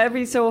amazing.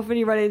 Every so often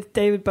you run into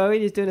David Bowie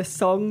and he's doing a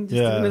song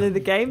just in the middle of the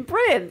game.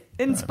 Brilliant,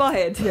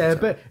 inspired. Yeah,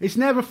 but it's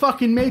never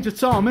fucking Major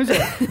Tom, is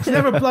it? It's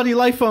never bloody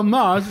Life on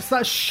Mars. It's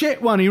that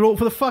shit one he wrote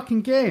for the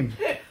fucking game.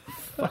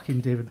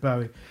 Fucking David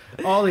Bowie.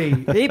 Ollie,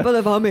 people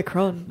of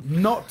Omicron.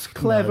 Not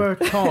Clever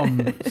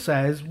Tom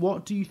says,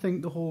 what do you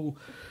think the whole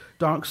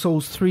Dark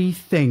Souls 3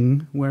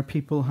 thing where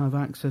people have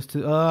access to...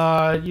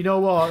 you know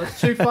what? It's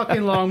too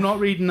fucking long. I'm not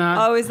reading that.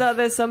 Oh, is that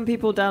there's some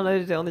people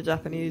downloaded it on the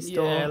Japanese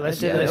store? Yeah,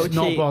 let's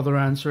not bother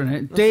answering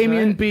it. That's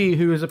Damien right. B,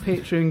 who is a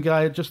Patreon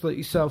guy, just like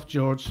yourself,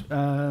 George.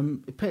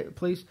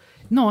 Please.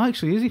 No,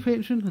 actually, is he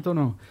Patreon? I don't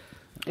know.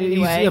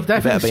 Anyway. I've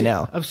definitely better be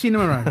now. I've seen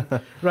him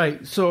around.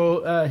 Right,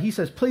 so he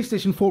says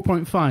PlayStation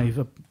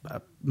 4.5,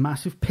 a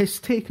massive piss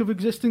take of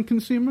existing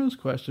consumers? ?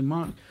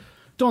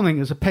 Don't think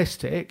it's a piss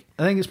take.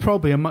 I think it's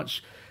probably a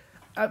much...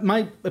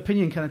 my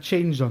opinion kind of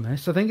changed on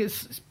this. I think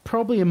it's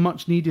probably a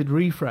much needed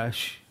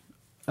refresh,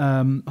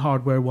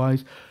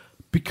 hardware-wise,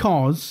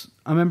 because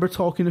I remember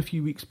talking a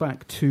few weeks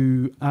back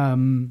to... I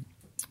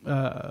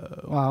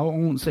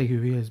won't say who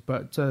he is,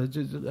 but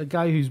just a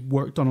guy who's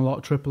worked on a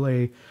lot of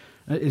AAA,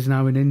 is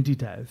now an indie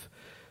dev,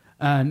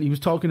 And he was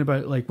talking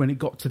about like when it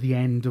got to the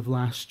end of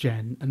last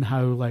gen and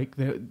how like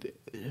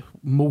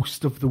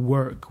most of the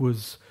work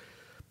was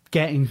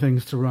getting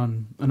things to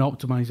run and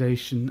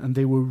optimization, and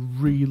they were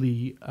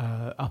really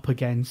up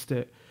against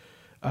it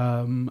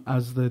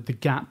as the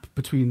gap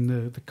between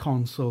the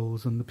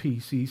consoles and the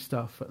PC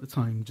stuff at the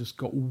time just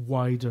got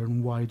wider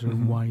and wider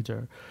and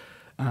wider.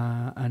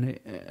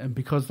 And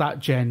because that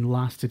gen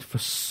lasted for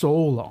so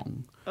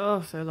long,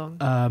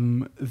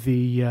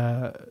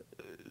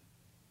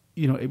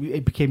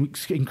 it became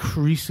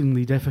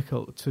increasingly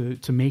difficult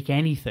to make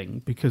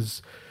anything,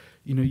 because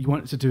you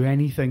wanted to do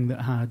anything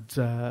that had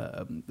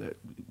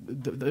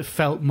that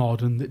felt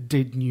modern, that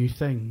did new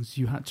things.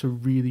 You had to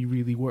really,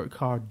 really work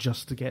hard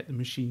just to get the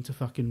machine to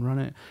fucking run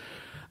it.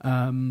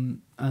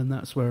 And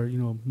that's where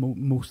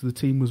most of the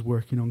team was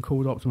working on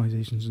code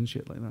optimizations and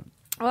shit like that.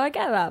 Well, I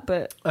get that,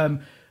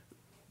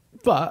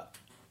 but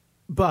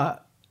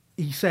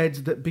he said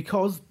that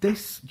because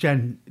this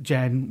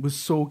gen was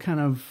so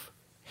kind of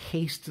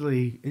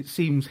hastily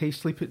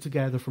put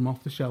together from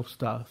off the shelf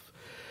stuff,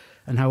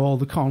 and how all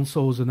the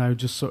consoles are now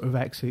just sort of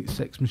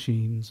x86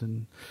 machines,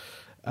 and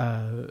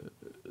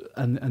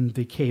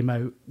they came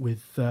out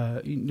with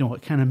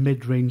kind of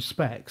mid-range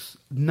specs.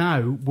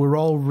 Now we're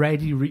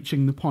already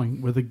reaching the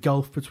point where the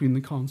gulf between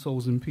the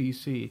consoles and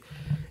PC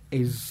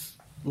is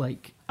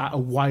like at a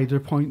wider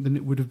point than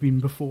it would have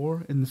been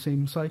before in the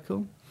same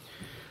cycle.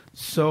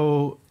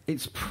 So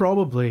it's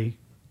probably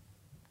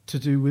to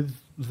do with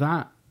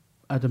that,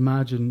 I'd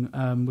imagine,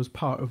 was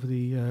part of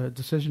the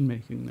decision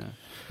making there.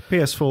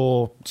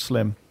 PS4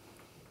 slim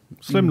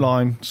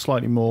line,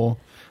 slightly more,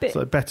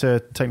 better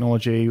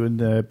technology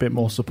and a bit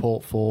more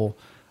support for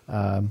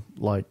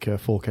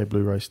 4K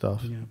Blu-ray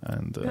stuff. Yeah.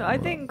 And I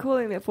think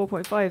calling it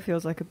 4.5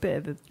 feels like a bit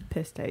of a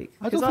piss take.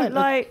 I don't think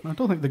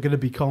they're going to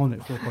be calling it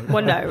 4.5.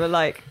 Well, no,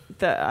 like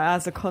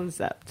as a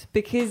concept,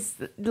 because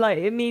like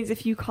it means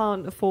if you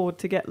can't afford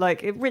to get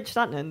Rich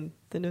Stanton,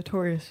 the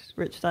notorious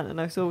Rich Stanton,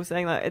 I saw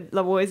saying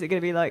what is it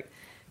going to be like?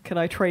 Can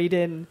I trade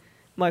in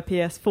my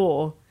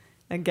PS4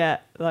 and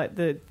get like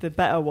the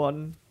better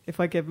one if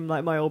I give him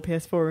like my old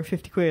PS4 and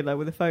 50 quid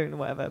with a phone or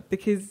whatever?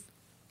 Because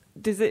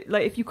does it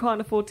if you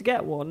can't afford to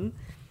get one,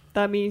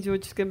 that means you're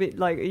just going to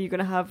be are you going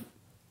to have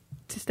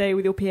to stay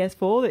with your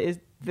PS4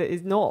 that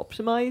is not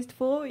optimized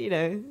for or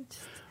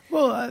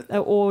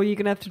you're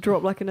going to have to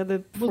drop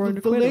another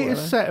 400 quid. The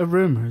latest set of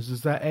rumors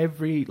is that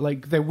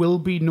there will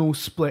be no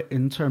split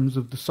in terms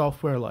of the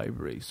software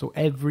library, so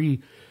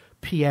every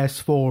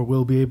PS4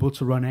 will be able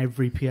to run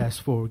every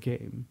PS4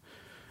 game.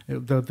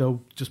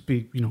 There'll just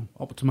be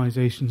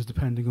optimizations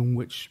depending on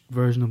which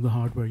version of the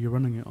hardware you're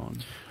running it on.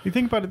 You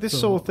think about it, this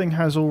sort of thing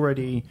has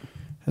already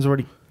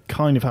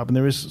kind of happened.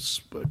 There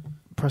is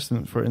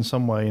precedent for it in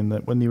some way, in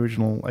that when the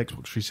original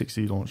Xbox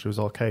 360 launched, it was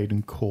arcade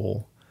and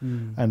core,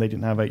 and they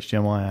didn't have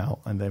HDMI out,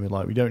 and they were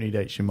like, we don't need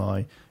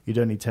HDMI, you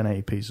don't need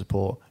 1080p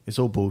support, it's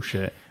all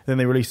bullshit. Then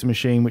they released a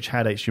machine which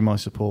had HDMI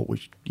support,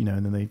 which and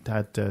then they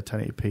had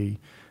 1080p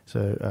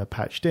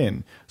patched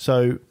in.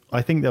 So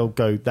I think they'll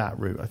go that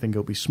route. I think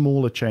it'll be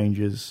smaller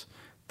changes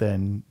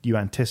than you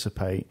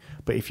anticipate.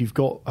 But if you've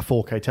got a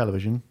 4K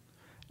television,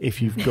 if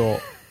you've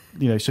got,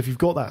 so if you've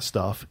got that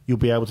stuff, you'll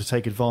be able to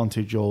take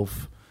advantage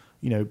of,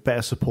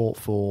 better support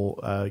for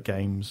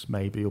games,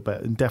 maybe,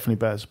 and definitely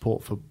better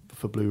support for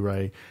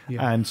Blu-ray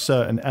and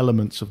certain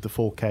elements of the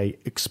 4K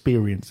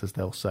experience, as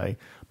they'll say.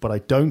 But I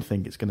don't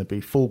think it's going to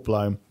be full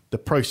blown. The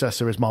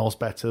processor is miles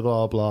better,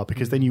 blah blah,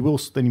 because then you will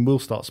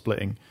start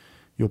splitting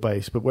your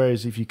base. But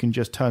whereas if you can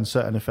just turn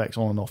certain effects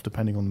on and off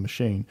depending on the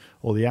machine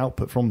or the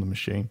output from the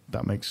machine,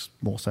 that makes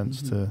more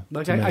sense to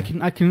me.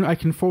 I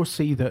can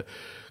foresee that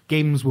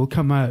games will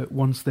come out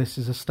once this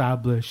is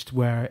established,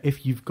 where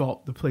if you've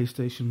got the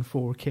PlayStation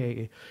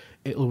 4K,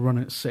 it'll run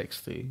at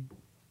 60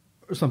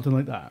 or something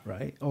like that,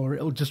 right? Or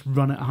it'll just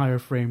run at a higher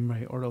frame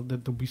rate, or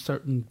there'll be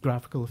certain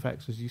graphical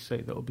effects, as you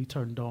say, that will be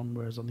turned on,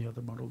 whereas on the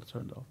other model they're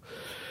turned off.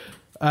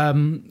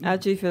 How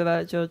do you feel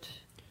about it, George?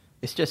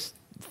 It's just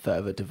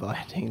further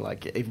dividing.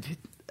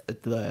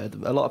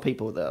 A lot of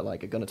people that are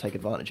going to take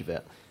advantage of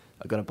it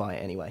are going to buy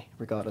it anyway,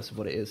 regardless of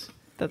what it is.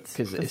 That's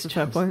a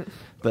fair point.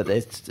 But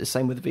it's the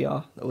same with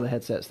VR. All the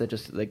headsets,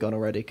 they're gone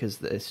already,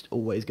 because it's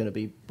always going to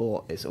be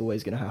bought. It's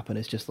always going to happen.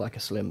 It's just like a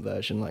slim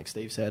version, like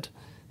Steve said.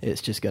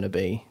 It's just going to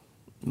be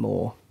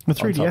more. The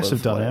 3DS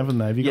have done it, haven't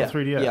they? Have you got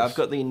 3DS? Yeah, I've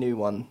got the new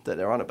one that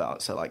they're on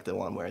about. So the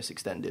one where it's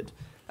extended,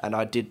 and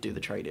I did do the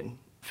trade-in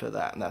for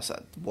that, and that's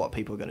what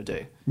people are going to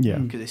do. Yeah,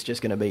 because it's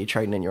just going to be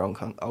trading in your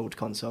old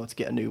console to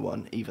get a new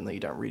one, even though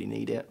you don't really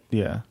need it.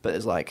 Yeah, but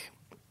there's I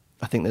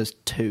think there's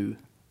 2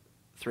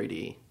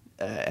 3D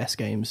S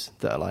games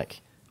that are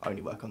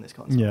only work on this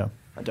console. Yeah,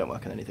 and don't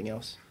work on anything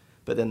else.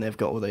 But then they've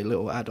got all the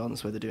little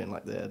add-ons where they're doing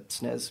the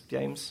SNES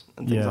games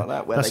and things like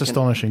that. That's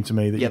astonishing to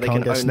me that you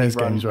can't get SNES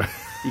games right.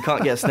 You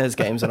can't get SNES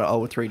games on an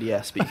old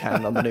 3DS, but you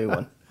can on the new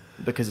one,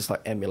 because it's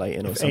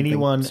emulating or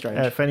something strange.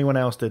 If anyone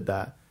else did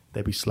that,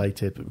 they'd be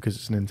slated, but because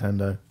it's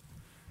Nintendo.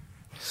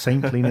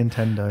 Saintly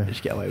Nintendo.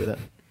 Just get away with it.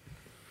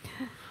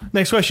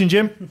 Next question,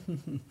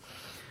 Jim.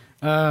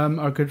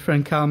 Our good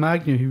friend Cal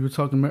Magnew, who we were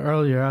talking about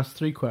earlier, asked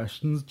 3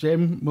 questions.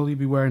 Jim, will you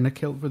be wearing a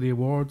kilt for the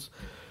awards?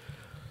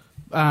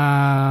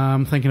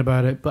 I'm thinking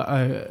about it, but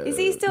is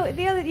he still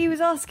the other? He was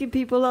asking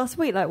people last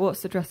week, like,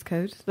 what's the dress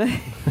code?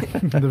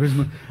 there is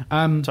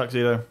no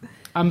tuxedo.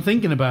 I'm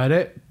thinking about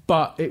it,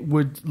 but it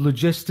would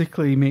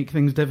logistically make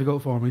things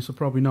difficult for me, so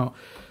probably not.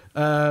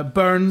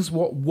 Burns,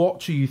 what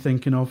watch are you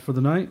thinking of for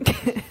the night?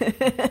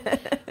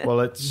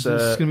 Well, it's is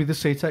this going to be the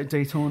SATEC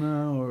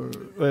Daytona, or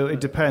well, it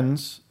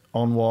depends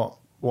on what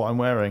I'm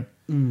wearing.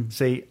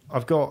 See,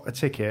 I've got a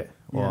ticket.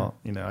 Well,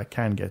 I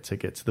can get a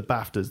ticket to the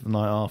BAFTAs the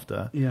night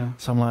after. Yeah.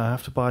 So I'm like, I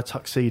have to buy a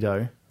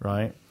tuxedo,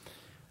 right?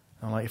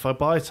 I'm like, if I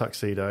buy a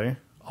tuxedo,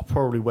 I'll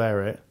probably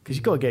wear it because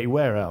you've got to get your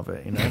wear out of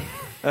it,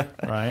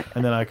 right?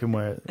 And then I can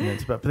wear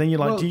it. But then you're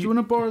like, do you want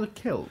to borrow the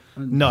kilt?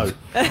 No.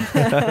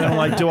 And I'm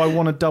like, do I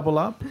want to double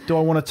up? Do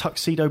I want a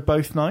tuxedo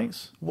both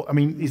nights? I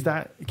mean,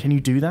 can you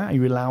do that? Are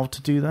you allowed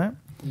to do that?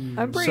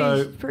 I'm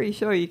pretty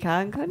sure you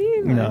can't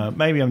you? No,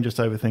 maybe I'm just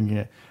overthinking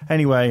it.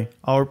 Anyway,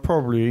 I would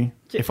probably,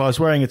 if I was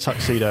wearing a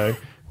tuxedo,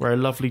 wear a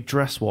lovely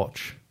dress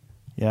watch.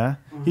 Yeah?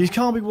 You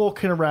can't be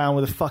walking around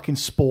with a fucking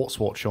sports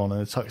watch on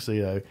and a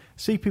tuxedo.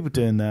 See people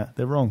doing that,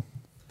 they're wrong.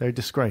 They're a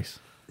disgrace.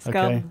 Scum.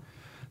 Okay?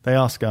 They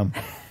are scum.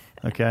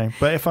 Okay?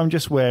 But if I'm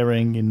just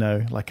wearing,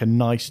 like a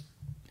nice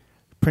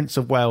Prince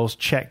of Wales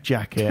check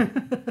jacket,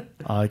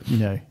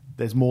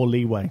 there's more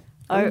leeway.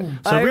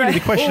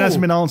 The question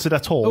hasn't been answered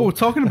at all. Oh,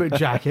 talking about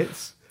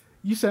jackets,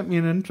 you sent me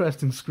an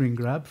interesting screen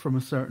grab from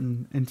a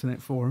certain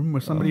internet forum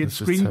where somebody had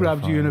screen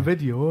grabbed you in a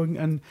video,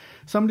 and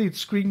somebody had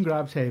screen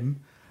grabbed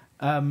him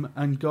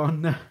and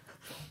gone,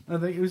 I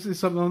think it was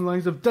something along the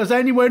lines of, does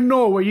anyone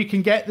know where you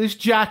can get this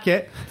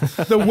jacket?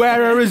 The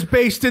wearer is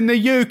based in the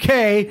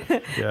UK.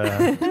 Yeah.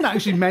 Didn't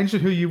actually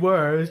mention who you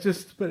were. It was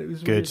just, but it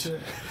was good.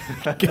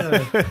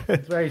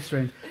 It's very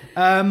strange.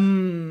 How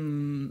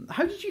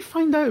did you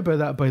find out about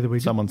that, by the way?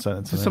 Someone sent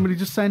it to me. Somebody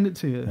just send it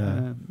to you?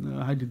 Yeah.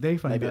 How did they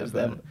find Maybe out? it was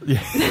them.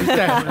 Yeah.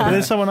 But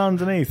then someone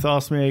underneath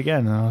asked me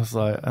again, and I was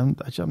like, I'm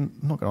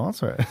not going to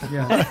answer it.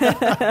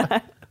 Yeah.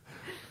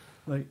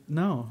 Like,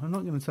 no, I'm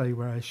not going to tell you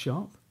where I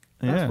shop.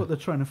 That's what they're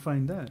trying to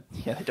find out.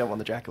 Yeah, they don't want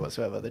the jacket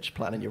whatsoever. They're just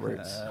planning your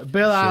routes.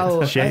 Bill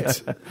Al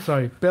Shit.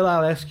 Bill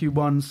Al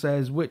SQ1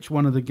 says, which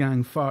one of the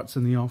gang farts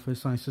in the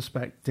office? I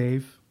suspect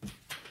Dave.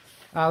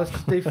 Alice,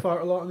 does Dave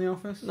fart a lot in the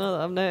office? No,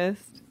 I've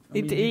noticed.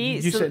 I mean,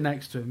 you sit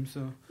next to him,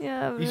 so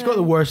yeah. He's got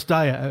the worst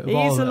diet out of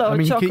all. He eats a lot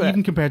of chocolate.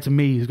 Even compared to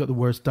me, he's got the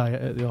worst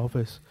diet at the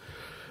office.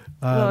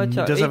 He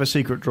does have a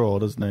secret drawer,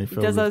 doesn't he? He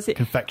does have a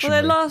confectionery.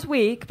 Well, then last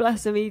week,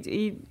 bless him,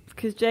 he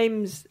because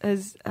James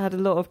has had a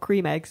lot of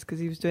cream eggs because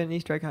he was doing an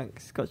Easter egg hunt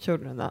because he's got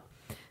children and that.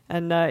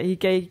 And he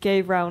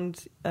gave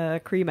round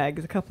cream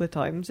eggs a couple of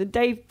times. And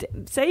Dave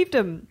saved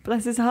them.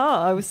 Bless his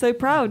heart. I was so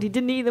proud. He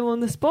didn't eat them on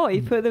the spot.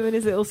 He put them in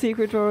his little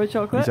secret drawer of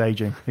chocolate.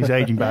 He's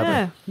aging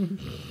badly.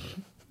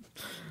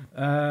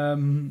 Yeah.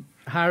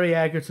 Harry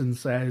Egerton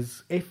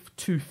says, if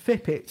to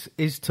fip it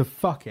is to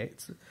fuck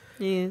it,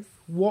 yes,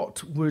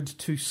 what would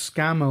to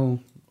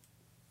scammel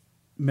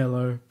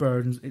Miller,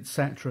 Burns,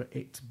 etc.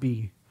 it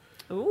be?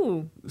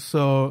 Ooh.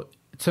 So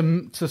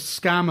to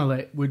scammel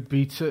it would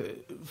be to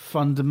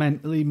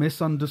fundamentally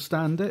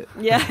misunderstand it.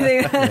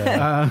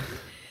 Yeah.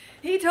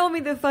 He told me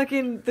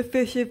the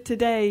fish of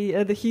today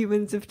are the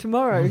humans of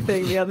tomorrow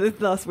thing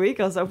last week.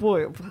 I was like,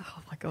 boy, oh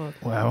my god.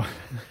 Wow.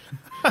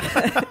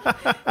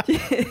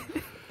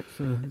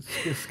 So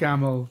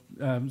scammel.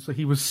 So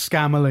he was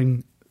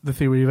scammeling the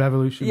theory of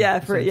evolution. Yeah,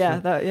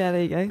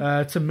 there you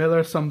go. To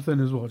Miller something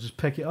as well. Just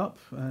pick it up.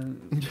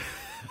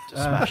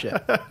 Smash it.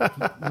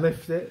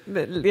 Lift it.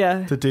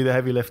 Yeah. To do the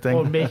heavy lifting.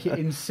 Or make it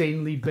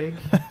insanely big.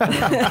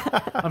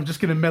 I'm just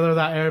going to Miller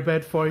that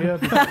airbed for you.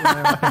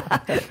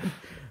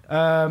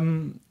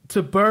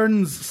 To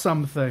Burns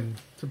something.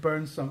 To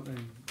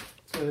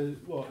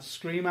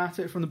scream at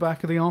it from the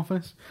back of the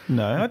office?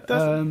 No.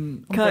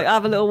 Can I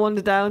have a little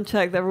wander down,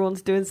 check that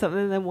everyone's doing something,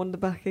 and then wander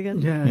back again?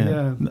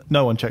 Yeah.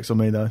 No one checks on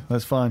me, though.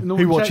 That's fine. No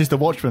Who watches The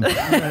Watchmen?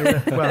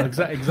 Well,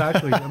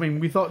 exactly. I mean,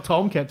 we thought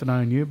Tom kept an eye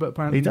on you, but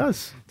apparently... He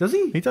does. Does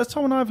he? He does.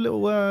 Tom and I have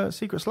little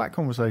secret Slack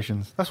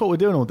conversations. That's what we're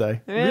doing all day.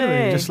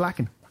 Really? Just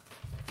slacking.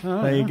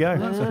 Oh, there you go.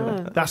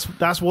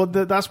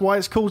 That's why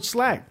it's called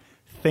Slack.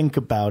 Think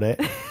about it.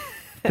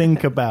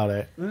 Think about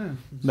it. Yeah.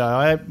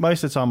 No,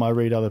 most of the time I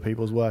read other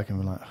people's work and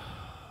we're like,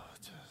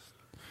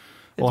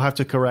 or have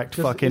to correct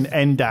fucking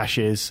end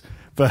dashes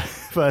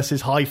versus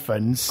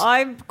hyphens.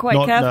 I'm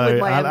quite careful with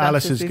my end dashes.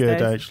 Alice is good,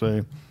 days.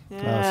 actually. Yeah.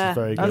 Alice is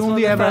very good.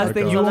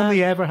 You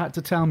only ever had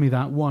to tell me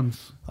that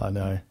once. I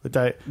know.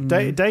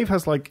 Dave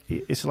has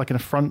it's like an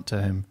affront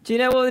to him. Do you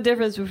know what the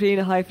difference between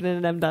a hyphen and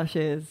an em dash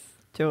is,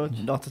 George?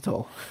 Not at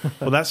all.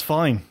 Well, that's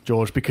fine,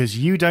 George, because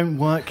you don't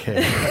work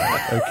here,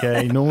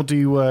 okay? Nor do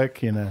you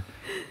work in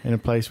a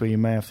place where you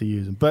may have to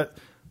use them. But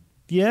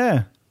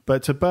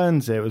to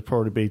Burns it would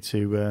probably be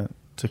to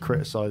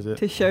criticise it.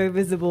 To show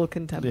visible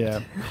contempt.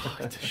 Yeah.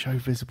 To show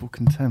visible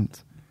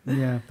contempt.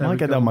 Yeah. I'll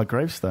get that on my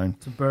gravestone.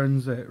 To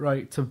Burns it.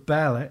 Right, to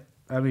Bell it.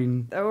 I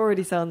mean... That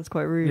already sounds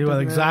quite rude. Yeah, well,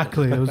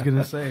 exactly, I was going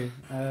to say.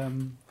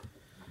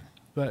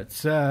 But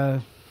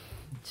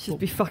Should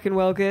be fucking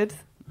well good.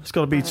 It's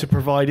got to be to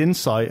provide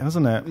insight,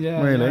 hasn't it?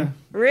 Yeah, really. yeah.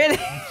 Really?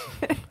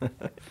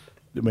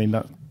 I mean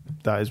that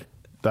is.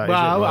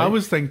 Well, I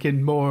was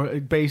thinking more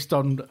based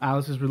on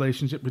Alice's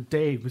relationship with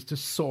Dave was to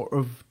sort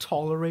of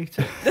tolerate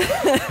it.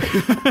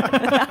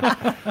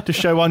 to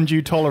show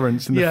undue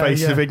tolerance in the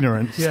face of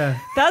ignorance. Yeah,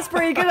 That's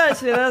pretty good,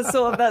 actually.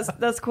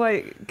 That's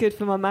quite good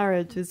for my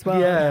marriage as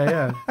well.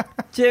 yeah.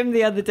 Jim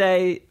the other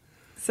day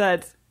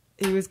said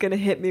he was going to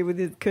hit me with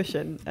his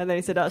cushion, and then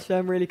he said, "Actually,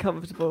 I'm really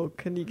comfortable.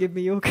 Can you give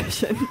me your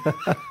cushion?"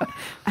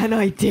 And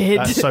I did.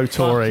 That's so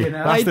Tory. Fucking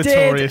hell. That's I the did,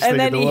 Toryest thing and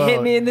then in the he world.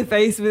 hit me in the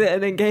face with it,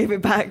 and then gave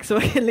it back so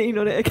I can lean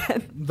on it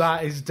again.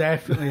 That is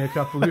definitely a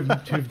couple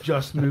who've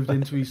just moved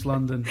into East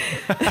London.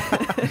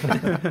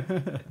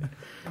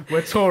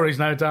 We're Tories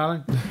now,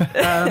 darling.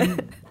 To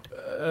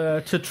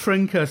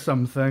Trinker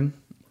something.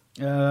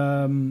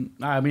 I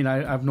mean,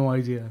 I have no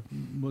idea.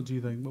 What do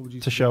you think? What would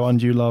you To show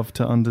undue love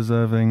to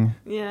undeserving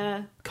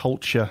Yeah.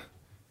 culture.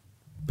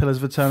 Pillars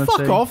of Eternity.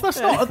 Fuck off!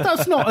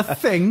 That's not a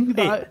thing.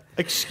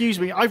 Excuse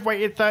me, I've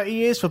waited 30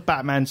 years for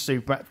Batman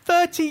Superman.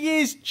 30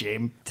 years,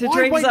 Jim. To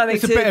drink something.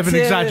 It's a bit of an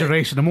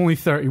exaggeration. I'm only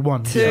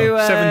 31. To,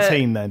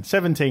 17 then.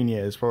 17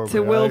 years probably.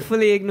 To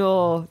willfully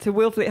ignore, to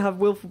willfully have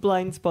willful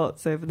blind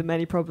spots over the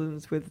many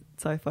problems with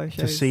sci-fi shows.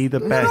 To see the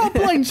They're best. not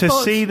blind To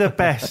spots. see the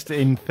best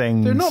in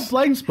things. They're not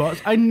blind spots.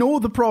 I know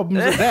the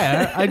problems are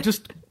there. I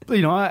just,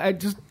 I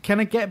just kind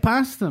of get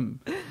past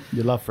them.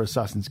 Your love for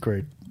Assassin's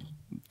Creed.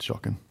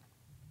 Shocking.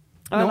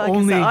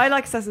 I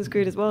like Assassin's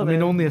Creed as well. I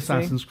mean, though, only so.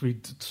 Assassin's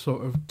Creed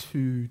sort of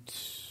 2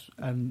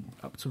 and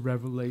up to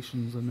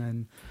Revelations,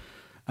 and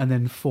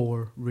then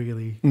 4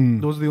 really.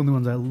 Those are the only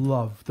ones I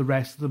love. The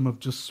rest of them have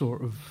just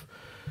sort of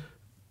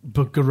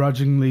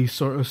begrudgingly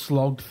sort of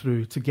slogged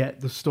through to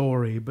get the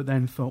story, but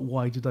then thought,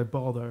 why did I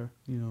bother?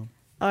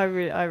 I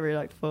really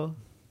liked 4.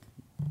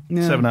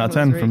 Yeah, 7 out of that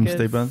 10 was really from good.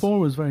 Steve Burns. 4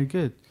 was very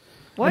good.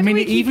 Why I do mean,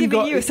 we it keep even giving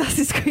got- you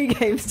Assassin's Creed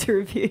games to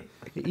review?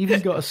 It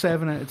even got a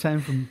 7 out of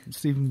 10 from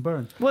Stephen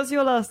Burns. What's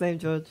your last name,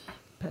 George?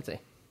 Petty.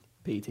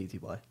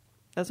 P-E-T-T-Y.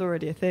 That's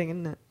already a thing,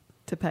 isn't it?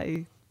 To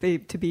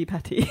be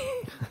petty.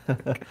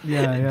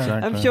 Yeah.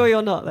 Exactly. I'm sure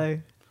you're not,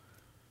 though.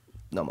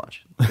 Not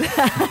much.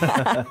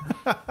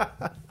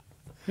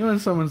 When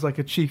someone's like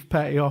a chief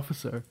petty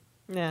officer,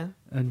 Yeah.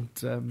 and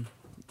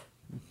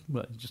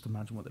well, just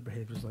imagine what their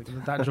behaviour is like.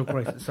 That joke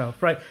writes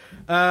itself, right?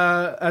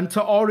 And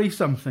to Ori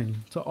something.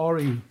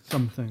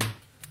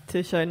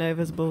 To show no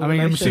visible I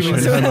mean, I'm emotion.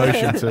 assuming There's no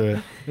emotion to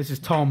it. This is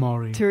Tom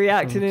Ori. To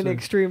react So in an to-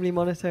 extremely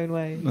monotone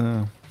way.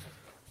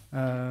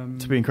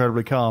 To be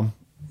incredibly calm,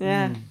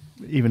 Yeah.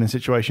 even in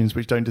situations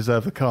which don't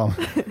deserve the calm.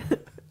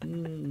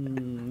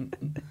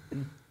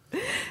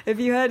 Have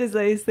you heard his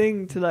latest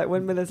thing to like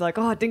when Miller's like,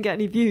 I didn't get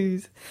any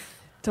views?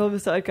 Tom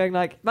started going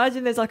like,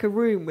 imagine there's like a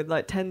room with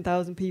like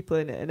 10,000 people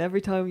in it, and every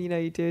time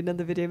you do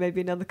another video,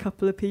 maybe another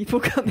couple of people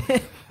come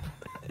in.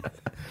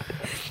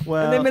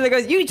 Well, And then Miller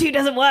goes, YouTube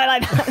doesn't work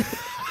like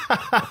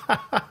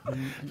that.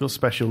 got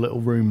special little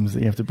rooms that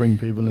you have to bring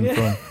people in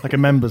from, like a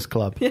members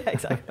club. Yeah,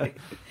 exactly.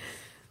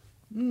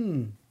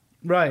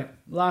 Right,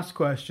 last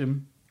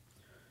question.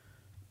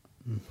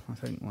 I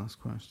think last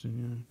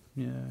question,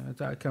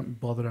 yeah. I can't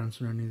bother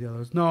answering any of the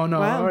others. No,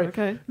 Wow, all right.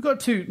 okay. We've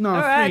got 2, no,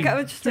 All right, 3. okay,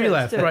 let's just do 3 it,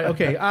 left. let's do it. Right,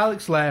 okay.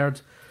 Alex Laird,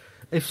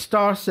 if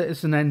Star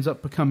Citizen ends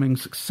up becoming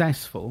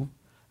successful,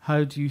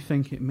 how do you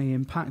think it may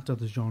impact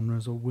other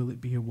genres, or will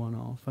it be a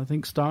one-off? I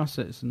think Star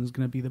Citizen is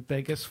going to be the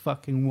biggest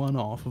fucking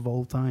one-off of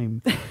all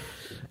time.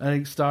 I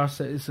think Star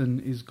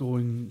Citizen is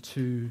going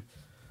to...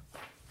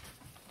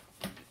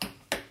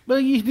 Well,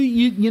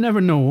 you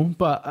never know,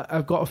 but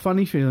I've got a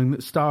funny feeling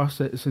that Star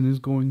Citizen is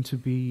going to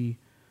be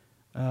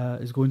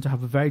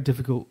have a very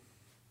difficult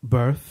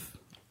birth,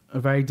 a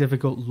very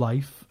difficult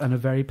life, and a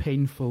very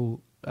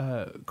painful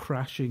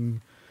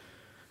crashing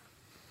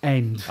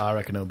end. I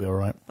reckon it'll be all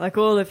right. Like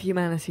all of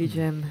humanity,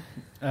 Jim.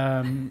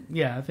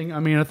 Yeah, I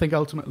think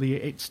ultimately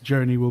its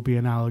journey will be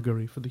an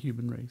allegory for the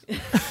human race,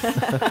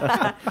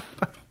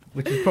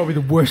 which is probably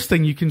the worst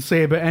thing you can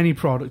say about any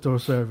product or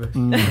service.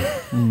 You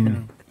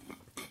know.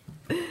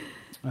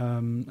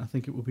 I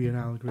think it will be an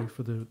allegory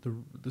for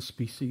the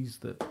species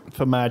that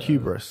For mad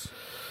hubris.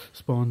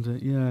 spawned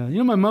it. Yeah,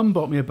 my mum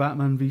bought me a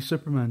Batman v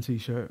Superman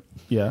T-shirt.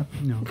 Yeah.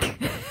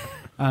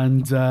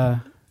 And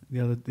the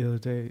other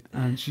day,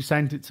 and she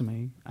sent it to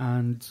me,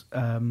 and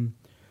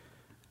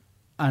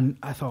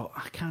I thought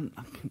I can't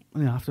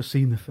after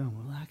seeing the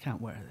film, I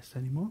can't wear this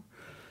anymore.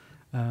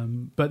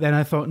 But then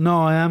I thought,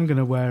 no, I am going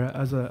to wear it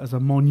as a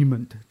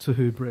monument to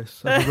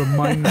hubris, as a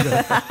reminder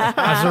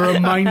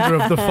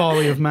of the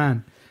folly of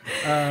man.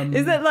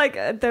 Is that like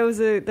there's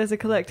a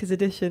collector's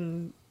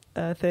edition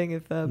thing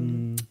of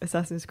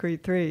Assassin's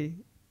Creed 3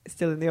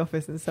 still in the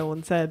office, and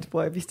someone said,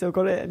 "Why have you still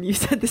got it?" And you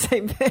said the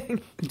same thing.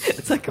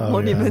 It's like a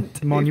monument.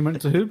 Yeah. Monument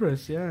to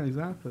hubris. Yeah,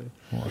 exactly.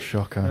 What a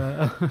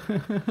shocker.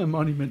 A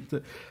monument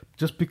that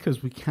just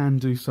because we can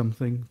do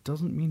something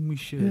doesn't mean we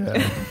should.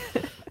 Yeah.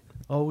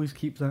 Always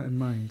keep that in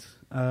mind.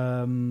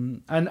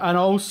 And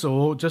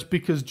also, just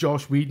because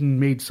Joss Whedon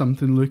made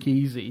something look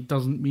easy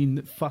doesn't mean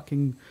that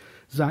fucking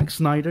Zack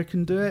Snyder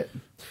can do it.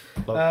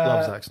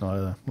 Love Zack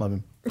Snyder. Love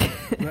him.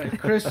 Right,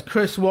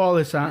 Chris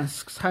Wallace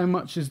asks, how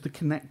much is the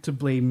Kinect to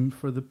blame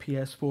for the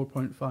PS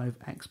 4.5,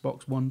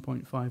 Xbox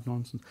 1.5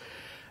 nonsense?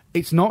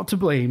 It's not to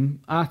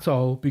blame at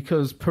all,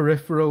 because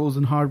peripherals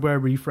and hardware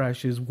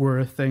refreshes were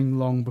a thing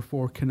long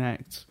before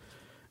Kinect.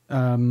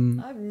 I've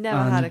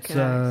never had a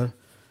Kinect.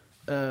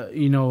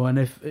 And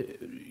if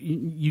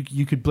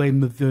you could blame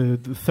the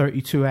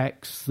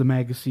 32X, the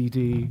Mega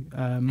CD.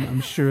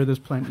 I'm sure there's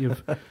plenty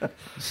of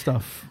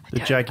stuff. The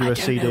Jaguar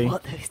CD. I don't know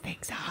what those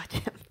things are,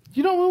 Jim.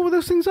 You don't know what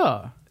those things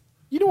are?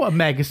 You know what a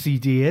Mega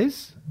CD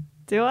is?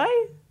 Do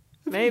I?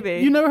 Maybe.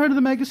 You never heard of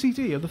the Mega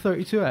CD or the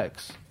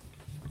 32X?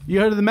 You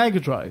heard of the Mega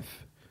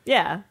Drive?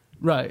 Yeah.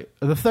 Right.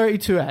 The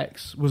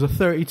 32X was a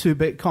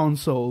 32-bit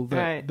console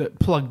that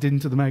plugged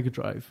into the Mega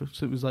Drive.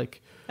 So it was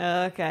like...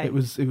 okay. It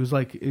was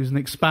an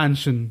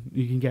expansion.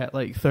 You can get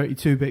like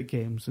 32-bit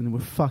games, and they were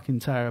fucking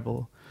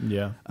terrible.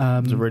 Yeah.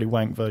 It was a really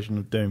wank version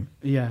of Doom.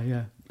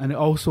 Yeah. And it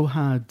also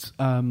had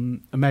a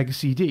Mega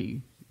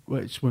CD,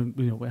 which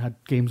it had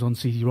games on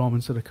CD-ROM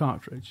instead of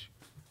cartridge,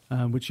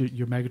 which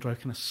your Mega Drive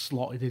kind of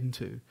slotted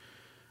into.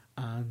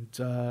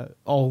 And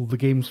all the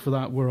games for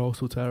that were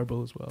also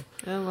terrible as well.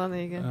 Oh, well,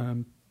 there you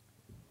go.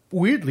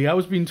 Weirdly, I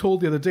was being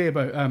told the other day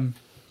about,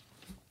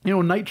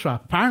 Night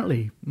Trap.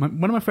 Apparently,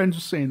 one of my friends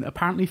was saying that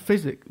apparently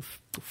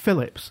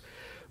Philips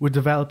were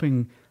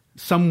developing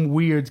some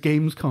weird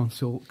games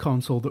console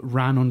that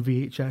ran on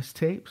VHS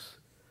tapes.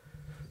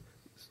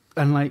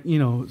 And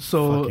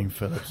fucking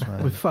Philips,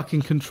 man. With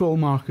fucking control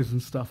markers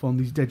and stuff on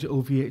these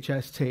digital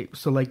VHS tapes.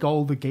 So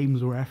all the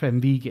games were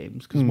FMV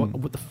games, because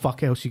what the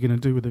fuck else are you going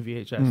to do with a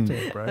VHS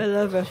tape, right? I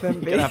love FMV. You're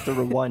going to have to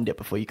rewind it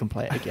before you can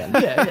play it again.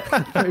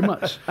 yeah, very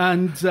much.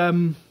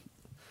 And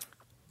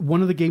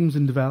one of the games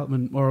in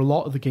development, or a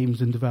lot of the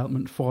games in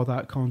development for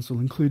that console,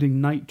 including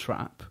Night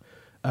Trap,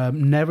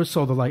 never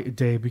saw the light of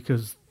day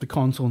because the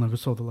console never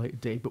saw the light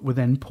of day, but were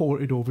then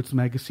ported over to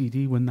Mega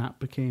CD when that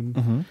became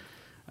a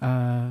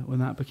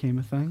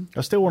thing.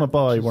 I still want to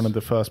buy one of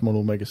the first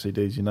model Mega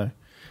CDs.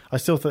 I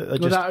still think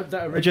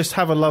I just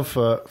have a love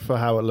for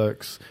how it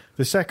looks.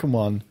 The second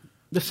one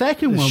is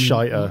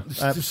shiter.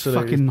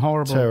 Absolutely fucking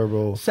horrible,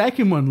 terrible.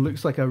 Second one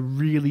looks like a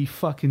really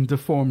fucking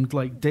deformed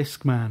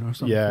Discman or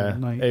something. Yeah,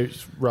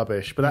 it's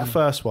rubbish. But that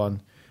first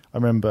one, I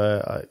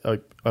remember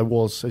I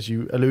was, as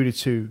you alluded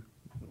to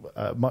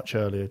much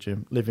earlier,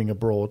 Jim, living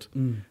abroad,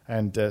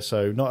 and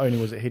so not only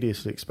was it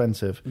hideously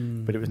expensive,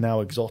 but it was now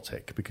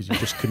exotic because you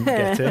just couldn't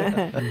get it.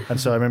 And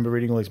so I remember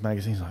reading all these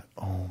magazines, like,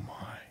 oh my!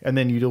 And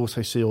then you'd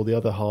also see all the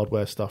other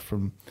hardware stuff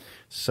from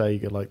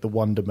Sega, like the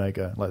Wonder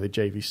Mega, like the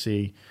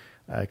JVC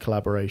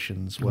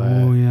collaborations,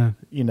 where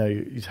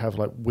you'd have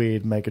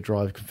weird Mega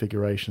Drive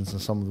configurations,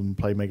 and some of them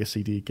play Mega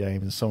CD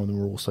games, and some of them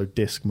were also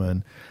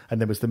Discman. And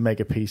there was the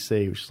Mega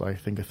PC, which is I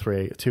think a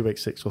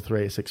 286 or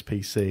 386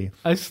 PC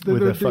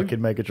with a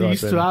fucking Mega Drive. I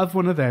used to have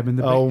one of them in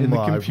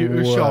the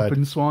computer shop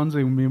in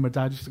Swansea when me and my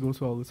dad used to go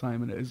to all the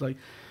time, and it was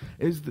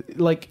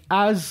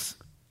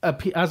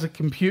as a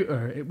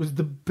computer, it was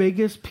the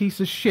biggest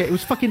piece of shit. It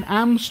was fucking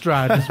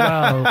Amstrad as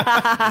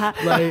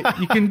well.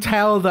 You can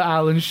tell that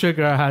Alan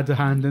Sugar had a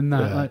hand in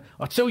that. Yeah.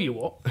 I'll tell you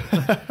what.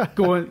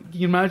 Can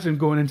you imagine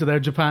going into their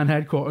Japan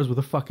headquarters with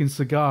a fucking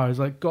cigar?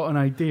 Got an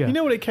idea. You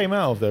know what it came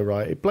out of though,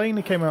 right? It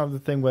plainly came out of the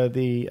thing where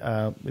the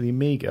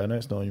Amiga, I know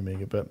it's not an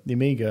Amiga, but the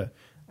Amiga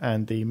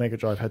and the Mega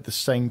Drive had the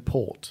same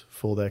port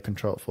for the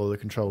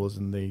controllers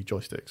and the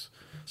joysticks.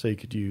 So you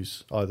could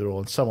use either or.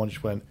 And someone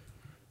just went,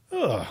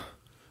 ugh.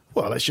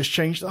 Well, let's just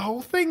change the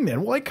whole thing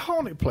then. Why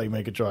can't it play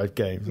Mega Drive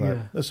games?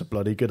 That's a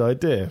bloody good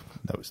idea.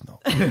 No, it's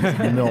not.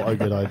 It's not a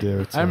good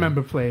idea at all. I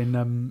remember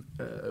playing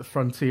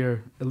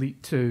Frontier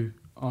Elite 2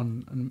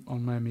 on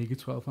my Amiga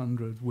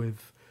 1200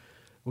 with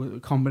a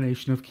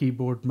combination of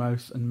keyboard,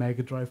 mouse, and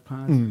Mega Drive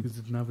pads because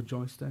it didn't have a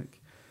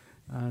joystick.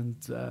 And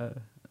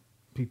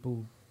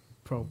people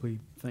probably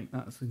think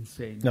that's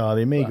insane. No,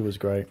 the Amiga was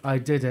great. I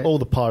did it. All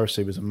the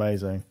piracy was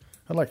amazing.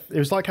 It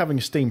was like having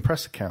a Steam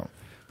Press account,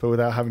 but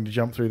without having to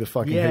jump through the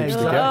fucking hoops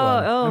to get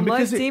one. Oh,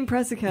 my Steam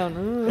Press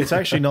account. It's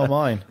actually not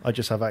mine. I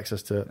just have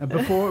access to it.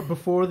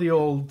 Before the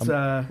old...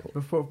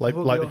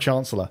 the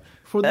Chancellor.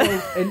 Before the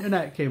old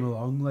internet came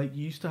along,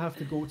 you used to have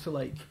to go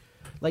to,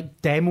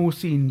 demo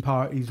scene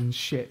parties and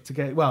shit to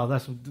get... Well,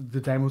 that's what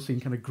the demo scene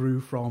kind of grew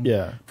from.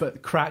 Yeah.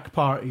 But crack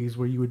parties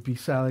where you would be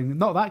selling...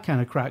 Not that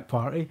kind of crack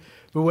party,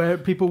 but where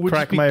people would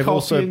crack just be may have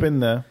also been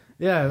there.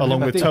 Yeah, along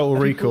with Total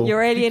Recall.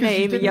 You're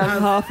alienating the young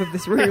half of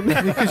this room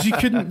because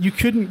you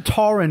couldn't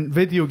torrent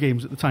video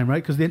games at the time,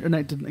 right? Because the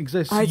internet didn't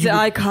exist. So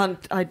I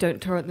don't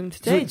torrent them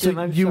today,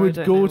 Jim. You would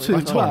go to.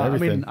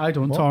 I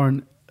don't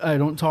torrent I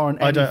don't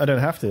torrent. I don't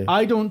have to.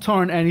 I don't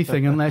torrent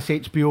anything unless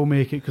HBO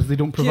make it because they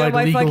don't provide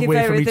a legal way for me to watch it. My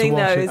fucking favourite thing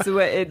though is the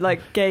way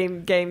like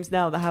games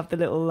now that have the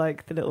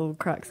little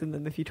cracks in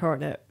them if you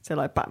torrent it. So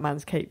like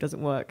Batman's cape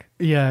doesn't work.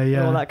 Yeah,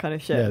 yeah. All that kind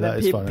of shit. Yeah, And that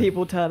then is funny.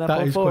 people turn up That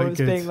on is quite forums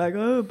good. being like,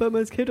 "Oh,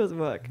 Batman's cape doesn't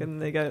work,"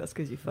 and they go, "That's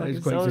because you fucking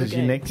is quite sold good. the You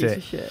game, nicked piece it.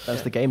 of shit."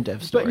 That's the game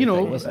dev story. But you know,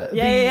 thing, wasn't it?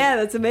 Yeah,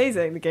 that's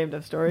amazing. The game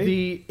dev story.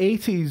 The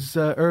 80s,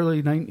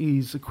 early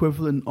 90s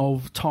equivalent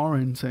of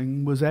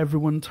torrenting was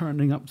everyone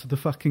turning up to the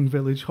fucking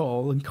village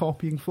hall and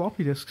copying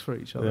floppy disks for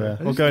each other.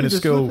 Yeah. Or going to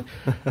school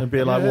and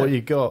be like, Yeah. "What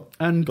you got?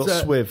 And Got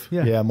Swiv?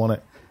 yeah. Yeah, I'm on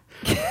it."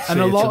 And See a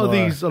you lot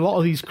tomorrow.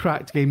 of these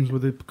cracked games where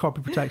the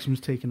copy protection was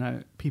taken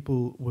out,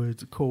 people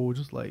would code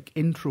like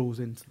intros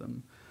into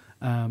them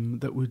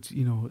that would,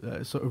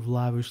 sort of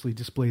lavishly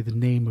display the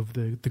name of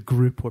the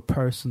group or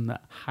person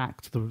that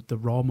hacked the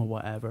ROM or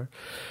whatever.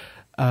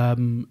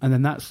 And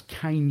then that's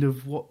kind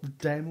of what the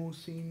demo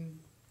scene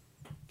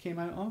came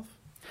out of.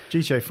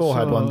 GTA 4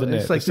 had one, didn't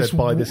it's it? like It said, this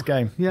 "Buy this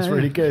game." Yeah, It's yeah.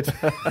 really good.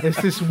 It's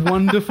this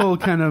wonderful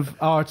kind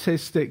of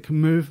artistic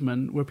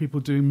movement where people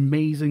do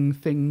amazing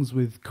things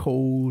with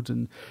code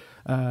and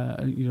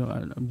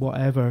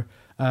whatever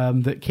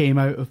that came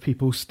out of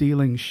people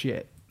stealing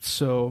shit.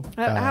 So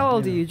How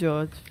old are you,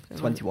 George?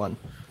 21.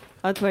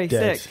 I'm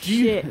 26. Dead.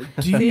 Shit.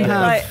 do you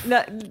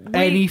have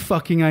any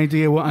fucking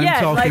idea what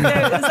I'm talking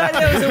about? It's like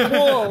there was a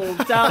wall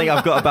down, I think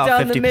I've got about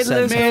down the 50%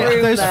 middle of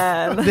the so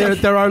far. room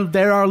there.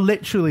 There are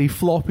literally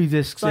floppy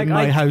disks Like, in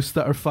my I- house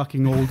that are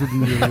fucking older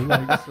than you.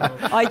 Like, so.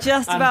 I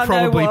just And about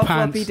know probably what a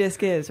pants. floppy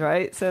disk is,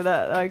 right? So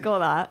that I got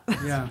that.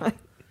 Yeah.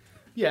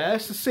 Yeah,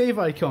 it's the save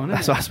icon.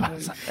 That's Isn't what I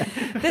was about to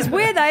say. It's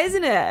weird, that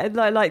isn't it?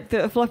 Like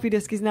the floppy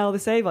disk is now the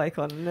save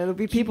icon, and there'll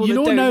be people that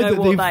know don't now know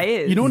what they've- that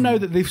is. You know now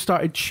that they've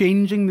started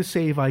changing the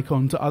save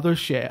icon to other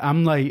shit.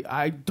 I'm like,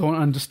 I don't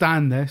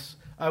understand this.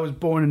 I was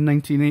born in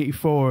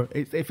 1984.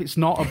 If it's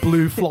not a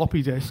blue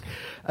floppy disk,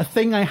 a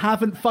thing I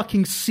haven't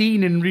fucking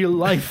seen in real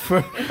life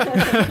for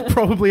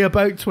probably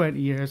about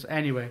 20 years.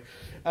 Anyway,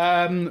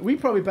 we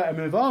probably better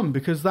move on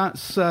because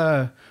that's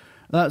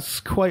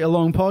quite a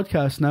long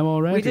podcast now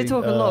already. We did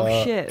talk a lot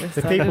of shit. This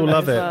The time, people didn't we,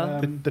 love as it.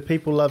 well? The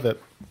people love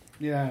it.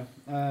 Yeah.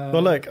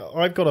 But look,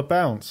 I've got to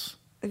bounce,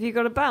 Have you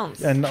got a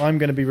bounce? and I'm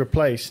going to be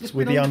replaced It's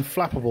with been the on-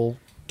 unflappable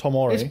Tom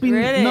Ori. It's been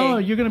Really? no.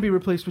 You're going to be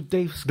replaced with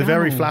Dave Scammell. The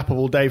very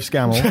flappable Dave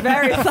Scammell.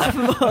 Very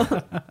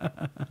flammable.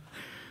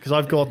 Because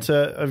I've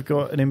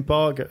got an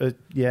embargo,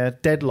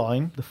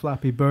 deadline the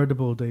flappy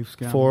birdable Dave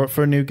Scammell.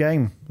 for a new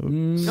game.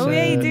 Mm. Oh,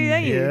 yeah, you do,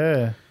 don't you?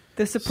 Yeah,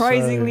 The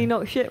surprisingly So-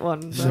 not shit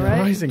ones, all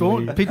right?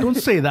 surprisingly, Don't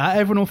say that.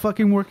 Everyone will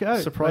fucking work it out.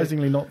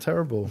 surprisingly not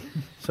terrible.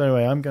 So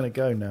anyway, I'm going to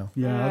go now.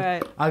 Yeah. All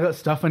right. I got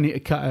stuff I need to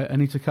cut out. I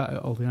need to cut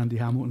out all the Andy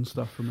Hamilton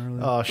stuff from earlier.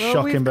 Oh, Well,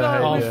 shocking we've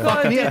got- behaviour. we've got-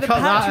 fuck, I need do to the cut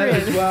that out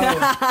Patreon. as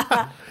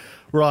well.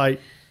 Right,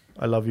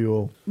 I love you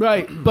all.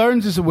 Right,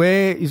 Burns is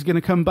away. He's going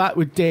to come back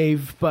with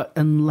Dave, but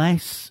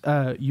unless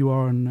you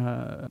are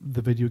on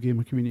the Video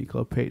Gamer Community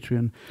Club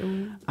Patreon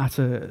at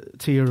a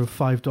tier of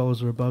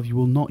 $5 or above, you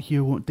will not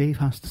hear what Dave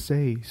has to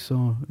say.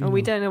 So, you And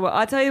we know. don't know what.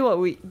 I tell you what,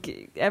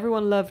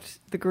 everyone loved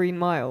the Green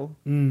Mile.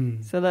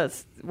 Mm. So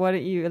why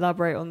don't you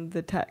elaborate on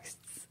the texts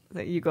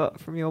that you got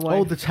from your wife?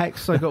 Oh, the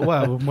texts I got.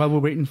 Well, while we're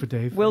waiting for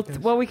Dave. I guess.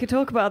 Well, we could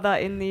talk about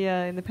that in the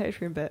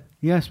Patreon bit.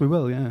 Yes, we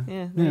will. Yeah.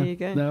 Yeah, there you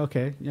go. No,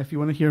 okay. Yeah, if you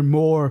want to hear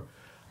more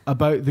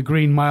about the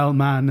Green Mile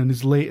Man and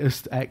his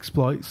latest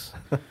exploits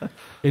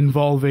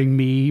involving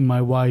me,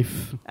 my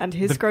wife, And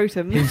his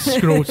scrotum. his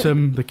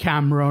scrotum, the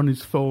camera on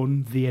his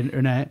phone, the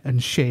internet,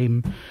 and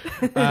shame,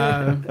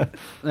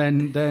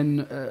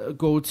 then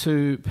go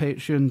to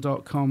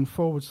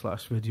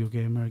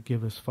patreon.com/videogamer.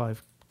 Give us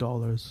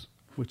 $5,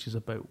 which is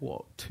about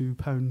what,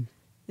 £2.50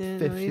 Yeah,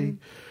 no, yeah.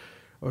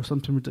 or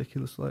something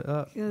ridiculous like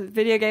that. Yeah,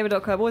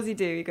 Videogamer.com. What does he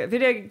do? You got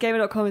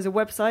Videogamer.com is a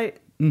website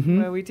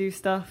Mm-hmm. where we do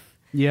stuff.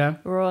 Yeah,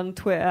 We're on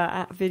Twitter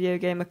at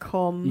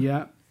Videogamer.com.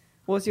 yeah.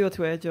 What's your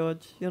Twitter,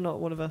 George? You're not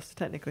one of us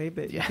technically,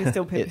 but you Yeah, can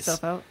still pick it's-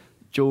 yourself out.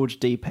 George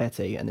D.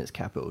 Petty, and it's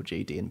capital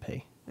G, D, and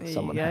P. There you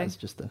Someone go. has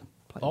just the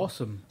plain one.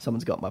 Awesome.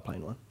 Someone's got my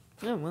plain one.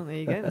 Oh well, there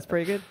you go. That's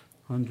pretty good.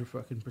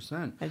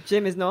 100%. And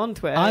Jim is not on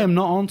Twitter. I am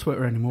not on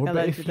Twitter anymore,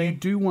 but if Allegedly. you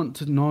do want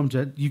to know,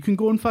 you can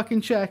go and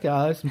fucking check,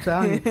 Alice. I'm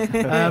telling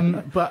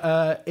you.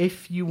 But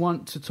if you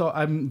want to talk,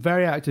 I'm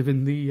very active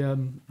in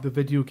the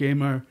Video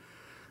Gamer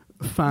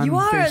fan You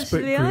are Facebook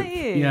actually, group. aren't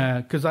you?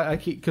 Yeah,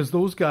 because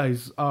those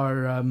guys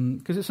are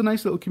because it's a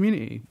nice little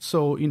community.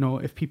 So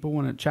if people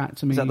want to chat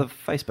to me, Is that the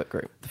Facebook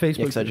group? the Facebook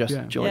Yeah, 'cause I group, just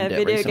yeah. joined Yeah, it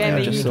Video recently. I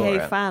Gamer just saw UK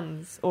it.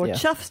 fans or Yeah.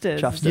 Chuffsters.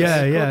 Chuffsters. as they Yeah,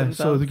 call yeah. So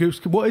themselves. the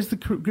group's what is the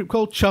group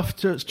called?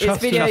 Chuffsters. it's Chuffsters.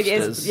 video.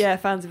 Chuffsters. It's, yeah,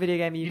 fans of Video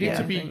Gamer UK. You need to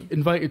I be think.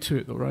 invited to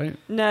it, though, right?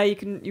 No,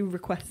 you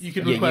request. You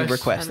can Yeah, you request.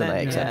 request and And they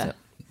then, accept yeah. it.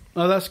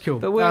 Oh, that's cool.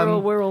 But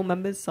we're all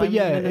members. but Simon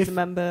yeah, is if- a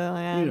member.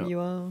 I am. you know. You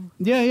are.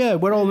 Yeah,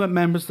 we're all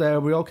members there.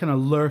 We all kind of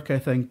lurk, I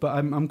think, but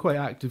I'm quite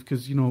active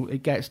because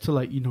it gets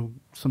to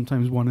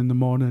sometimes 1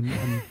 a.m.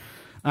 and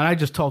I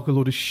just talk a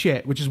load of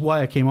shit, which is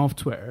why I came off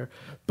Twitter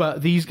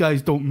But these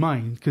guys don't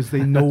mind because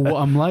they know what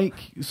I'm like,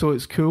 so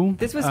it's cool.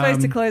 This was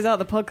supposed to close out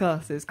the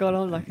podcast. It's gone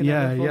on like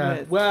another 4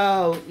 minutes.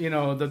 Well,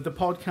 the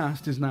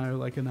podcast is now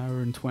like an hour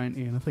and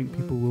 20, and I think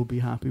people will be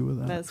happy with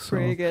that. That's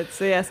pretty good.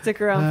 So yeah,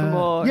 stick around for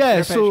more.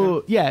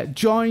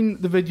 Join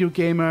the Video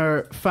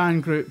Gamer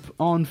fan group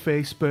on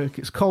Facebook.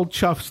 It's called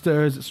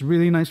Chuffsters. It's a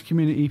really nice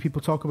community.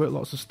 People talk about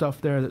lots of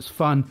stuff there that's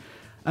fun,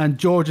 and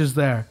George is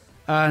there.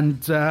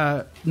 And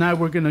now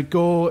we're going to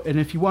go, and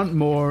if you want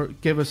more,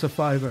 give us a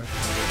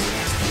 $5.